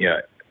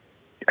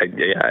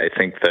I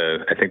think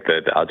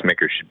the odds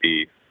makers should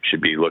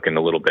be looking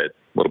a little bit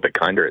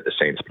kinder at the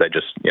Saints. But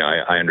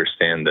I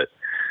understand that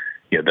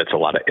that's a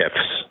lot of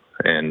ifs,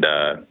 and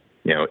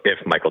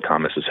if Michael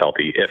Thomas is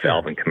healthy, if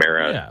Alvin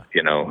Kamara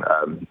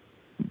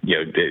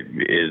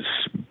is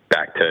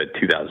back to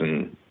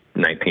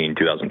 2019,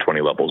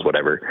 2020 levels,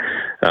 whatever.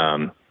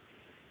 I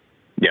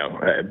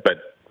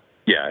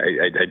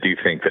do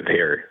think that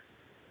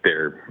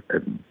they're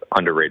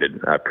underrated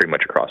pretty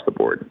much across the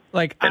board.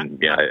 I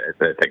think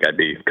I'd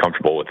be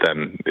comfortable with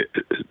them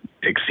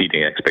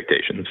exceeding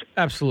expectations.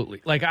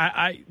 Absolutely.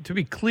 I to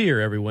be clear,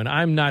 everyone,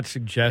 I'm not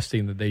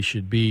suggesting that they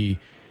should be,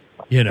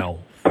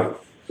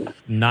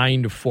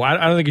 9-4.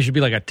 I don't think it should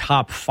be like a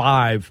top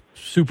 5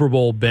 Super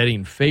Bowl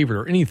betting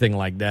favorite or anything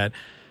like that.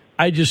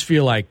 I just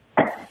feel like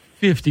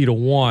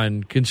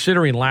 50-1,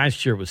 considering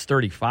last year it was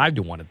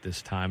 35-1 at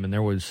this time, and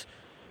there was,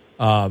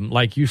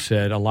 like you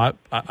said, a lot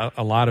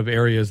of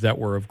areas that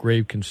were of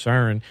grave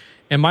concern.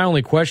 And my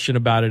only question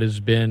about it has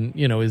been,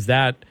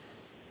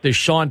 does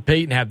Sean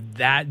Payton have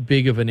that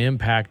big of an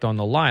impact on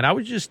the line? I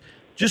was just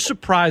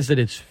surprised that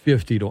it's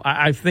 50-1.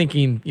 I'm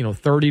thinking,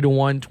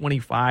 30-1,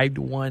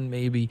 25-1,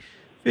 maybe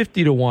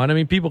 50-1. I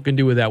mean, people can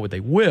do with that what they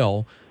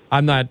will.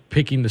 I'm not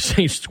picking the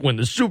Saints to win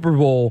the Super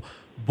Bowl,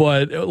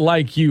 but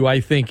like you, I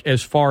think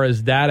as far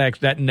as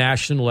that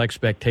national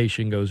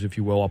expectation goes, if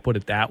you will, I'll put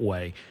it that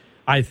way.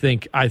 I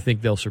think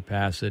they'll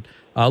surpass it.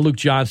 Luke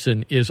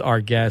Johnson is our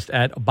guest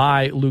at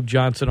by Luke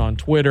Johnson on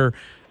Twitter.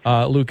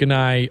 Luke and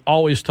I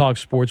always talk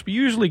sports. We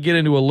usually get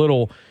into a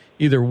little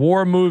either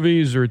war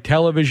movies or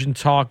television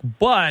talk,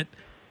 but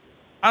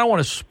I don't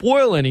want to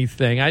spoil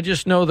anything. I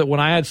just know that when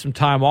I had some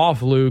time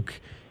off, Luke,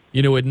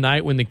 at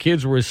night when the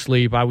kids were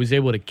asleep, I was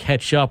able to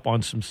catch up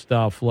on some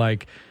stuff,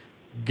 like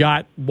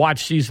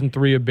watch season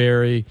 3 of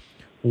Barry,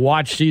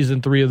 watch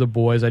season 3 of The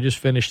Boys. I just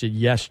finished it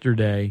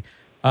yesterday.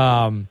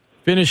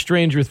 Finished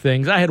Stranger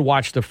Things. I had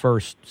watched the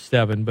first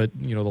 7, but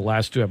the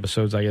last 2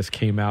 episodes I guess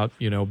came out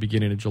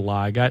beginning of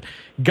July. Got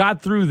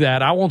through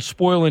that. I won't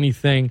spoil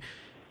anything.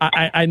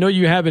 I know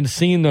you haven't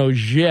seen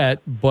those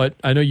yet, but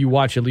I know you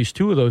watch at least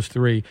 2 of those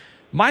 3.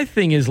 My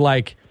thing is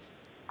for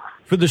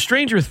the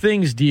Stranger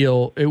Things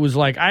deal, it was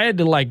I had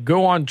to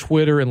go on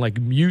Twitter and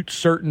mute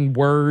certain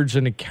words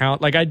and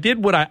account. I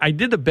did I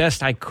did the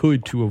best I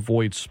could to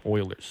avoid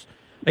spoilers.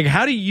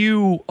 How do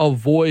you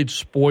avoid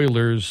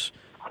spoilers?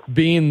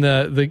 Being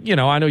the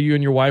I know you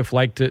and your wife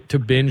like to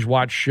binge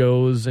watch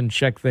shows and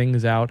check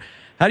things out.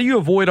 How do you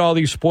avoid all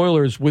these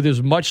spoilers with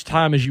as much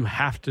time as you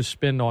have to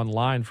spend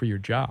online for your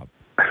job?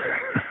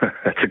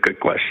 That's a good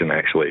question,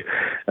 actually.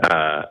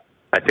 I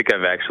think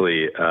I've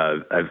actually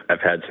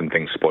I've had some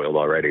things spoiled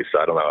already, so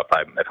I don't know if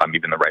I'm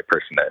even the right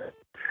person to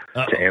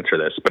answer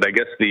this. But I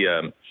guess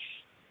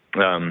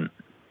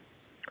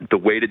the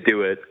way to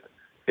do it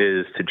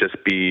is to just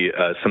be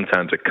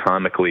sometimes a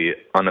comically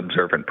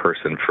unobservant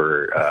person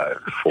for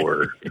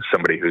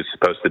somebody who's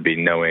supposed to be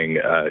knowing,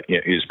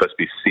 who's supposed to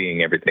be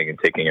seeing everything and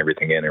taking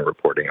everything in and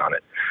reporting on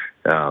it.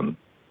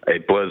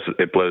 It blows.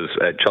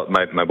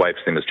 My wife's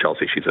name is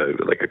Chelsea. She's a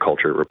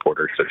culture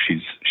reporter, so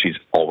she's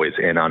always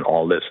in on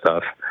all this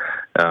stuff.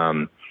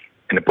 And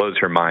it blows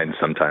her mind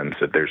sometimes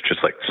that there's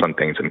just some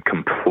things I'm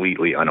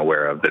completely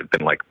unaware of that have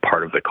been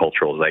part of the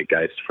cultural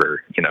zeitgeist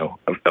for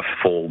a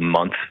full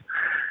month.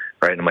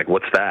 Right, and I'm like,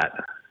 what's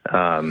that?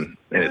 And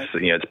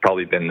it's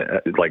probably been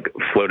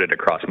floated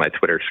across my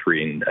Twitter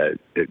screen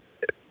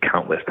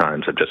countless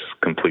times. I just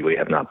completely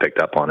have not picked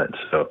up on it.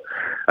 So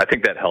I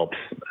think that helps.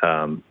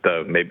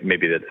 Though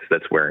maybe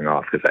that's wearing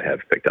off because I have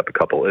picked up a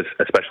couple,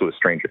 especially with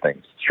Stranger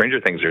Things. Stranger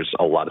Things, there's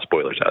a lot of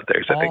spoilers out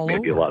there. So I think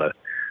maybe a lot of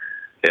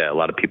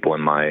people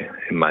in my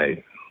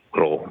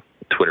little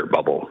Twitter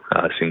bubble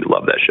seem to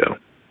love that show.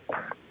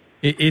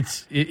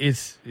 It's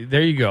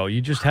there you go.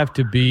 You just have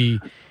to be.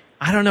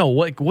 I don't know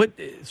what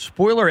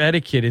spoiler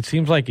etiquette. It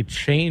seems like it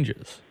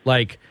changes.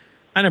 I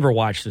never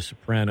watched The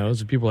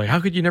Sopranos, and people are like, "How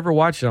could you never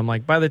watch it?" I'm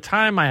like, by the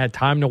time I had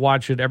time to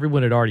watch it,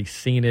 everyone had already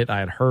seen it. I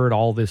had heard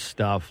all this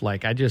stuff.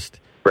 Right.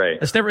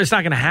 It's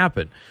not going to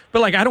happen.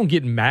 But I don't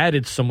get mad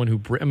at someone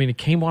who. It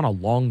came on a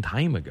long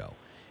time ago.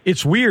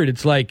 It's weird.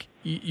 It's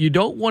you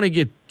don't want to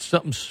get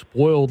something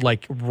spoiled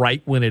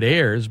right when it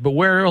airs, but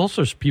where else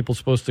are people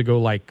supposed to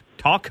go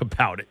talk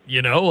about it?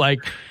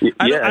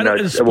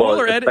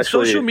 Spoiler etiquette.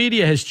 Social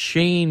media has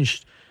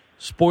changed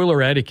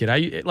spoiler etiquette.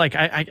 I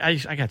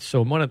got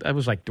so I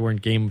was during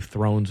Game of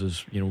Thrones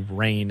as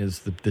Reign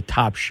is the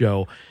top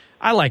show.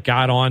 I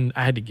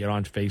had to get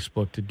on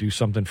Facebook to do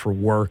something for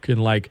work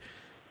and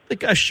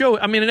a show.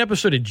 An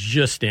episode had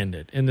just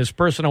ended, and this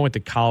person I went to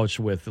college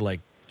with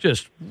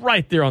just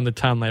right there on the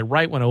timeline,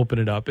 right when I opened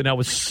it up. And I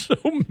was so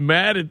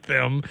mad at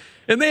them.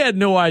 And they had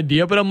no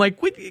idea. But I'm like,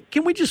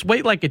 can we just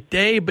wait like a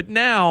day? But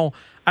now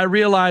I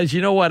realize,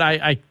 you know what,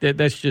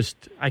 that's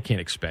just, I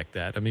can't expect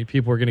that. I mean,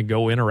 people are going to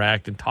go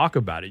interact and talk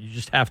about it. You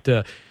just have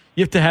to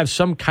have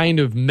some kind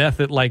of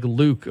method like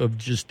Luke of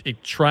just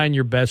trying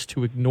your best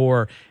to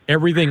ignore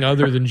everything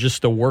other than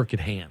just the work at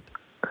hand.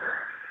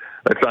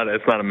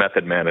 It's not a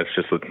method, man. It's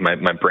just that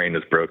my brain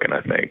is broken,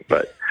 I think.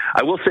 But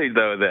I will say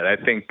though that I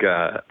think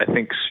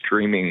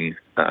streaming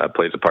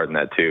plays a part in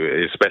that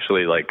too,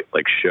 especially like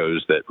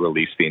shows that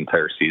release the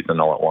entire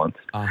season all at once.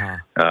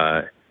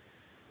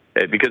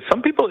 Because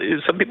some people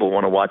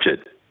want to watch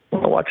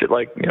it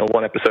like, you know,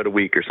 one episode a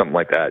week or something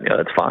like that. You know,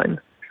 that's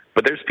fine.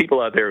 But there's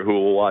people out there who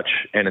will watch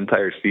an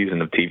entire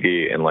season of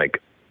TV in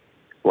like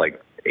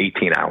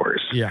 18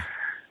 hours. Yeah.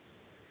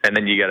 And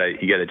then you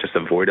gotta just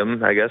avoid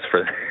them, I guess,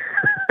 for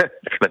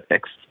for the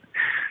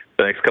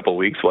next couple of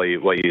weeks while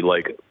you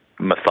like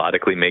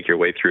methodically make your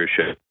way through a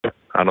show.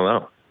 I don't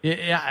know.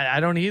 Yeah, I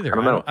don't either.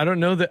 I don't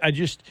know that. I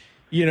just,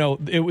 you know,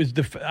 it was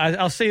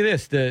I'll say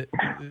this: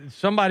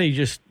 somebody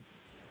just,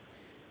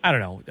 I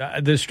don't know.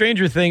 The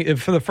Stranger Thing,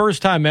 for the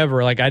first time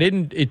ever, like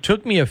it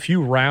took me a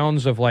few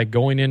rounds of like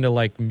going into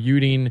like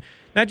muting,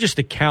 not just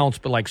accounts,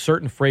 but like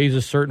certain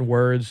phrases, certain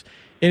words.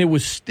 And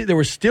there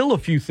were still a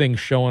few things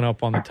showing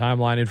up on the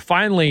timeline. And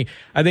finally,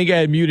 I think I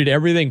had muted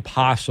everything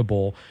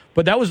possible.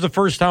 But that was the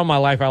first time in my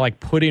life I like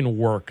put in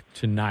work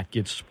to not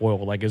get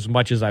spoiled, like as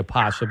much as I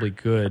possibly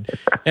could.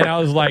 And I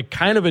was like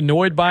kind of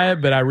annoyed by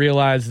it, but I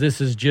realized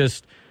this is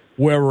just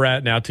where we're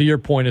at now, to your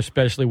point,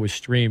 especially with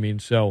streaming.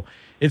 So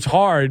it's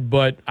hard,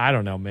 but I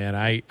don't know, man.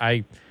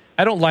 I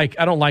don't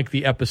like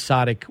the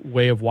episodic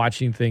way of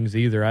watching things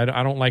either. I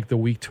don't like the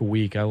week to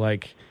week. I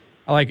like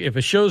if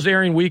a show's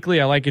airing weekly,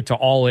 I like it to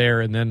all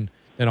air, and then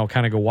I'll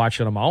kind of go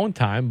watch it on my own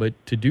time. But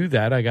to do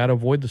that, I got to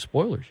avoid the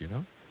spoilers, you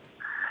know?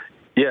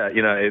 Yeah,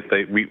 you know,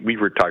 we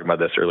were talking about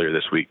this earlier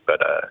this week, but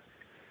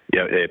you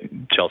know,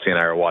 Chelsea and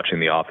I are watching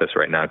The Office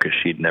right now because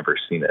she'd never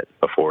seen it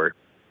before,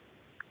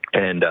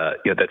 and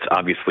you know, that's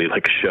obviously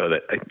like a show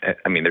that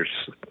I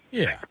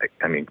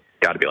mean,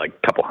 got to be like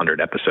a couple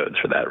hundred episodes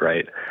for that,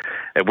 right?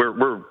 And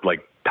we're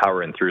like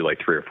powering through like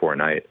 3 or 4 a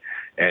night.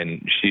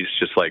 And she's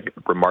just like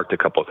remarked a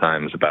couple of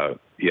times about,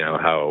 you know,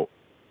 how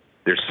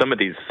there's some of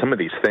these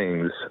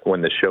things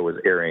when the show was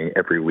airing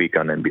every week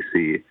on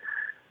NBC,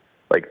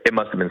 like it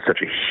must have been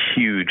such a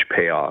huge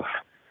payoff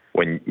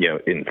when, you know,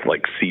 in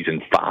like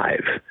season 5,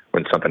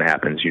 when something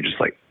happens, you're just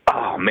like,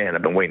 oh man,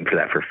 I've been waiting for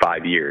that for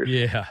 5 years.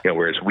 Yeah. You know,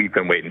 whereas we've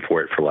been waiting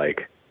for it for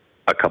like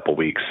a couple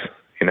weeks,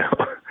 you know.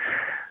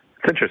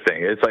 It's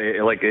interesting. It's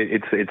like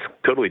it's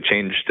totally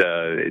changed.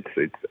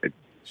 It's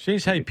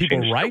changed how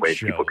people write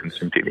shows. People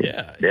consume TV.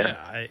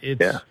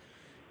 Yeah.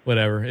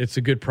 Whatever. It's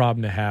a good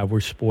problem to have. We're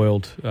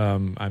spoiled. I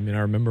mean, I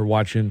remember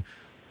watching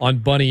on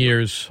bunny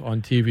ears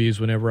on TVs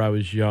whenever I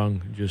was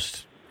young,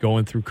 just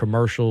going through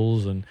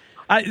commercials. And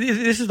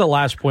this is the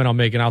last point I'll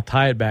make, and I'll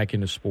tie it back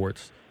into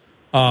sports.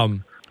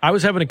 I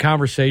was having a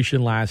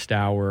conversation last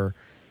hour,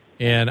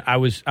 and I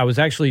was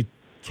actually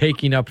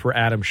taking up for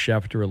Adam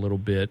Schefter a little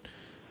bit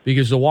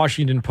because the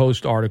Washington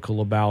Post article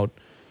about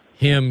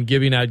him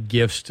giving out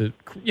gifts to,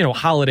 you know,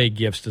 holiday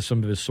gifts to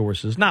some of his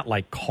sources, not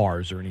like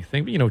cars or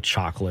anything, but, you know,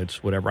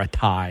 chocolates, whatever, a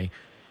tie.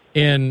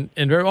 And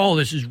they're, oh,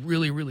 this is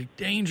really, really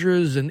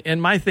dangerous.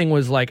 And my thing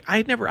was like,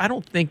 I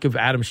don't think of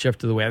Adam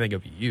Schefter the way I think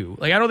of you.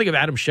 Like, I don't think of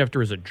Adam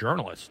Schefter as a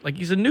journalist. Like,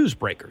 he's a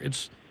newsbreaker.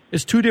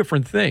 It's two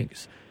different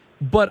things.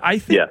 But I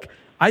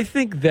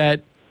think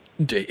that,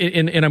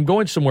 and I'm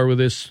going somewhere with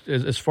this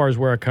as far as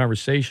where our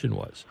conversation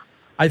was.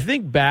 I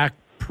think back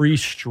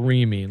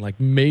pre-streaming, like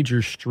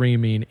major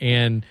streaming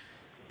and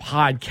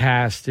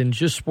podcast and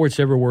just sports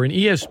everywhere, and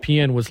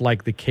ESPN was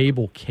like the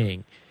cable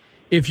king.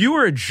 If you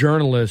were a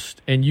journalist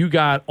and you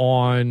got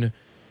on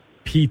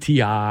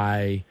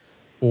PTI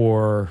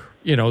or,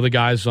 you know, the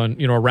guys on,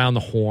 you know, Around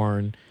the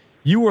Horn,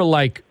 you were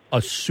like a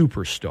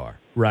superstar,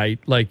 right?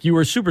 Like you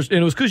were and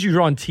it was because you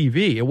were on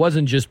TV. It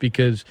wasn't just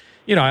because,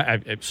 you know,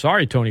 I'm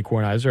sorry, Tony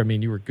Kornheiser. I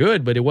mean, you were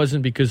good, but it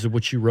wasn't because of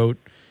what you wrote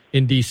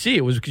in D.C.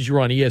 It was because you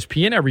were on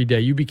ESPN every day.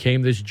 You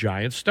became this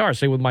giant star.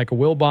 Same with Michael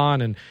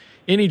Wilbon and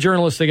any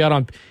journalist they got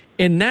on.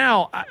 And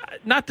now,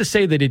 not to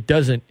say that it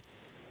doesn't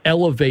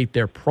elevate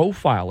their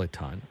profile a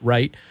ton,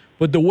 right?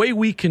 But the way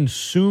we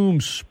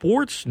consume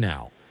sports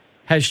now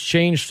has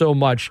changed so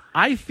much.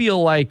 I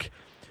feel like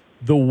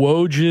the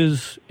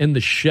Wojs and the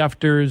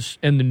Schefters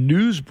and the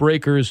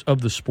newsbreakers of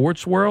the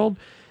sports world,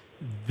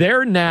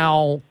 they're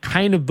now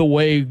kind of the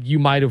way you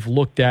might have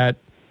looked at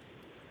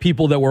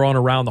people that were on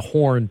Around the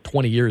Horn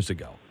 20 years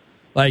ago.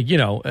 Like, you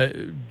know,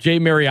 Jay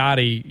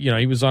Mariotti, you know,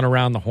 he was on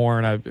Around the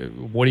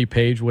Horn, Woody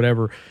Page,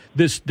 whatever.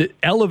 The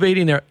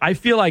elevating there, I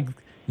feel like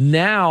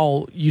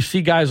now you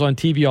see guys on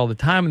TV all the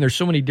time, and there's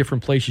so many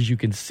different places you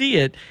can see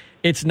it.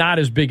 It's not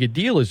as big a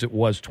deal as it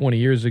was 20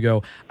 years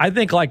ago. I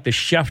think like the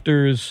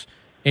Schefters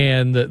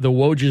and the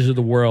Wojs of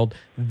the world,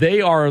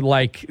 they are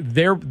like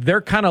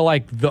they're kind of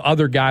like the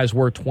other guys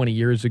were 20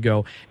 years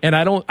ago. And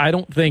I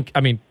don't think,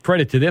 I mean,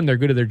 credit to them, they're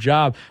good at their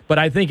job, but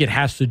I think it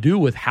has to do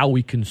with how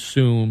we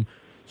consume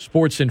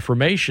sports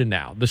information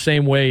now. The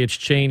same way it's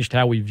changed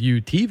how we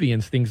view TV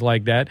and things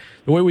like that.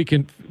 The way we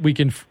can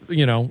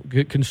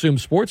consume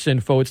sports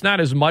info, it's not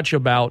as much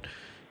about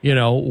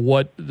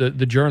what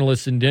the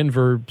journalists in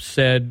Denver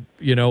said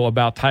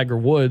about Tiger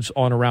Woods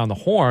on Around the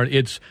Horn.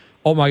 It's,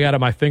 oh my God, at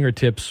my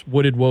fingertips,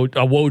 what did a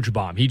Woj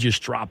bomb? He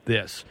just dropped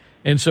this.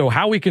 And so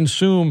how we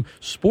consume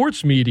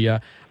sports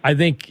media, I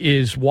think,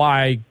 is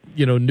why,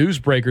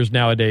 newsbreakers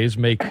nowadays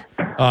make,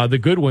 the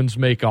good ones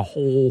make a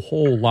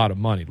whole lot of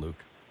money, Luke.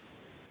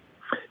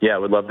 Yeah, I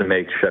would love to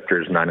make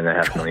Schefter's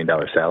 $9.5 million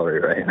salary,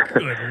 right?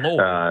 Good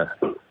Lord.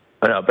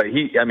 No, but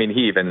he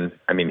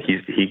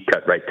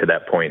cut right to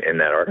that point in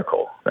that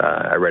article.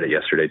 I read it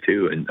yesterday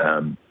too.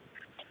 And,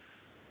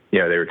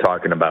 they were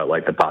talking about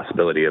like the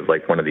possibility of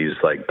like one of these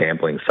like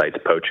gambling sites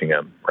poaching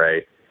him,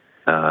 right?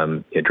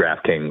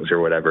 DraftKings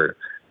or whatever.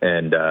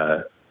 And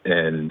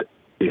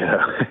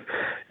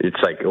it's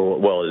like,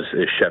 well, is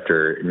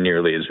Schefter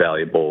nearly as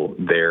valuable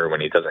there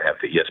when he doesn't have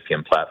the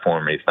ESPN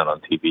platform and he's not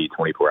on TV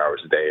 24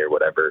 hours a day or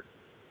whatever?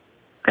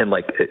 And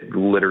like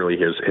literally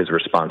his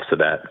response to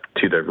that,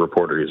 to the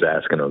reporter who's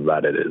asking him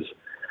about it, is,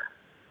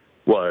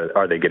 well,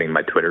 are they getting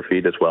my Twitter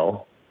feed as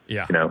well?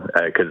 Yeah.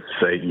 Because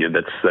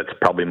that's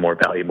probably more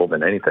valuable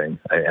than anything.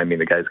 I mean,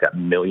 the guy's got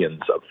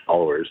millions of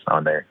followers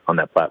on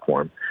that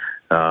platform.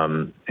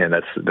 And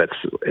that's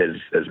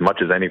as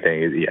much as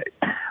anything.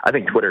 I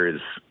think Twitter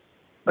is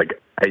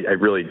like, I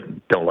really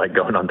don't like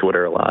going on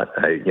Twitter a lot.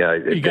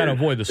 You got to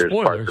avoid the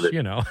spoilers,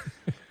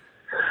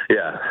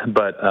 Yeah.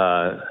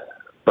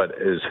 But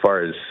as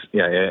far as,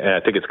 and I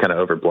think it's kind of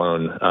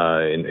overblown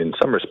in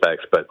some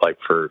respects, but like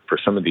for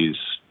some of these,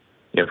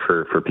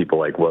 for people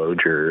like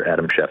Woj or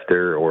Adam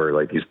Schefter or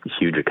like these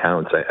huge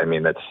accounts, I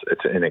mean,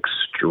 it's an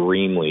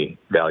extremely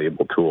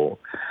valuable tool.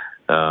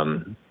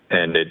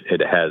 And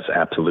it has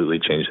absolutely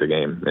changed the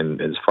game. And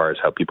as far as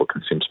how people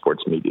consume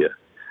sports media,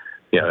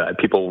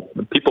 people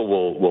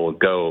will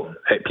go,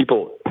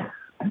 people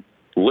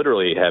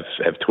literally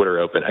have Twitter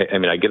open. I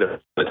mean, I get it all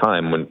the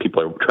time when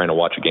people are trying to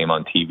watch a game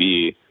on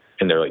TV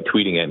and they're like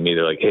tweeting at me.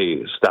 They're like,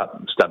 "Hey,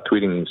 stop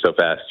tweeting so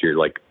fast. You're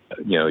like,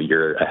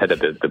 you're ahead of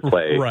the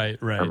play." Right.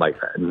 I'm like,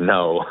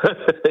 no,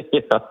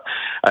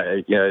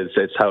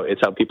 it's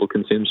how people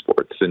consume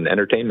sports and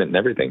entertainment and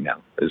everything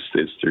now is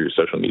through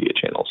social media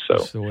channels. So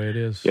that's the way it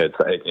is. Yeah,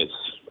 it's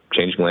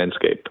changing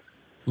landscape.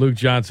 Luke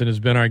Johnson has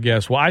been our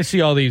guest. Well, I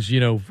see all these,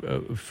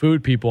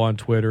 food people on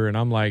Twitter, and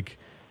I'm like,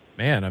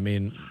 man, I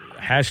mean,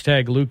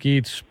 hashtag Luke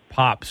Eats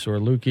Pops or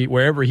Luke Eat,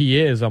 wherever he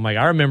is. I'm like,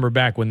 I remember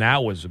back when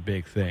that was a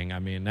big thing. I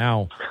mean,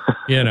 now,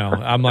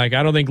 I'm like,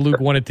 I don't think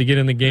Luke wanted to get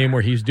in the game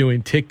where he's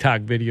doing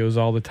TikTok videos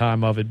all the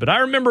time of it. But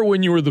I remember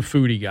when you were the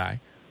foodie guy.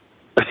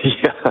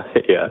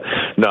 Yeah.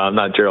 No, I'm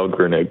not Gerald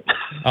Grunig.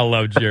 I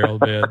love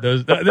Gerald, man.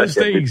 Those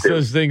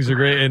things are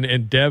great.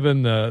 And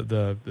Devin,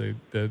 the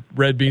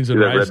red beans and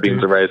rice. Red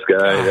beans and rice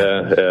guy.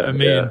 Yeah. I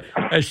mean,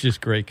 that's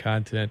just great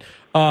content.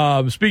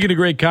 Speaking of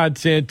great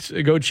content,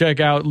 go check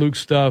out Luke's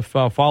stuff.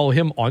 Follow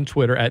him on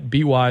Twitter at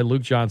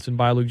 @ByLukeJohnson,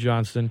 by Luke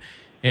Johnson.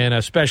 And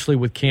especially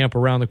with camp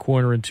around the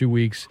corner in 2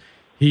 weeks,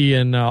 he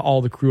and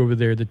all the crew over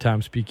there at the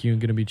Times Picayune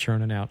going to be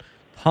churning out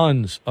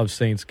tons of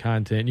Saints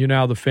content. You know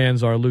how the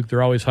fans are, Luke.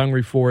 They're always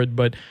hungry for it.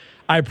 But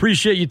I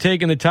appreciate you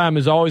taking the time,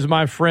 as always,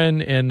 my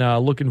friend, and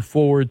looking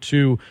forward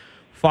to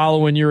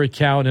following your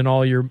account and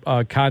all your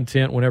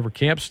content whenever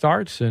camp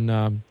starts,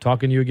 and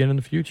talking to you again in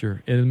the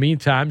future. In the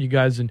meantime, you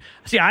guys,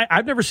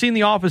 I've never seen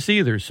The Office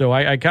either, so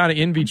I kind of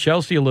envy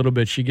Chelsea a little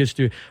bit. She gets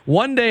to,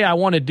 one day I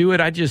want to do it.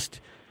 I just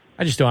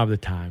don't have the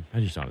time.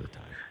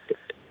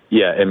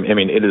 Yeah, I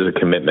mean, it is a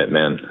commitment,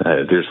 man.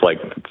 There's like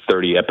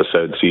 30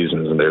 episode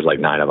seasons, and there's like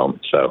 9 of them.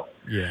 So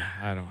yeah,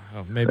 I don't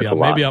know.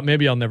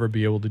 Maybe I'll never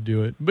be able to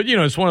do it. But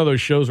it's one of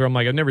those shows where I'm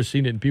like, I've never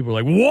seen it, and people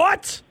are like,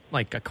 "What?"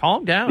 Like,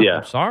 calm down. Yeah.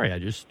 I'm sorry. I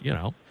just,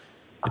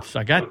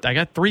 I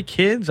got 3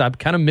 kids. I've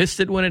kind of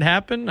missed it when it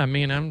happened. I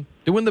mean, I'm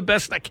doing the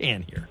best I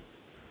can here.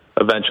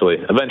 Eventually,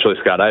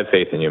 Scott, I have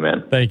faith in you,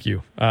 man. Thank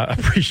you. I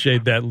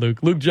appreciate that,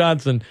 Luke. Luke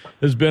Johnson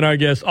has been our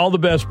guest. All the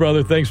best,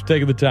 brother. Thanks for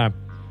taking the time.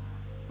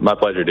 My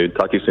pleasure, dude.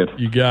 Talk to you soon.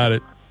 You got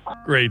it.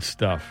 Great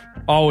stuff.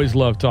 Always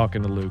love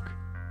talking to Luke.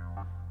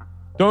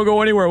 Don't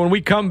go anywhere. When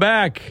we come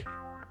back,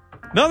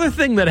 another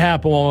thing that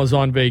happened while I was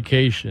on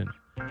vacation.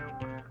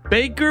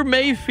 Baker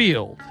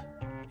Mayfield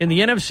in the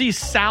NFC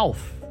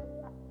South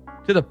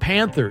to the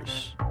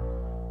Panthers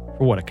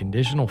for a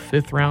conditional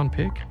 5th-round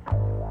pick?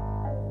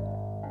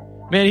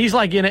 Man, he's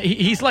like an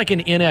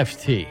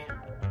NFT.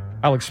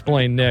 I'll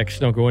explain next.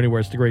 Don't go anywhere.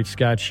 It's the Great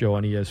Scott Show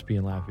on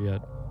ESPN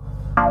Lafayette.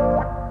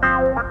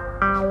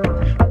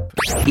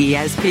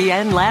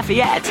 ESPN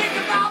Lafayette.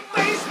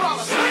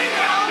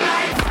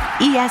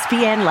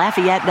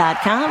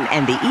 ESPNLafayette.com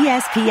and the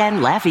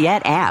ESPN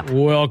Lafayette app.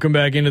 Welcome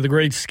back into the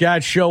Great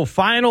Scott Show.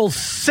 Final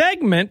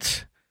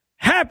segment.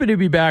 Happy to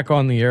be back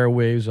on the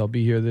airwaves. I'll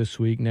be here this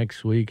week,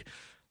 next week.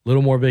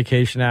 little more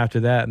vacation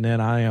after that, and then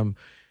I am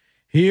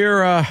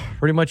here.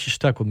 Pretty much you're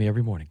stuck with me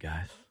every morning,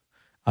 guys.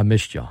 I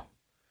missed y'all.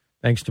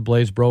 Thanks to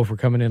Blaise Breaux for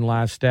coming in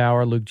last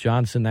hour. Luke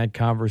Johnson, that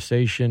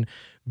conversation.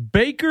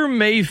 Baker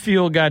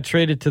Mayfield got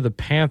traded to the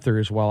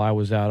Panthers while I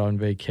was out on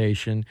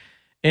vacation,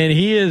 and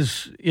he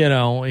is,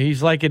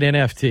 he's like an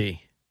NFT. I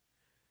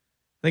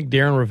think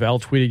Darren Ravel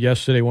tweeted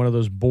yesterday one of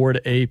those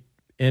Bored Ape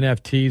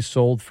NFTs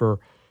sold for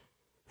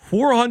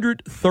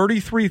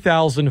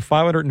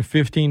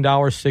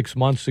 $433,515 6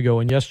 months ago,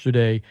 and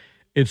yesterday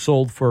it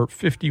sold for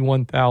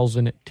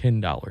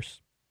 $51,010.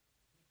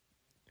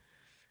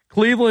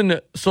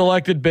 Cleveland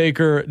selected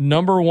Baker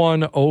number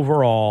 1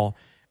 overall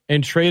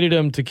and traded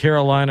him to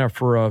Carolina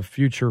for a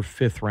future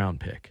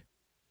 5th-round pick.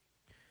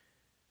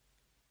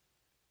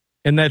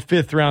 And that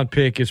 5th-round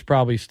pick is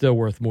probably still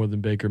worth more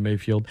than Baker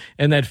Mayfield.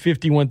 And that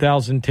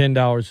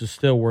 $51,010 is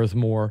still worth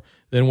more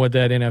than what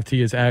that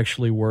NFT is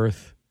actually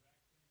worth.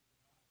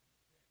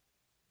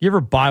 You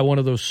ever buy one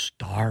of those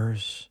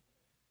stars,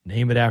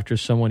 name it after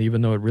someone,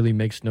 even though it really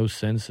makes no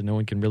sense and no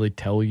one can really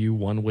tell you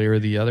one way or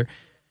the other?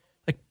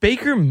 Like,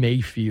 Baker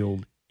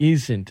Mayfield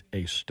isn't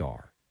a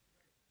star.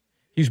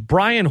 He's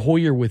Brian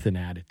Hoyer with an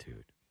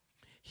attitude.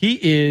 He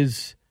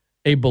is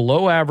a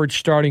below-average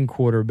starting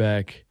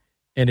quarterback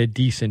and a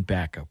decent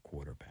backup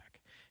quarterback.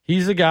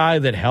 He's a guy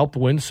that helped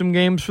win some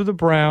games for the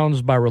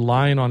Browns by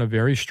relying on a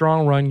very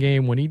strong run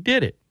game when he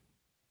did it.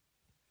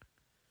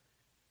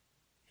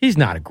 He's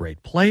not a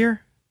great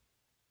player.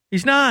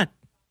 He's not.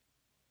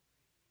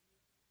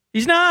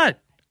 He's not.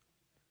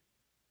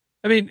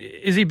 I mean,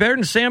 is he better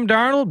than Sam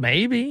Darnold?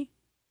 Maybe.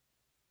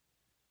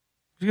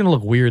 He's going to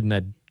look weird in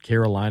that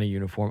Carolina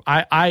uniform.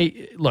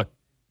 Look,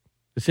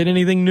 is it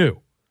anything new?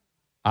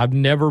 I've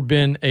never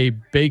been a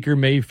Baker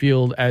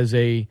Mayfield as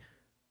a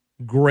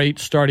great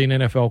starting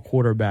NFL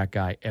quarterback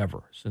guy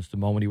ever since the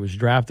moment he was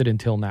drafted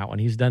until now, and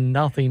he's done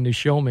nothing to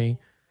show me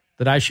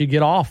that I should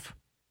get off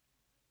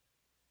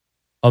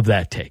of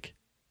that take.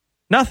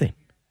 Nothing.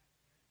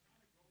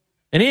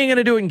 And he ain't going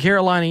to do it in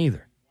Carolina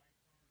either.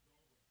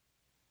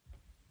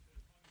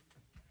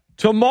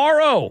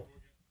 Tomorrow,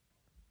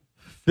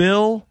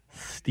 Phil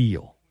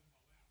Steele,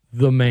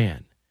 the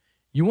man.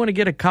 You want to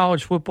get a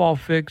college football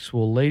fix?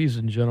 Well, ladies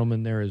and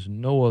gentlemen, there is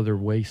no other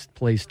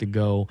place to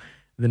go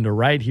than to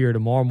right here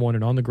tomorrow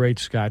morning on The Great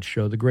Scott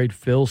Show, the great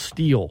Phil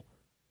Steele,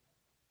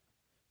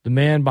 the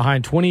man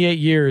behind 28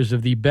 years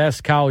of the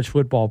best college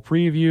football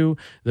preview,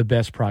 the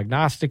best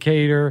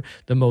prognosticator,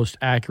 the most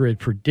accurate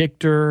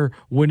predictor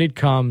when it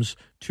comes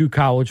to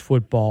college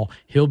football.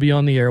 He'll be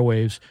on the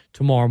airwaves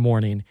tomorrow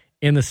morning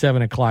in the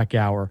 7 o'clock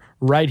hour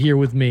right here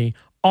with me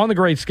on The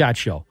Great Scott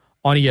Show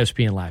on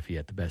ESPN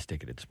Lafayette, the best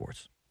ticket in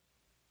sports.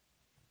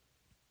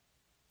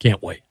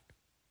 Can't wait.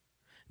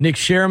 Nick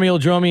Sheremy will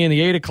join me in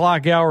the 8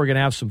 o'clock hour. We're going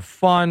to have some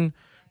fun.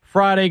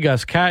 Friday,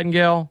 Gus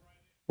Kattengell.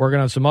 Working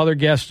on some other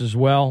guests as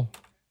well.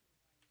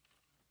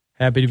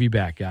 Happy to be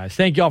back, guys.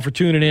 Thank y'all for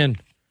tuning in.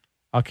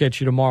 I'll catch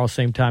you tomorrow,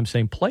 same time,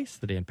 same place.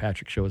 The Dan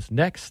Patrick Show is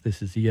next.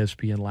 This is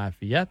ESPN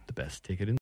Lafayette, the best ticket in